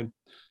patrician win.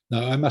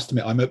 No, I must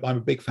admit, I'm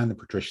a big fan of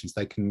patricians.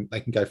 They can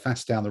go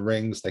fast down the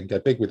rings. They can go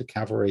big with the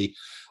cavalry.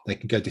 They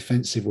can go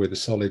defensive with a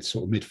solid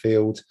sort of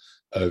midfield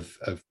of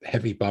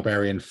heavy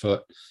barbarian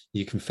foot.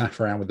 You can faff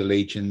around with the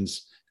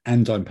legions.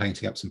 And I'm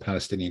painting up some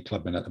Palestinian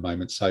clubmen at the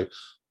moment. So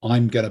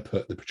I'm going to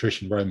put the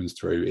patrician Romans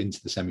through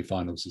into the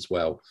semi-finals as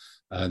well.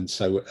 And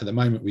so at the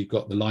moment, we've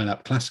got the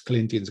lineup: classical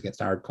Indians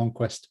against Arab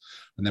conquest,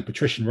 and then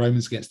patrician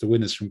Romans against the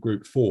winners from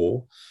Group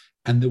 4.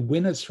 And the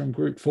winners from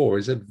Group 4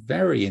 is a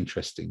very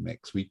interesting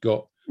mix. We've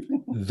got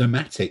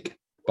thematic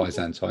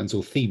Byzantines,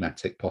 or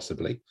thematic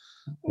possibly,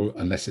 or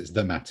unless it's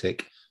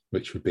thematic,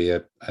 which would be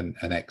an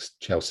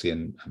ex-Chelsea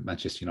and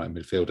Manchester United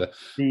midfielder.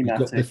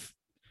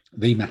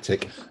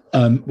 Thematic.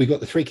 We've got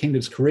the Three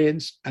Kingdoms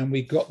Koreans, and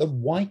we've got the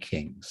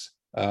Vikings,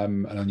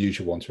 an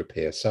unusual one to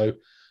appear. So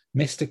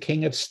Mr.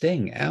 King of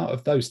Sting, out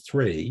of those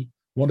three,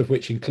 one of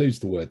which includes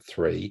the word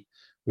three,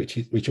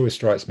 which always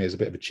strikes me as a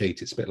bit of a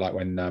cheat. It's a bit like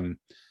when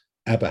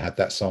ABBA had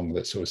that song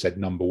that sort of said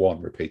number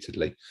one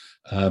repeatedly.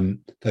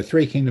 The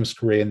Three Kingdoms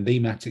Korean,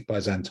 thematic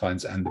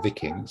Byzantines, and the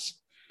Vikings.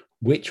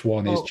 Which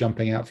one is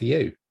jumping out for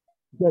you?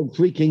 Well,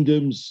 Three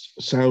Kingdoms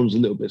sounds a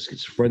little bit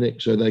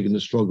schizophrenic, so they're going to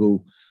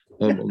struggle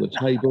on the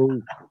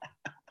table.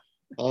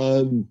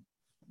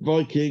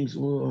 Vikings,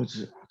 well, I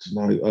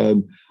don't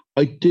know.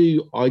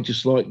 I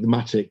just like the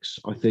Matics.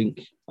 I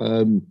think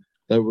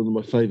they were one of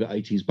my favourite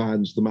 80s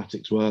bands, the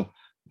Matics were,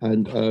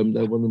 and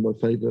they're one of my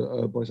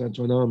favourite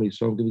Byzantine armies,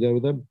 so I'm going to go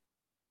with them.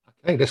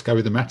 Okay, let's go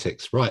with the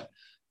Matics. Right.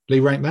 Lee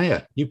Rank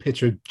Mayer, you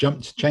picture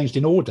changed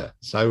in order.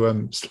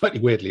 So slightly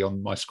weirdly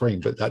on my screen,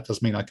 but that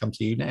does mean I come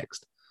to you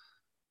next.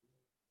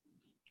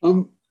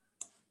 I'm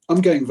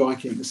going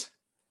Vikings.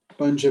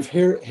 Bunch of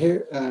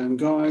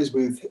guys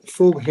with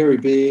full hairy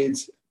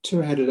beards,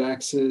 two-headed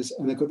axes,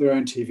 and they've got their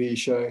own TV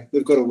show.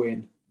 They've got to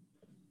win.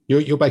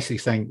 You're basically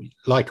saying,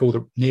 like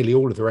nearly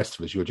all of the rest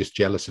of us, you're just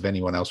jealous of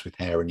anyone else with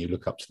hair and you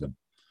look up to them.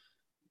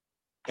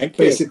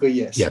 Basically,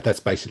 yes. Yeah, that's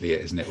basically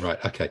it, isn't it? Right.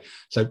 Okay.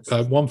 So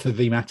one for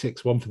the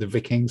Matics, one for the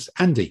Vikings.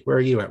 Andy, where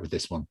are you at with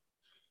this one?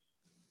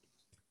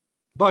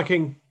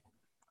 Viking.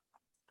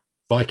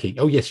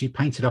 Oh, yes, you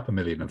painted up a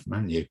million of them,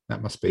 haven't you?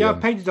 That must be. Yeah, I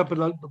painted up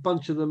a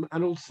bunch of them.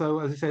 And also,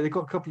 as I say, they've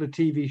got a couple of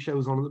TV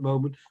shows on at the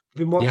moment. I've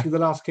been watching The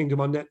Last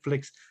Kingdom on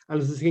Netflix, and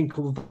there's this thing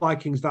called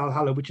Vikings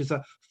Valhalla, which is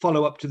a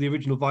follow-up to the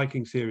original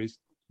Viking series.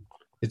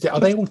 Are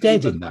they all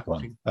dead in that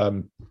one?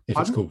 If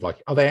it's called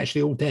Viking, are they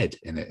actually all dead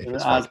in it? If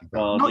it's Viking?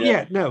 Not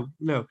yet. No.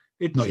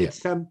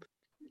 It's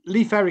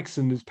Leif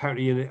Erikson is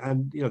apparently in it,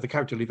 and the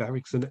character Leif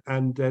Erikson,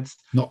 and it's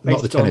not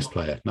the tennis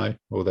player, no,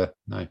 or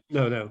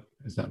no.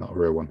 Is that not a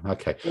real one?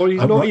 Okay. Or he's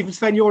not even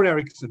Sven-Göran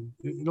Eriksson.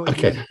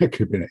 Okay, that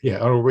could be it. Yeah,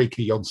 or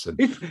Ulrika Jonsson.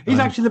 He's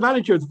actually the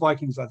manager of the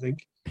Vikings, I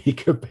think. He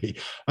could be.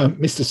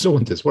 Mr.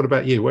 Saunders, what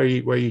about you? Where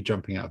are you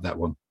jumping out of that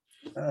one?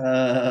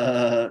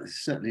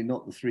 Certainly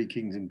not the Three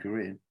Kings in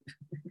Korean.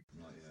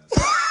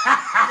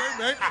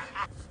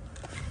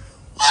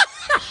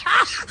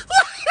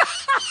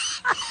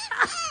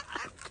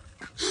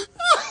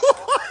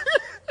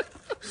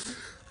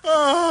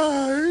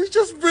 He's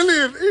just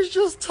brilliant. He's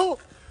just top.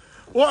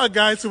 What a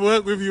guy to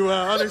work with you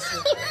are,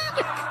 honestly.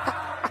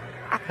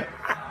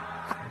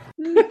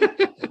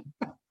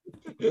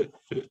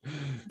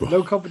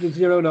 No confidence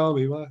in your own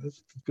army. Well,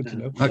 that's good to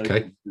know.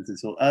 Okay.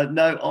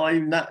 No,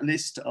 I'm that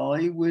list.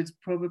 I'd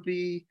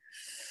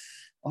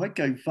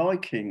go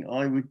Viking.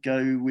 I would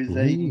go with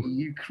a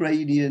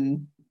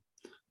Ukrainian.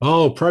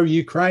 Oh,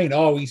 pro-Ukraine.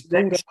 Oh, he's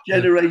next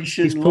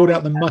generation. He's pulled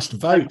out the must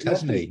vote,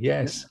 hasn't he?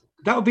 Yes.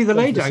 That would be the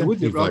laydown,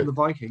 wouldn't it, rather than the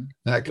Viking?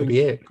 That could be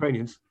it.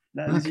 Ukrainians.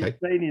 No, there's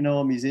Ukrainian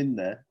armies in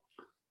there.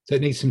 So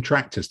it needs some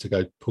tractors to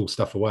go pull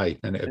stuff away,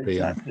 and it'd be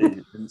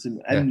and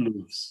some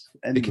endless.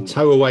 You can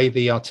tow away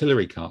the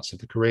artillery carts of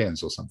the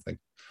Koreans or something.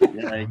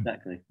 Yeah,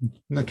 exactly.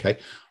 Okay,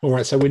 all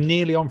right. So we're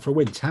nearly on for a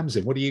win.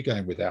 Tamsin, what are you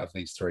going with out of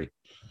these three?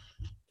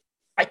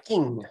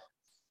 Viking.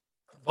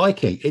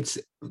 It's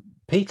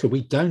Peter.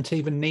 We don't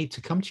even need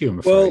to come to you, I'm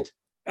afraid.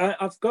 Well,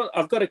 I've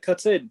got to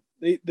cut in.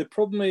 The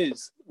problem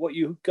is, what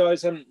you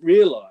guys haven't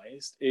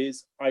realised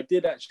is I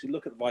did actually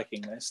look at the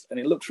Viking list, and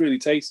it looks really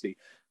tasty.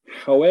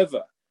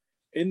 However,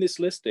 in this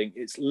listing,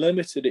 it's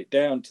limited it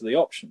down to the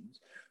options.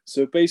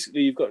 So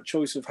basically, you've got a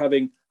choice of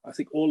having, I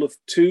think, all of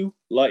 2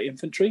 light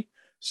infantry.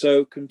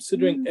 So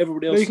considering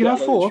everybody else got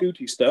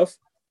shooty stuff,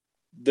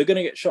 they're going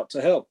to get shot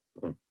to hell.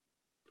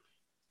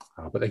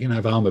 But they can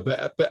have armor.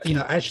 But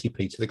actually,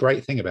 Peter, the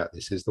great thing about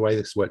this is the way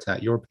this worked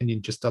out. Your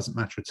opinion just doesn't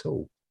matter at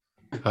all.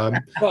 Well,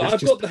 I've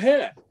got the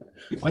hair.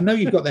 I know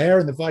you've got the hair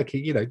and the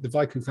Viking, the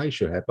Viking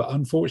facial hair, but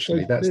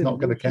unfortunately, that's not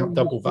going to count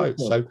double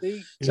votes. So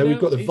we've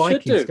got the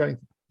Vikings going.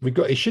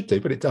 It should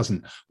do, but it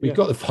doesn't. We've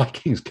got the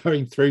Vikings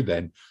going through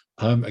then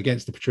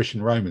against the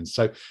patrician Romans.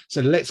 So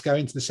let's go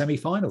into the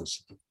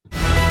semi-finals.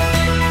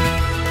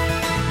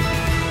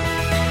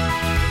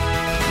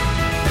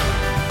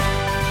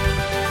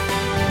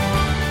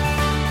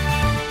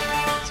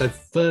 So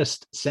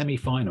first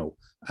semi-final,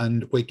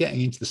 and we're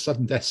getting into the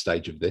sudden death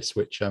stage of this,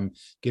 which,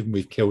 given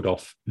we've killed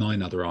off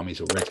 9 other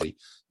armies already,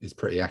 is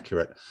pretty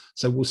accurate.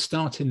 So we'll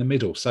start in the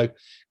middle. So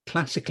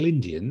classical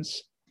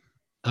Indians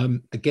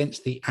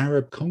against the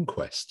Arab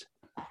conquest.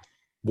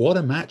 What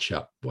a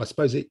matchup. Well, I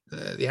suppose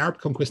the Arab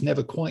conquest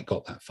never quite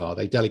got that far.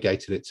 They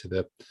delegated it to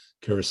the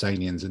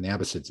Khurasanians and the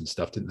Abbasids and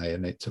stuff, didn't they?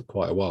 And it took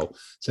quite a while.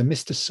 So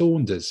Mr.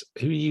 Saunders,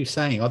 who are you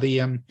saying?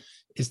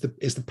 is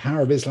the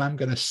power of Islam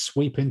going to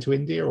sweep into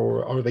India,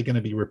 or are they going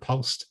to be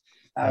repulsed?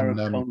 Arab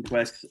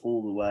conquest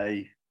all the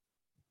way.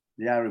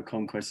 The Arab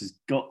conquest has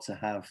got to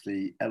have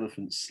the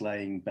elephant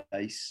slaying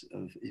base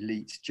of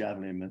elite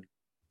javelin men.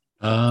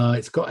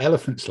 It's got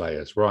elephant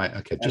slayers, right?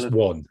 Okay, just elephant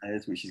one.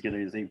 Slayers, which is going to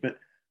be the thing. But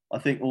I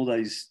think all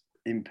those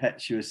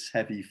impetuous,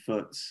 heavy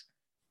foots,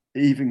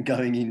 even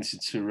going into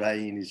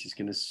terrain, is just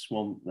going to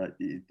swamp that.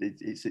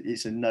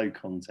 It's a no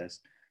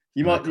contest.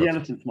 The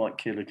elephants might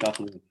kill a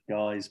couple of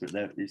guys, but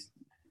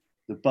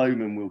the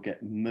bowmen will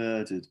get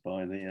murdered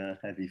by the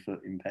heavy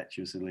foot,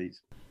 impetuous elite.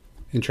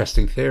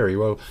 Interesting theory.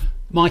 Well,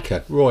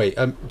 Micah, Roy,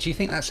 do you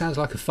think that sounds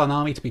like a fun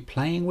army to be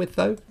playing with,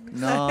 though?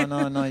 No.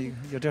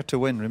 You're there to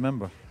win,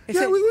 remember.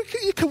 Yeah,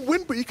 you can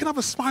win, but you can have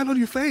a smile on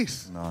your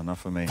face. No, not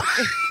for me.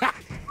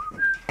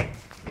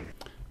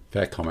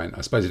 Fair comment.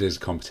 I suppose it is a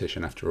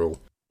competition after all.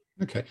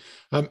 Okay.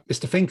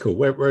 Mr. Finkel,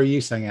 where are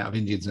you saying out of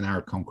Indians and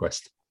Arab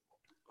conquest?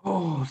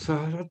 Oh,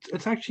 so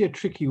it's actually a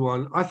tricky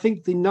one. I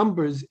think the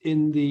numbers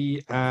in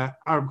the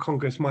Arab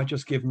conquest might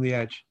just give them the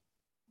edge.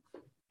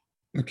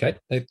 Okay,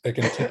 they're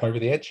going to tip over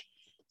the edge.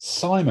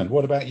 Simon,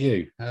 what about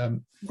you? Where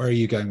are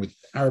you going with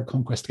Arab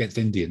conquest against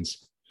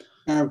Indians?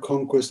 Arab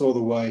conquest all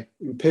the way.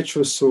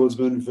 Impetuous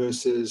swordsman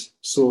versus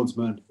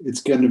swordsman.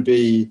 It's going to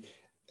be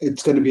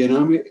an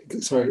army.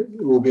 Sorry,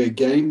 it will be a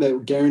game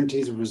that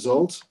guarantees a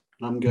result.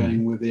 I'm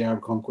going with the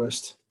Arab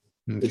conquest.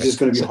 Okay. It's just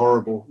going to be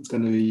horrible. It's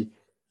going to be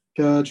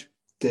charge,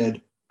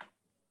 dead.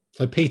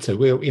 So Peter,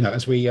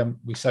 as we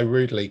so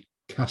rudely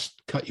cut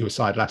you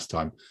aside last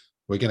time,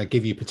 we're going to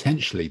give you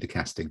potentially the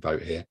casting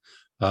vote here.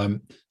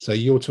 So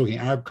you're talking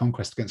Arab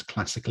conquest against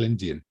classical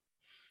Indian.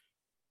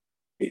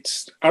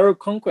 It's Arab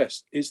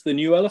conquest. It's the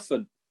new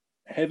elephant.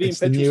 Heavy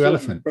impetuous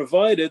swordsman,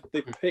 provided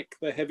they pick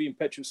the heavy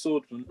impetuous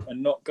swordsman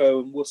and not go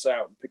and wuss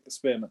out and pick the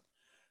spearman.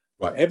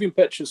 Right. Heavy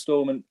impetuous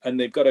swordsman, and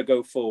they've got to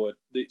go forward.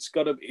 It's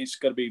got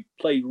to be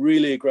played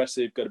really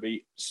aggressive. Got to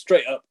be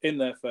straight up in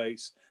their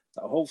face.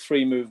 That whole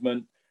free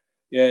movement.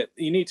 Yeah,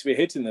 you need to be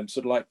hitting them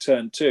sort of like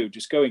turn 2,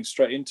 just going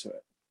straight into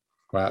it.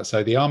 Right.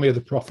 So the army of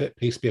the prophet,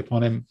 peace be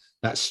upon him,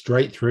 that's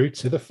straight through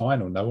to the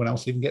final. No one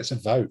else even gets a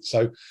vote.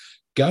 So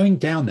going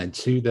down then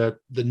to the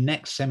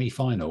next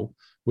semi-final,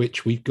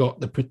 which we've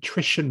got the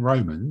patrician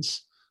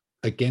Romans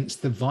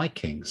against the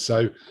Vikings.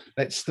 So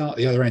let's start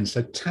the other end.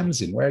 So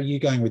Tamsin, where are you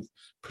going with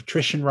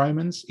patrician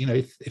Romans?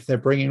 If they're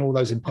bringing all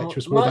those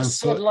impetuous war down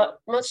foot.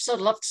 Much I'd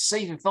love to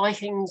see the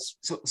Vikings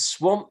sort of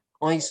swamp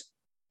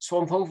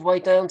all the way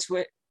down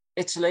to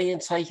Italy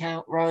and take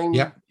out Rome.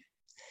 Yeah.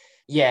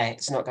 Yeah,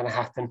 it's not going to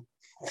happen.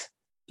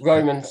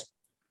 Romans.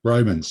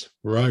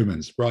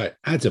 Right.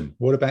 Adam,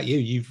 what about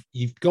you?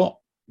 You've got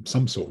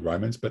some sort of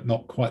Romans, but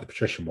not quite the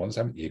patrician ones,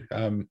 haven't you?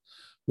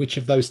 Which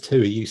of those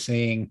two are you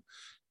seeing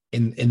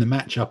in the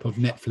matchup of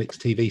Netflix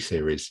TV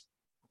series?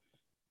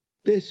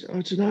 I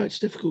don't know. It's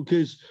difficult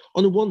because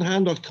on the one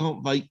hand, I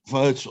can't vote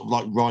for sort of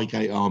like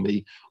Reigate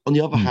army. On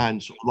the other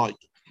hand, sort of like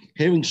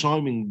hearing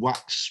Simon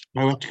wax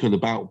poetical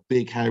about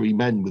big hairy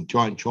men with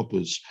giant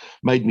choppers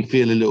made me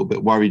feel a little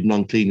bit worried and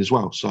unclean as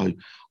well. So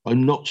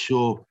I'm not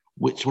sure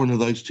which one of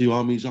those two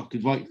armies I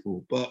could vote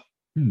for. But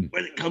when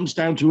it comes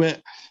down to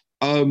it,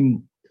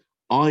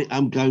 I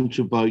am going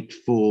to vote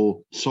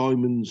for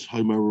Simon's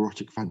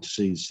homoerotic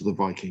fantasies to the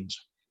Vikings.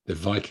 The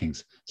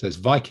Vikings. So it's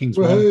Vikings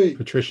 1,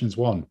 patricians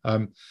 1.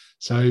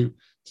 So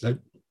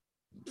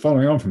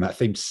following on from that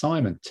theme,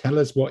 Simon, tell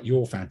us what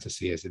your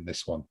fantasy is in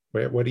this one.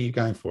 What are you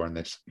going for in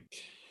this?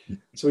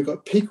 So we've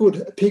got pickled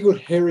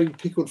herring,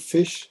 pickled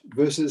fish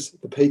versus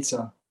the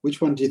pizza. Which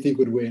one do you think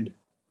would win?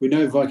 We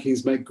know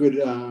Vikings make good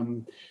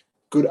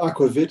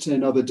aquavit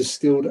and other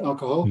distilled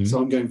alcohol. So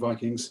I'm going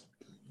Vikings.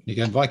 You're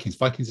going Vikings.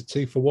 Vikings are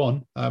 2 for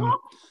 1.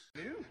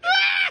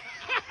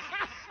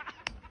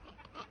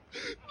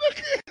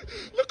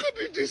 Look at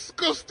the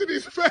disgust in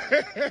his face.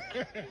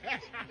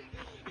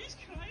 He's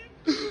crying.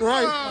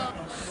 Right.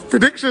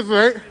 Predictions,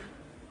 mate.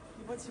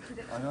 What's your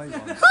prediction? I know you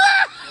want.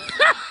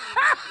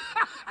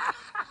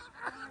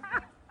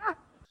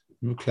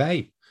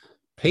 Okay.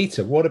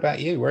 Peter, what about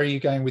you? Where are you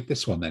going with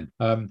this one then?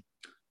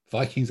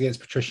 Vikings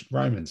against patrician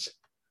Romans.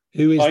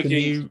 Who is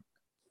Vikings,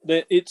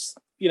 the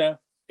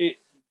new...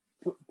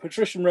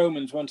 patrician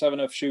Romans won't have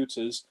enough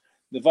shooters.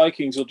 The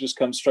Vikings will just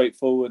come straight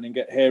forward and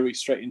get hairy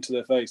straight into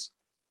their face.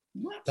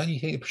 Don't you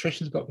think the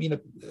patricians got?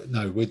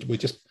 No, we're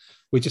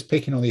just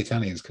picking on the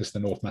Italians because the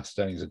North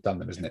Macedonians have done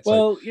them, isn't it?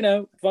 Well,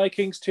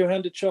 Vikings,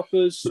 2-handed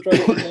choppers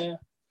straight in there.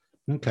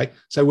 Okay,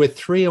 so we're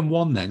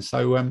 3-1 then.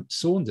 So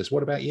Saunders,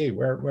 what about you?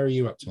 Where are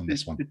you up to on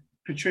this one? The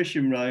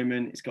patrician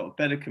Roman, it's got a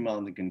better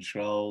command and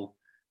control.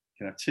 It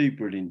can have 2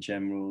 brilliant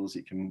generals.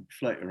 It can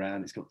float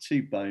around. It's got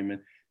 2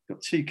 bowmen. It's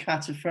got 2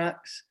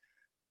 cataphracts.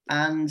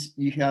 And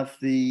you have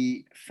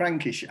the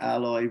Frankish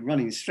ally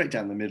running straight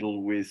down the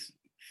middle with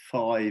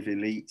 5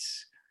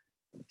 elites,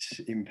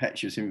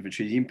 impetuous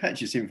infantry. The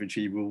impetuous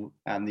infantry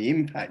and the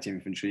impact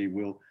infantry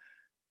will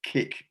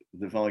kick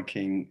the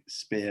Viking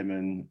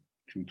spearmen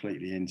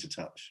completely into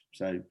touch.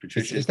 So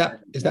Patricia, is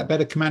that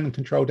better command and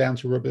control down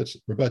to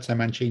Roberto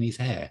Mancini's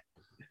hair?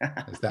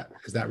 Is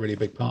that really a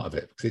big part of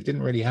it? Because it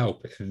didn't really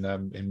help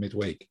in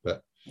midweek.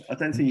 But I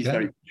don't think he's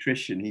very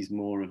patrician. He's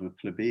more of a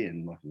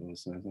plebeian.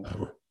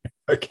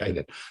 Okay,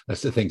 then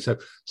that's the thing. So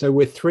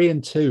we're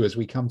 3-2 as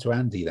we come to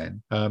Andy.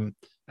 Then,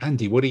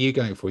 Andy, what are you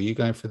going for? Are you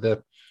going for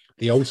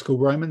the old school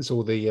Romans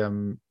or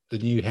the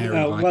new hairy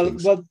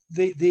Vikings? Well,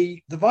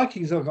 the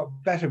Vikings have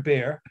got better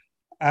beer,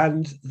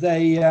 and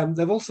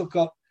they've also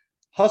got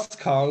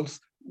huscarls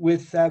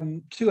with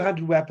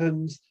two-handed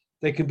weapons.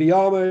 They can be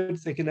armored.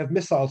 They can have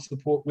missile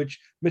support, which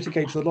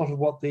mitigates a lot of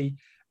what the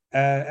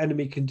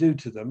enemy can do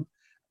to them.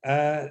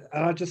 And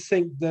I just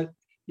think that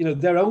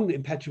their own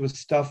impetuous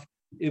stuff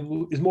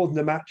is more than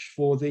a match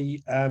for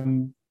the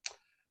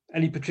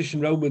any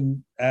patrician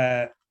Roman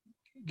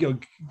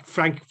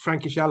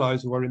Frankish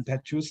allies who are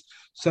impetuous.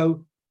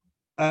 So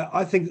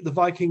I think that the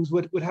Vikings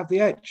would have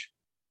the edge.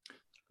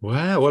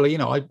 Wow. Well,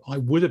 I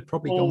would have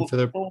probably gone for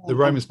the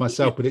Romans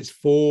myself, but it's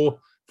 4-2,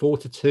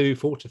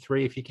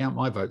 4-3 if you count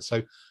my vote.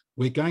 So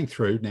we're going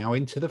through now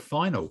into the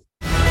final.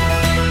 So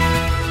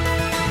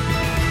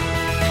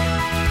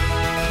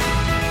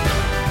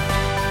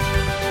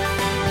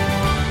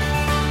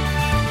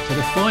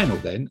the final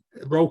then,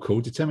 roll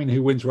call, determining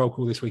who wins roll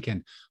call this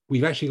weekend.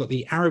 We've actually got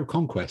the Arab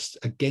conquest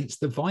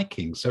against the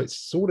Vikings. So it's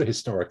sort of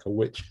historical,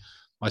 which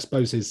I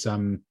suppose is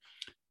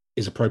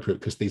appropriate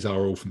because these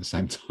are all from the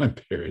same time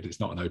period. It's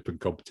not an open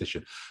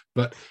competition.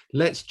 But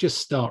let's just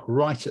start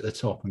right at the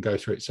top and go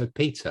through it. So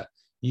Peter,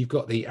 you've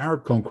got the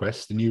Arab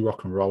conquest, the new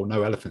rock and roll,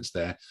 no elephants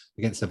there,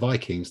 against the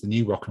Vikings, the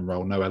new rock and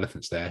roll, no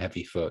elephants there,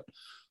 heavy foot.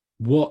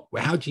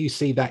 How do you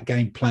see that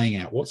game playing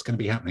out? What's going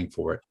to be happening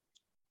for it?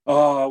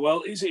 Oh,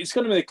 well, it's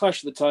going to be the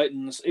Clash of the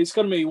Titans. It's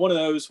going to be one of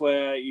those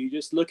where you're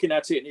just looking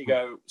at it and you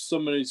go,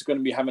 someone is going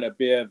to be having a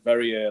beer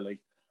very early.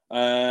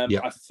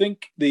 I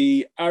think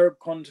the Arab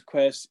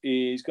conquest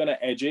is going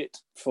to edge it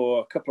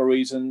for a couple of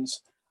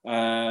reasons.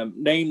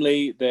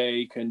 Namely,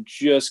 they can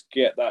just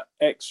get that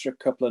extra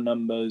couple of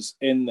numbers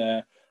in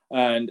there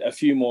and a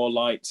few more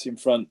lights in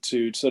front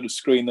to sort of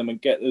screen them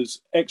and get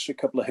those extra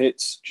couple of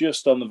hits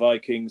just on the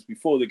Vikings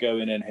before they go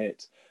in and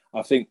hit.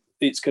 I think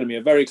it's going to be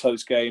a very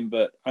close game,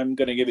 but I'm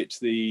going to give it to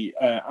the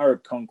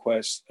Arab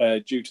conquest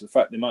due to the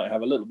fact they might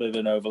have a little bit of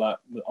an overlap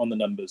on the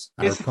numbers.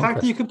 It's the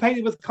fact that you can paint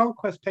it with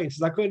conquest paints.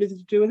 Has that got anything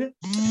to do with it?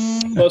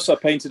 Plus, I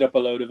painted up a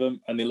load of them,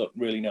 and they look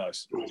really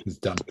nice. It's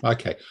done.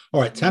 Okay.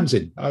 All right,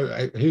 Tamsin,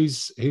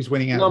 who's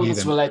winning out?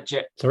 Numbers will edge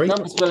it. Sorry?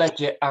 Numbers will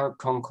edge it, Arab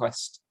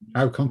conquest.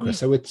 Arab conquest.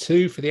 So we're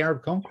 2 for the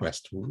Arab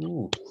conquest.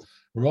 Ooh.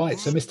 Right,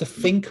 so Mr.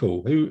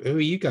 Finkel, who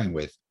are you going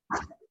with?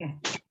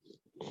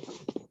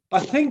 I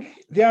think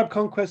the Arab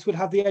conquest would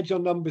have the edge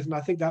on numbers, and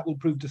I think that will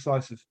prove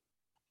decisive.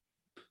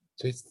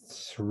 So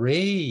it's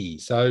 3.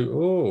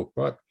 So,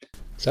 right.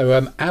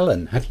 So,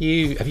 Alan, have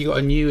you got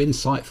a new,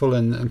 insightful,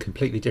 and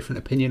completely different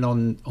opinion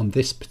on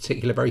this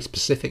particular, very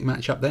specific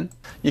matchup? Then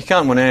you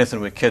can't win anything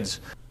with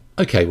kids.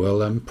 Okay,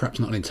 well, perhaps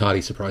not an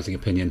entirely surprising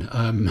opinion.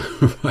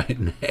 Right,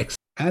 next,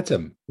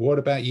 Adam, what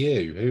about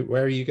you?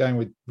 Where are you going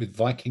with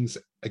Vikings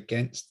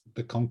against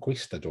the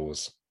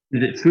Conquistadors?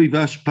 Is it 3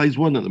 versus plays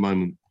 1 at the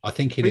moment? I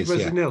think it is. 3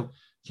 versus 0.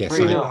 Yes,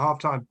 3-0 at half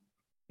time.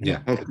 Yeah.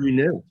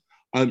 3-0.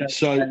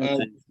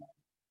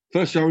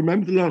 First, I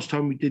remember the last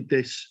time we did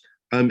this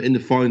in the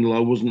final, I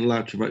wasn't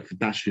allowed to vote for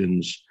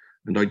Dacians,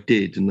 and I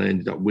did, and they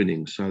ended up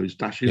winning. So is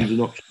Dacians an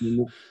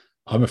option?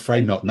 I'm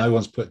afraid not. No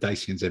one's put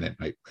Dacians in it,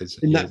 mate.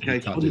 In that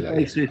case, on the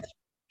basis,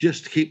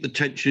 just to keep the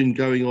tension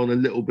going on a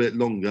little bit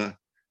longer,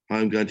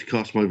 I'm going to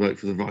cast my vote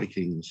for the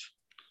Vikings.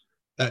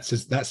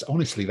 That's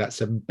honestly, that's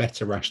a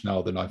better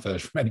rationale than I've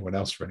heard from anyone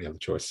else for any other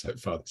choice so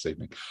far this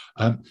evening.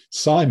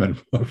 Simon,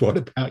 what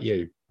about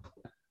you?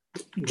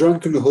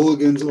 Drunken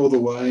hooligans all the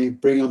way.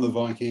 Bring on the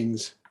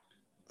Vikings.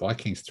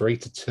 Vikings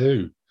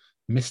 3-2.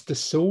 Mr.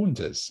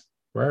 Saunders,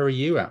 where are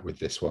you at with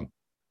this one?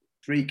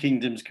 3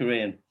 Kingdoms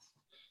Korean.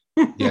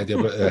 Yeah,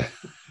 but,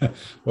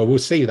 well, we'll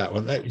see that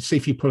one. Let's see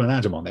if you pull an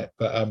Adam on it.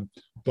 But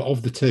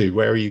of the 2,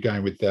 where are you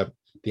going with the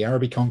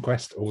Arabic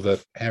conquest or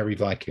the hairy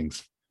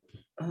Vikings?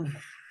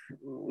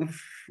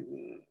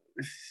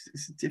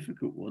 It's a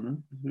difficult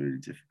one. It's really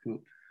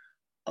difficult.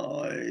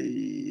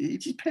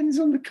 It depends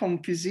on the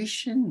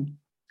composition.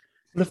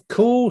 Well, of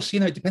course,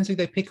 it depends who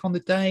they pick on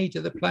the day.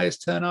 Do the players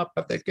turn up?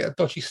 Have they get a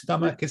dodgy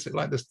stomach? Is it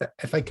like the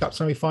FA Cup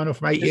semi-final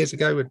from 8 years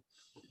ago?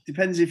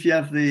 Depends if you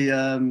have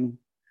the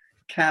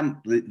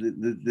camp.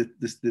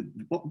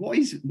 What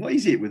is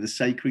it with the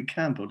sacred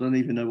camp? I don't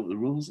even know what the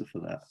rules are for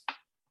that.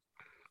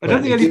 I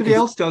don't think anybody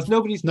else does.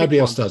 Nobody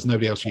else does.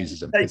 Nobody else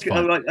uses them.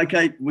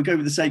 Okay, we'll go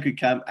with the sacred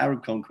camp,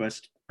 Arab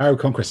conquest. Arab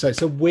conquest. So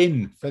it's a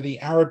win for the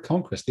Arab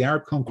conquest. The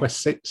Arab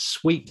conquest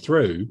sweep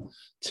through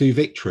to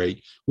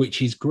victory,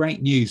 which is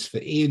great news for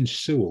Ian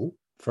Sewell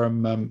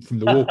from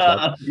the War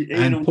Club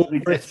and Paul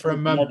Frith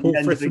from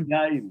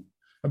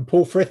and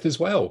Paul Frith as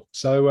well.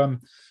 So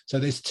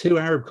there's 2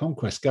 Arab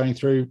conquests going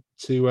through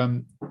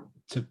to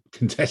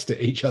contest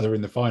at each other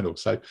in the final.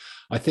 So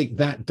I think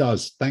that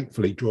does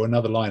thankfully draw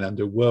another line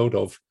under World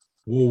of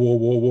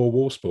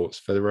War sports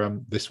for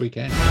this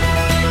weekend.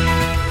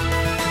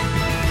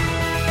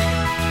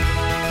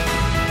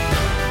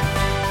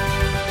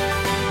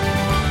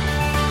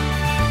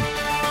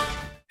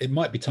 it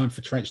might be time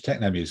for French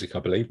techno music, I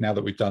believe, now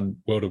that we've done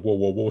World of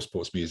War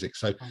sports music.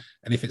 So,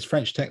 and if it's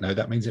French techno,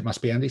 that means it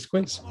must be Andy's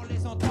quiz.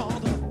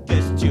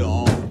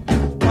 Question,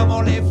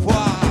 comment les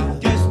voir?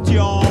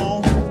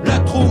 Question,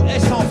 le trou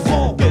est sans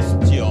fond.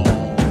 Question,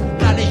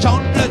 la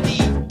légende le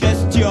dit.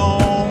 Question,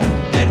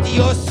 elle dit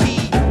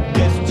aussi.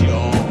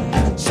 Question,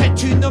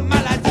 c'est une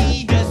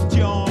maladie.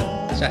 Question.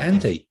 So,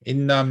 Andy,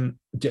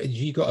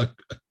 you got a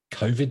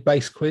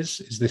COVID-based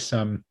quiz? Is this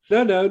No,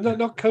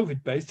 not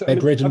COVID-based.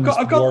 Bedridden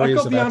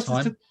warriors of our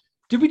time?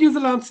 Did we do the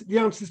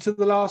answers to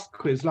the last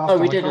quiz last time?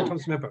 We didn't. I can't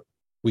remember.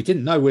 We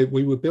didn't know.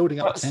 We were building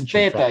up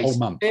tension for a whole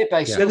month.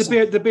 Beer-based.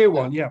 Yeah, the beer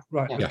one. Yeah,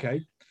 right. Yeah.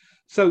 Okay.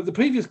 So the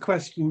previous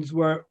questions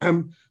were,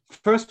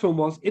 first one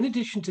was, in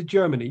addition to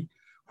Germany,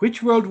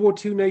 which World War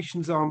II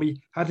nation's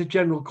army had a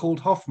general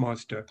called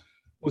Hofmeister?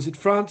 Was it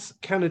France,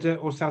 Canada,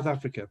 or South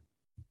Africa?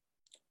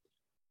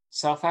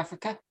 South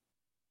Africa?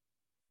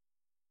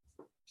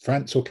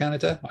 France or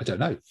Canada? I don't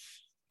know. It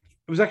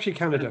was actually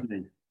Canada.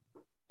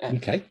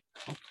 Okay.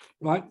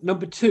 Right.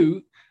 Number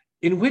two,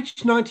 in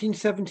which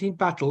 1917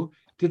 battle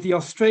did the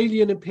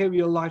Australian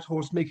Imperial Light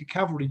Horse make a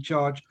cavalry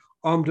charge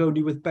armed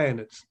only with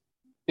bayonets?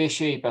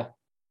 Beersheba.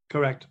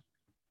 Correct.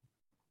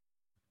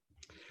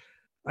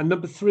 And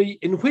number three,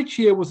 in which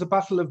year was the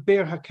Battle of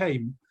Bir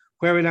Hakeim,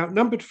 where an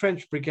outnumbered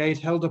French brigade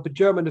held up a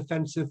German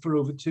offensive for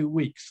over 2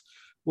 weeks?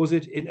 Was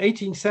it in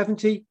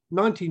 1870,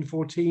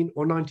 1914,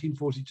 or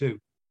 1942?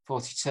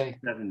 42.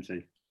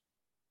 70.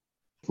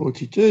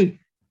 42.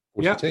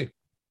 Yeah. 42.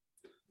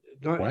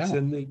 No, Wow.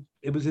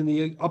 It was in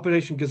the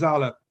Operation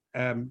Gazala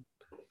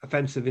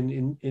offensive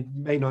in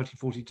May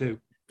 1942.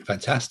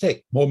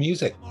 Fantastic. More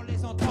music.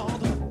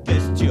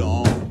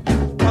 Question,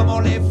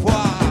 comment les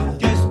voir?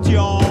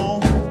 Question,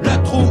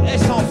 le trou est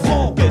sans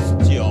fond.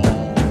 Question,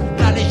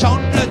 la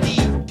légende le dit.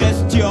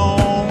 Question,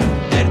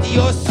 elle dit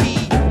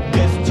aussi.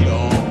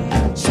 Question,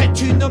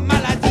 c'est une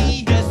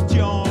maladie.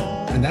 Question.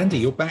 And Andy,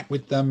 you're back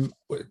with them.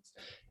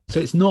 So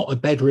it's not a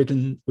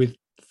bedridden with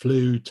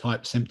flu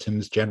type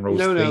symptoms, general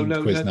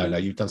themed quiz. No,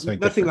 you've done something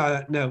nothing different.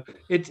 like that. No,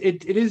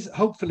 it is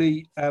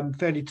hopefully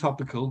fairly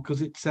topical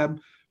because it's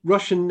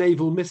Russian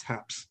naval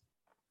mishaps.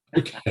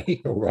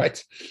 Okay, all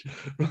right.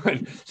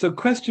 Right. So,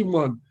 question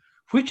one: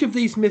 which of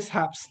these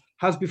mishaps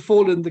has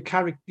befallen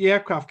the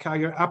aircraft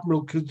carrier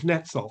Admiral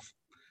Kuznetsov?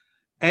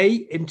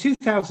 A. In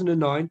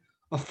 2009,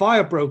 a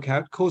fire broke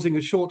out, causing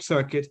a short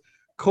circuit,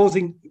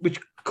 causing the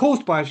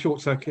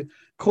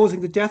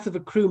death of a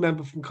crew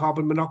member from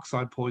carbon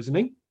monoxide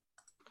poisoning.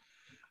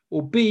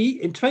 Or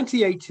B, in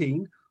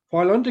 2018,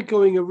 while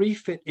undergoing a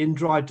refit in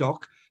dry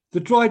dock, the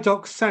dry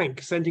dock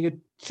sank, sending a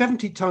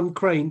 70-ton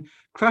crane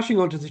crashing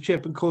onto the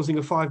ship and causing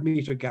a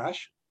 5-meter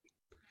gash.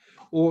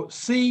 Or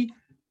C,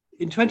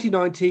 in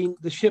 2019,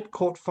 the ship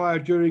caught fire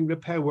during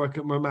repair work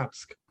at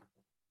Murmansk.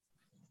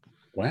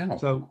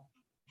 Wow.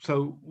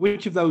 So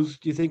which of those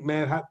do you think may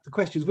have happened? The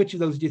question is, which of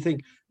those do you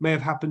think may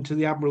have happened to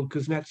the Admiral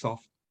Kuznetsov,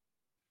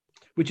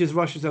 which is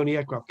Russia's only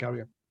aircraft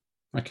carrier?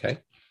 Okay.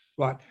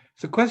 Right.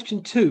 So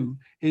question two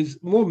is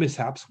more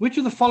mishaps. Which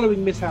of the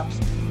following mishaps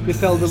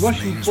befell the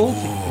Russian Baltic fleet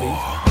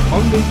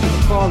en route to the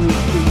Far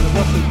East during the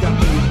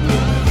Russo-Japanese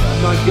War,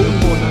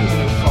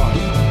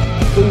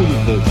 1904-1905? All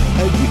of them.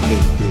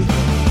 Everything.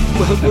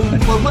 Well,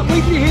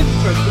 wait till you hear the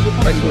first.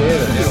 Wait till you hear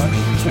it,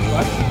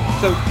 Right.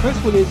 So first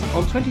one is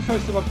on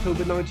 21st of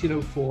October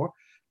 1904,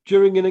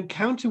 during an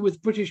encounter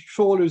with British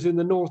trawlers in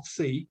the North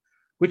Sea,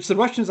 which the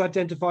Russians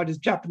identified as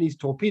Japanese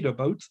torpedo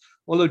boats,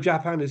 although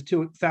Japan is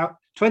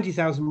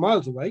 20,000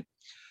 miles away.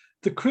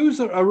 The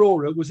cruiser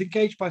Aurora was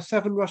engaged by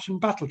 7 Russian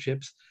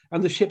battleships,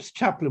 and the ship's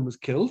chaplain was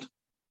killed.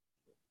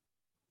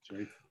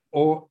 Sorry.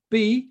 Or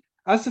B,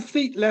 as the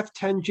fleet left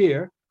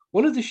Tangier,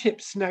 one of the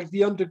ships snagged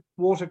the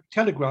underwater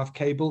telegraph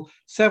cable,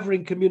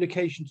 severing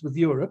communications with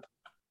Europe.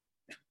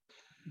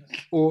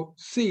 Or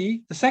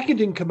C, the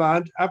second in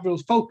command, Admiral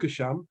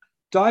Folkesham,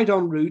 died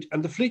en route,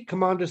 and the fleet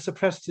commander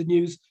suppressed the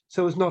news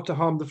so as not to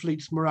harm the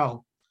fleet's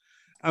morale.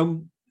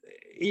 And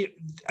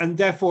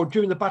therefore,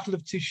 during the Battle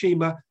of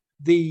Tsushima,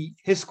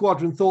 his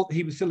squadron thought that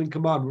he was still in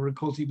command, where of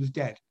course he was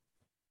dead.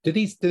 Do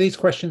these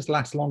questions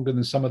last longer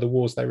than some of the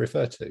wars they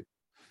refer to?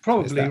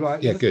 Probably,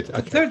 right. Yeah, good.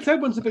 Okay.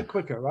 Third one's a bit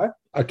quicker, right?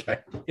 Okay.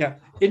 Yeah.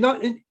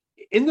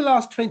 In the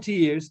last 20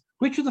 years,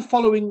 which of the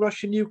following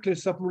Russian nuclear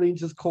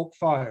submarines has caught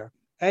fire?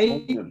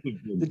 A,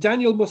 the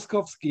Daniel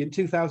Moskovsky in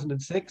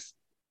 2006.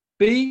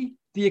 B,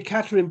 the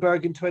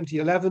Ekaterinburg in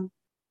 2011.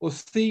 Or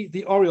C,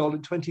 the Oriole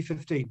in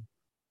 2015.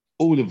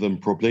 All of them,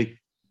 probably.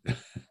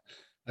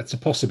 That's a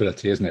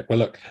possibility, isn't it? Well,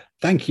 look,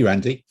 thank you,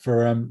 Andy,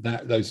 for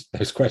those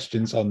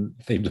questions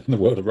themed on the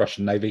world of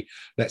Russian Navy.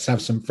 Let's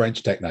have some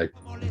French techno.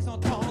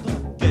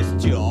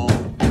 Question,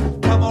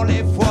 comment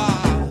les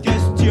voir?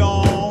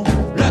 Question,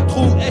 le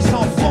trou est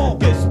sans fond.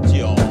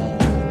 Question,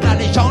 la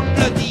légende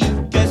le dit.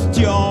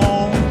 Question,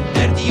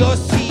 elle dit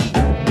aussi.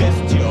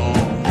 Question,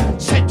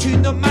 c'est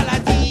une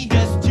maladie.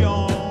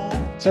 Question.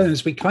 So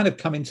as we kind of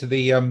come into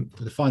the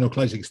final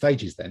closing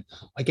stages, then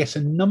I guess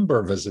a number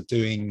of us are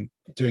doing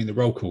the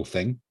roll call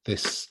thing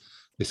this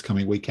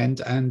coming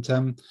weekend, and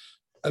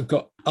I've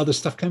got other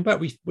stuff coming back.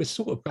 We're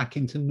sort of back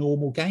into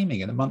normal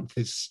gaming, and a month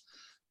is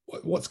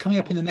what's coming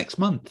up in the next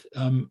month.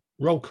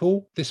 Roll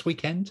call this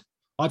weekend.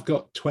 I've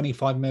got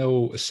 25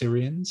 mil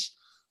Assyrians.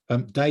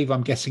 Dave,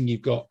 I'm guessing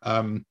you've got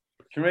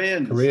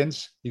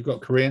Koreans. You've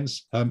got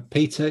Koreans.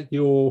 Peter,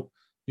 you're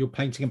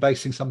painting and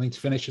basing something to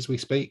finish as we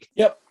speak.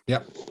 Yep.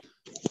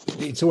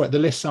 It's all right. The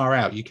lists are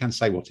out. You can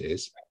say what it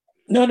is.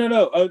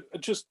 No.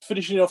 Just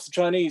finishing off the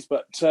Chinese,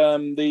 but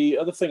the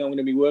other thing I'm going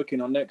to be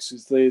working on next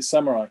is the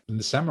samurai. And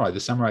the samurai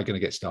are going to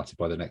get started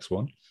by the next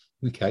one.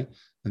 Okay.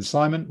 And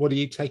Simon, what are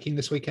you taking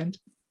this weekend?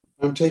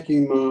 I'm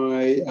taking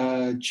my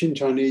Qin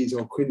Chinese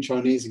or Qin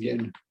Chinese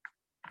again.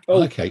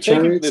 Oh, okay.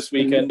 Taking this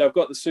weekend, I've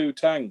got the Su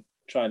Tang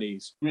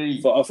Chinese. I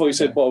thought you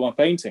said what am I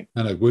painting?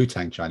 No, Wu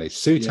Tang Chinese.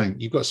 Su Tang.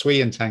 You've got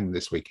Sui and Tang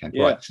this weekend,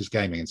 right? This is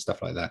gaming and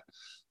stuff like that.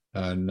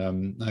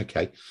 And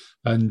okay,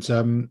 and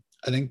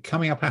then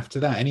coming up after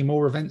that, any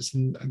more events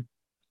and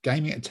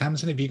gaming at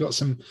Tamsin? Have you got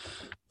some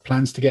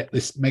plans to get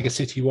this Mega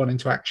City one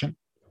into action?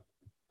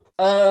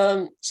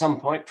 Some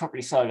point,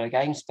 probably solo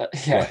games, but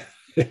yeah.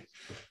 Right.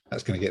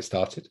 That's going to get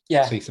started.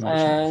 Yeah. See some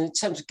action. In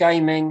terms of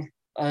gaming,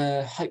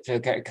 hopefully I'll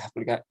get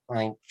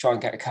try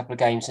and get a couple of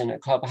games in at the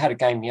club. I had a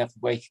game the other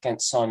week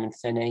against Simon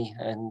Finney,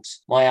 and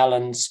my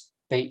Allen's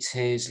beat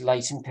his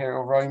late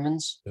Imperial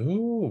Romans.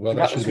 Oh, well,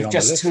 that was with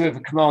just two of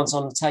the commands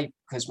on the table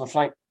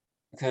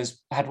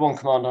because I had one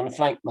command on a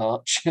flank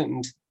march,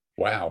 and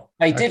wow,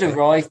 they did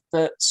arrive,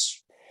 but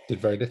did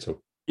very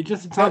little. It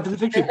just in time for the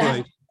victory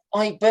parade.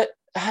 But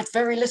I had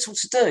very little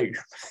to do.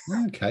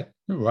 Okay,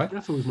 all right,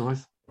 that's always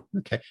nice.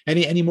 Okay.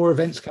 Any more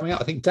events coming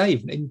up? I think,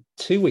 Dave, in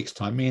 2 weeks'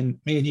 time, me and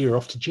you are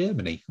off to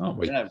Germany, aren't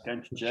we? Yeah,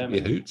 going to Germany.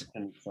 A hoot.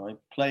 And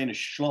playing a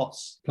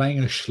Schloss.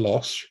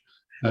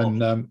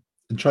 And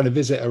trying to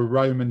visit a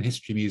Roman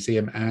history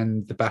museum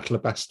and the Battle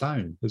of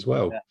Bastogne as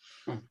well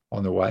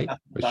on the way,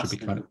 which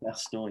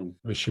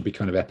should be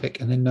kind of epic.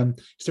 And then,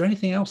 is there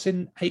anything else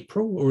in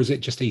April, or is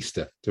it just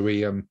Easter? Do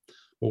we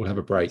all have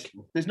a break?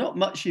 There's not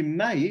much in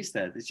May, is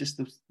there? There's just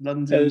the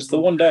London. There's the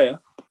one day.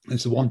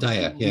 It's the one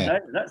day, yeah.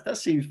 That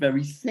seems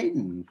very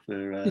thin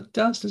for. It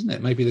does, doesn't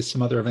it? Maybe there's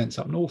some other events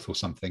up north or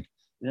something.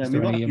 Yeah,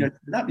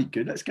 that'd be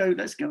good. Let's go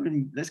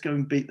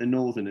and beat the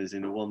Northerners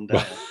in a one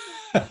day.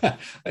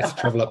 Let's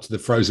travel up to the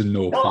frozen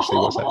north and see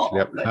what's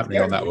actually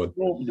happening on that one.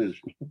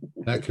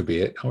 That could be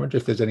it. I wonder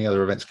if there's any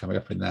other events coming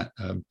up in that.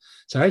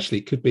 So actually,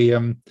 it could be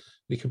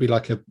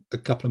like a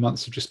couple of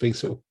months of just being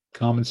sort of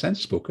calm and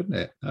sensible, couldn't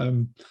it?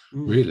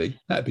 Really,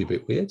 that'd be a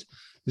bit weird.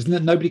 Isn't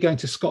there nobody going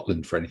to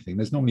Scotland for anything?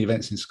 There's normally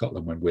events in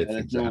Scotland when weird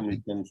things are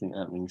happening. Anything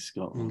happening in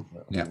Scotland.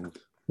 Yeah.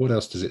 What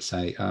else does it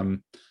say?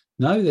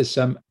 No, there's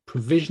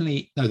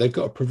provisionally. No, they've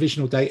got a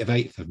provisional date of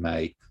 8th of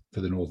May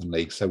for the Northern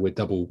League. So we're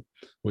doubled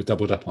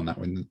up on that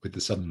one with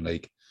the Southern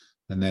League,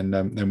 and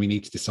then we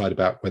need to decide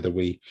about whether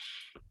we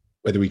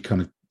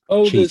kind of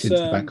cheat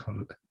into the bank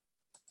holiday.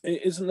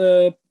 Isn't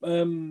there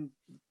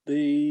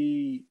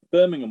the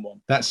Birmingham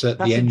one? That's at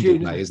the end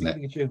of May, isn't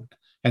it?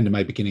 End of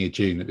May, beginning of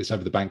June. It's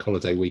over the bank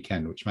holiday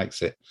weekend, which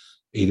makes it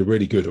either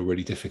really good or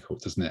really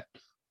difficult, doesn't it?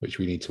 Which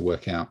we need to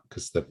work out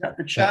because the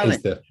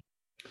challenge.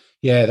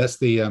 That's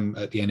the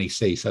at the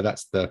NEC. So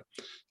that's the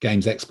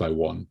Games Expo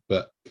one.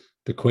 But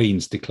the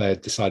Queen's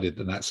decided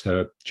that that's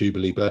her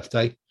Jubilee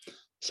birthday.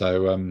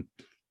 So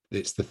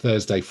it's the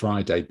Thursday,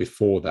 Friday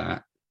before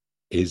that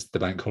is the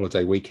bank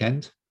holiday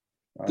weekend.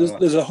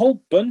 There's a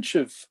whole bunch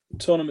of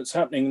tournaments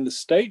happening in the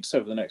States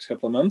over the next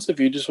couple of months. If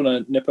you just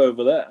want to nip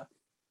over there.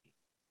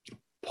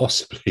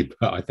 Possibly,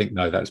 but I think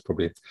no, that's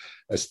probably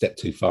a step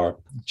too far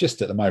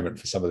just at the moment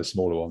for some of the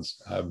smaller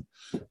ones.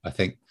 I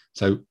think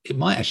so. It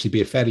might actually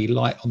be a fairly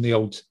light on the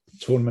old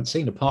tournament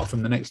scene, apart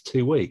from the next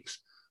 2 weeks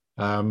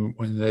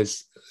when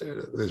there's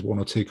one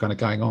or two kind of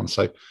going on.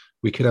 So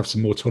we could have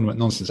some more tournament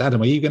nonsense.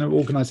 Adam, are you going to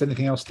organise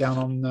anything else down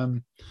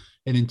on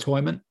in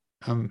Entoyment?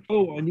 I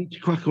need to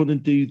crack on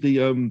and do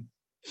the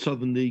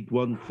Southern League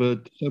one for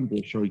December.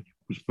 So I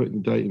was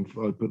putting the date in.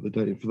 I put the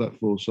date in for that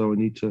for. So I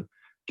need to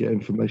get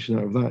information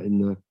out of that in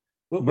there.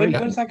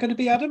 When's that going to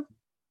be, Adam?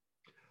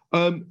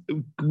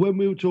 When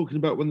we were talking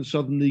about when the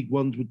Southern League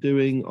ones were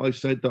doing, I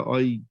said that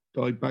I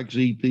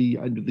bagsied the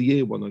end of the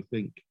year one, I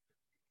think.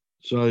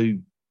 So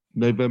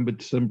November,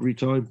 December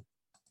time.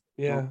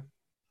 Yeah.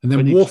 And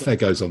then Warfare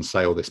goes on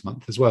sale this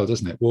month as well,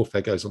 doesn't it?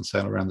 Warfare goes on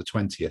sale around the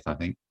 20th, I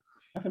think.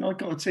 Haven't I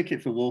got a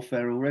ticket for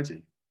Warfare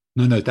already?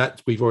 No,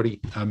 that we've already.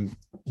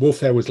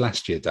 Warfare was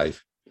last year,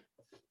 Dave.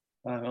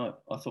 Oh, right.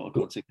 I thought I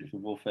got a ticket for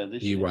Warfare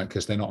this year. You won't,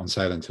 because they're not on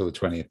sale until the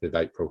 20th of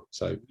April.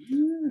 So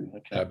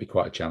that'd be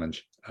quite a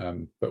challenge.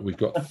 But we've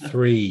got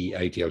 3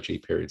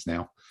 ADLG periods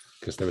now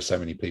because there were so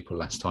many people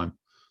last time.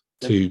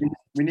 We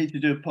need to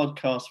do a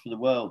podcast for the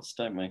Worlds,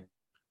 don't we?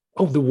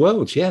 Oh, the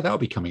Worlds, yeah, that'll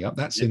be coming up.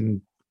 That's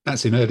in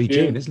early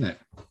June, isn't it?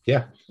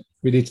 Yeah,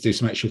 we need to do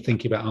some actual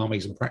thinking about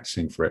armies and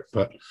practicing for it.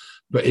 But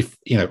if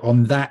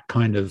on that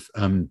kind of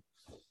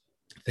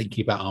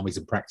thinking about armies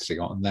and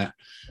practicing on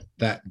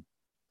that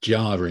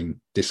jarring,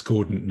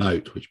 discordant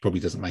note, which probably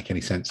doesn't make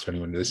any sense to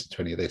anyone who listens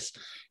to any of this.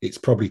 It's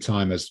probably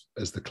time, as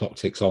the clock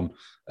ticks on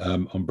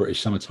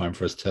British summertime,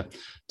 for us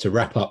to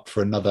wrap up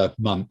for another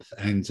month,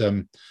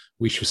 and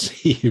we shall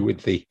see you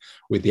with the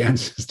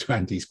answers to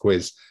Andy's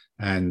quiz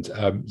and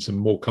some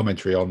more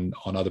commentary on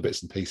other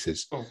bits and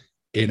pieces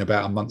in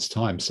about a month's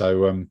time.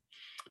 So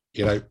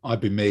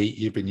I've been me,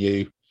 you've been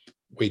you.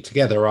 We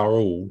together are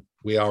all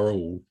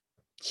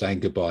saying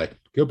goodbye.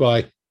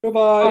 Goodbye.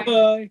 Goodbye.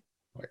 Bye.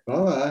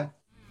 Bye.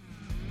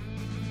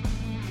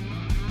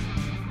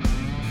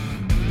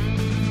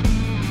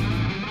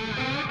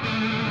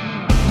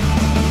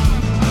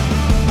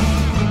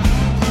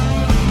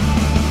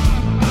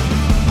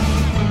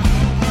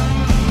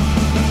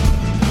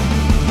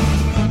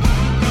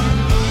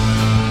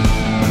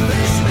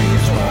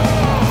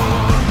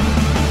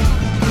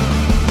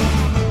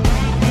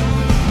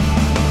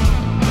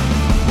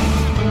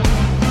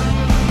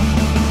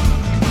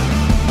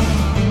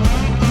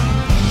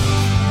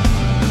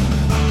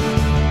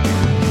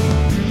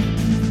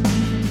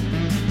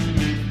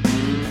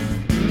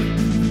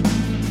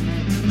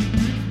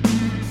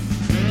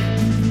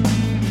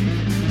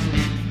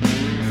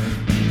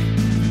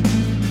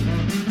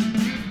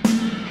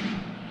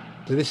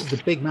 So this is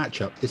the big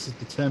matchup. This is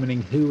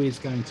determining who is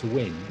going to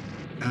win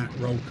at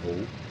Roll Call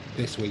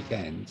this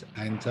weekend.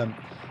 And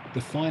the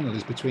final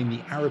is between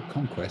the Arab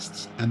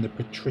conquests and the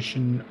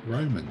patrician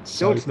Romans.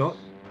 So, no, it's not.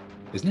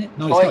 Isn't it?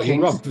 No, it's not. You're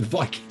wrong. The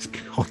Vikings.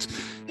 God.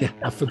 Yeah,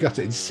 I forgot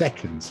it in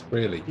seconds,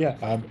 really. Yeah.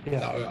 Now,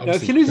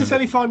 if you lose the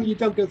semi-final, you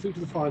don't go through to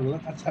the final.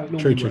 That's how it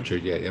normally works. True.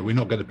 Yeah. We're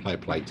not going to play a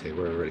plate here.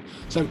 We're ready.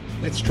 So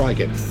let's try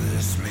again.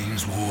 This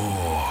means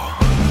war.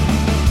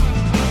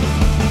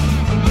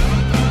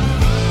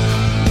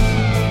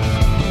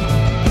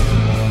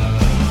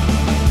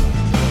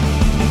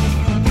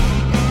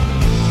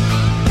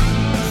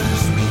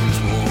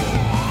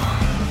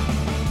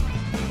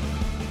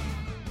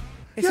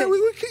 Yeah,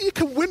 you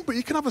can win, but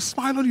you can have a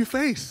smile on your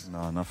face.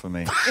 No, not for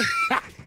me.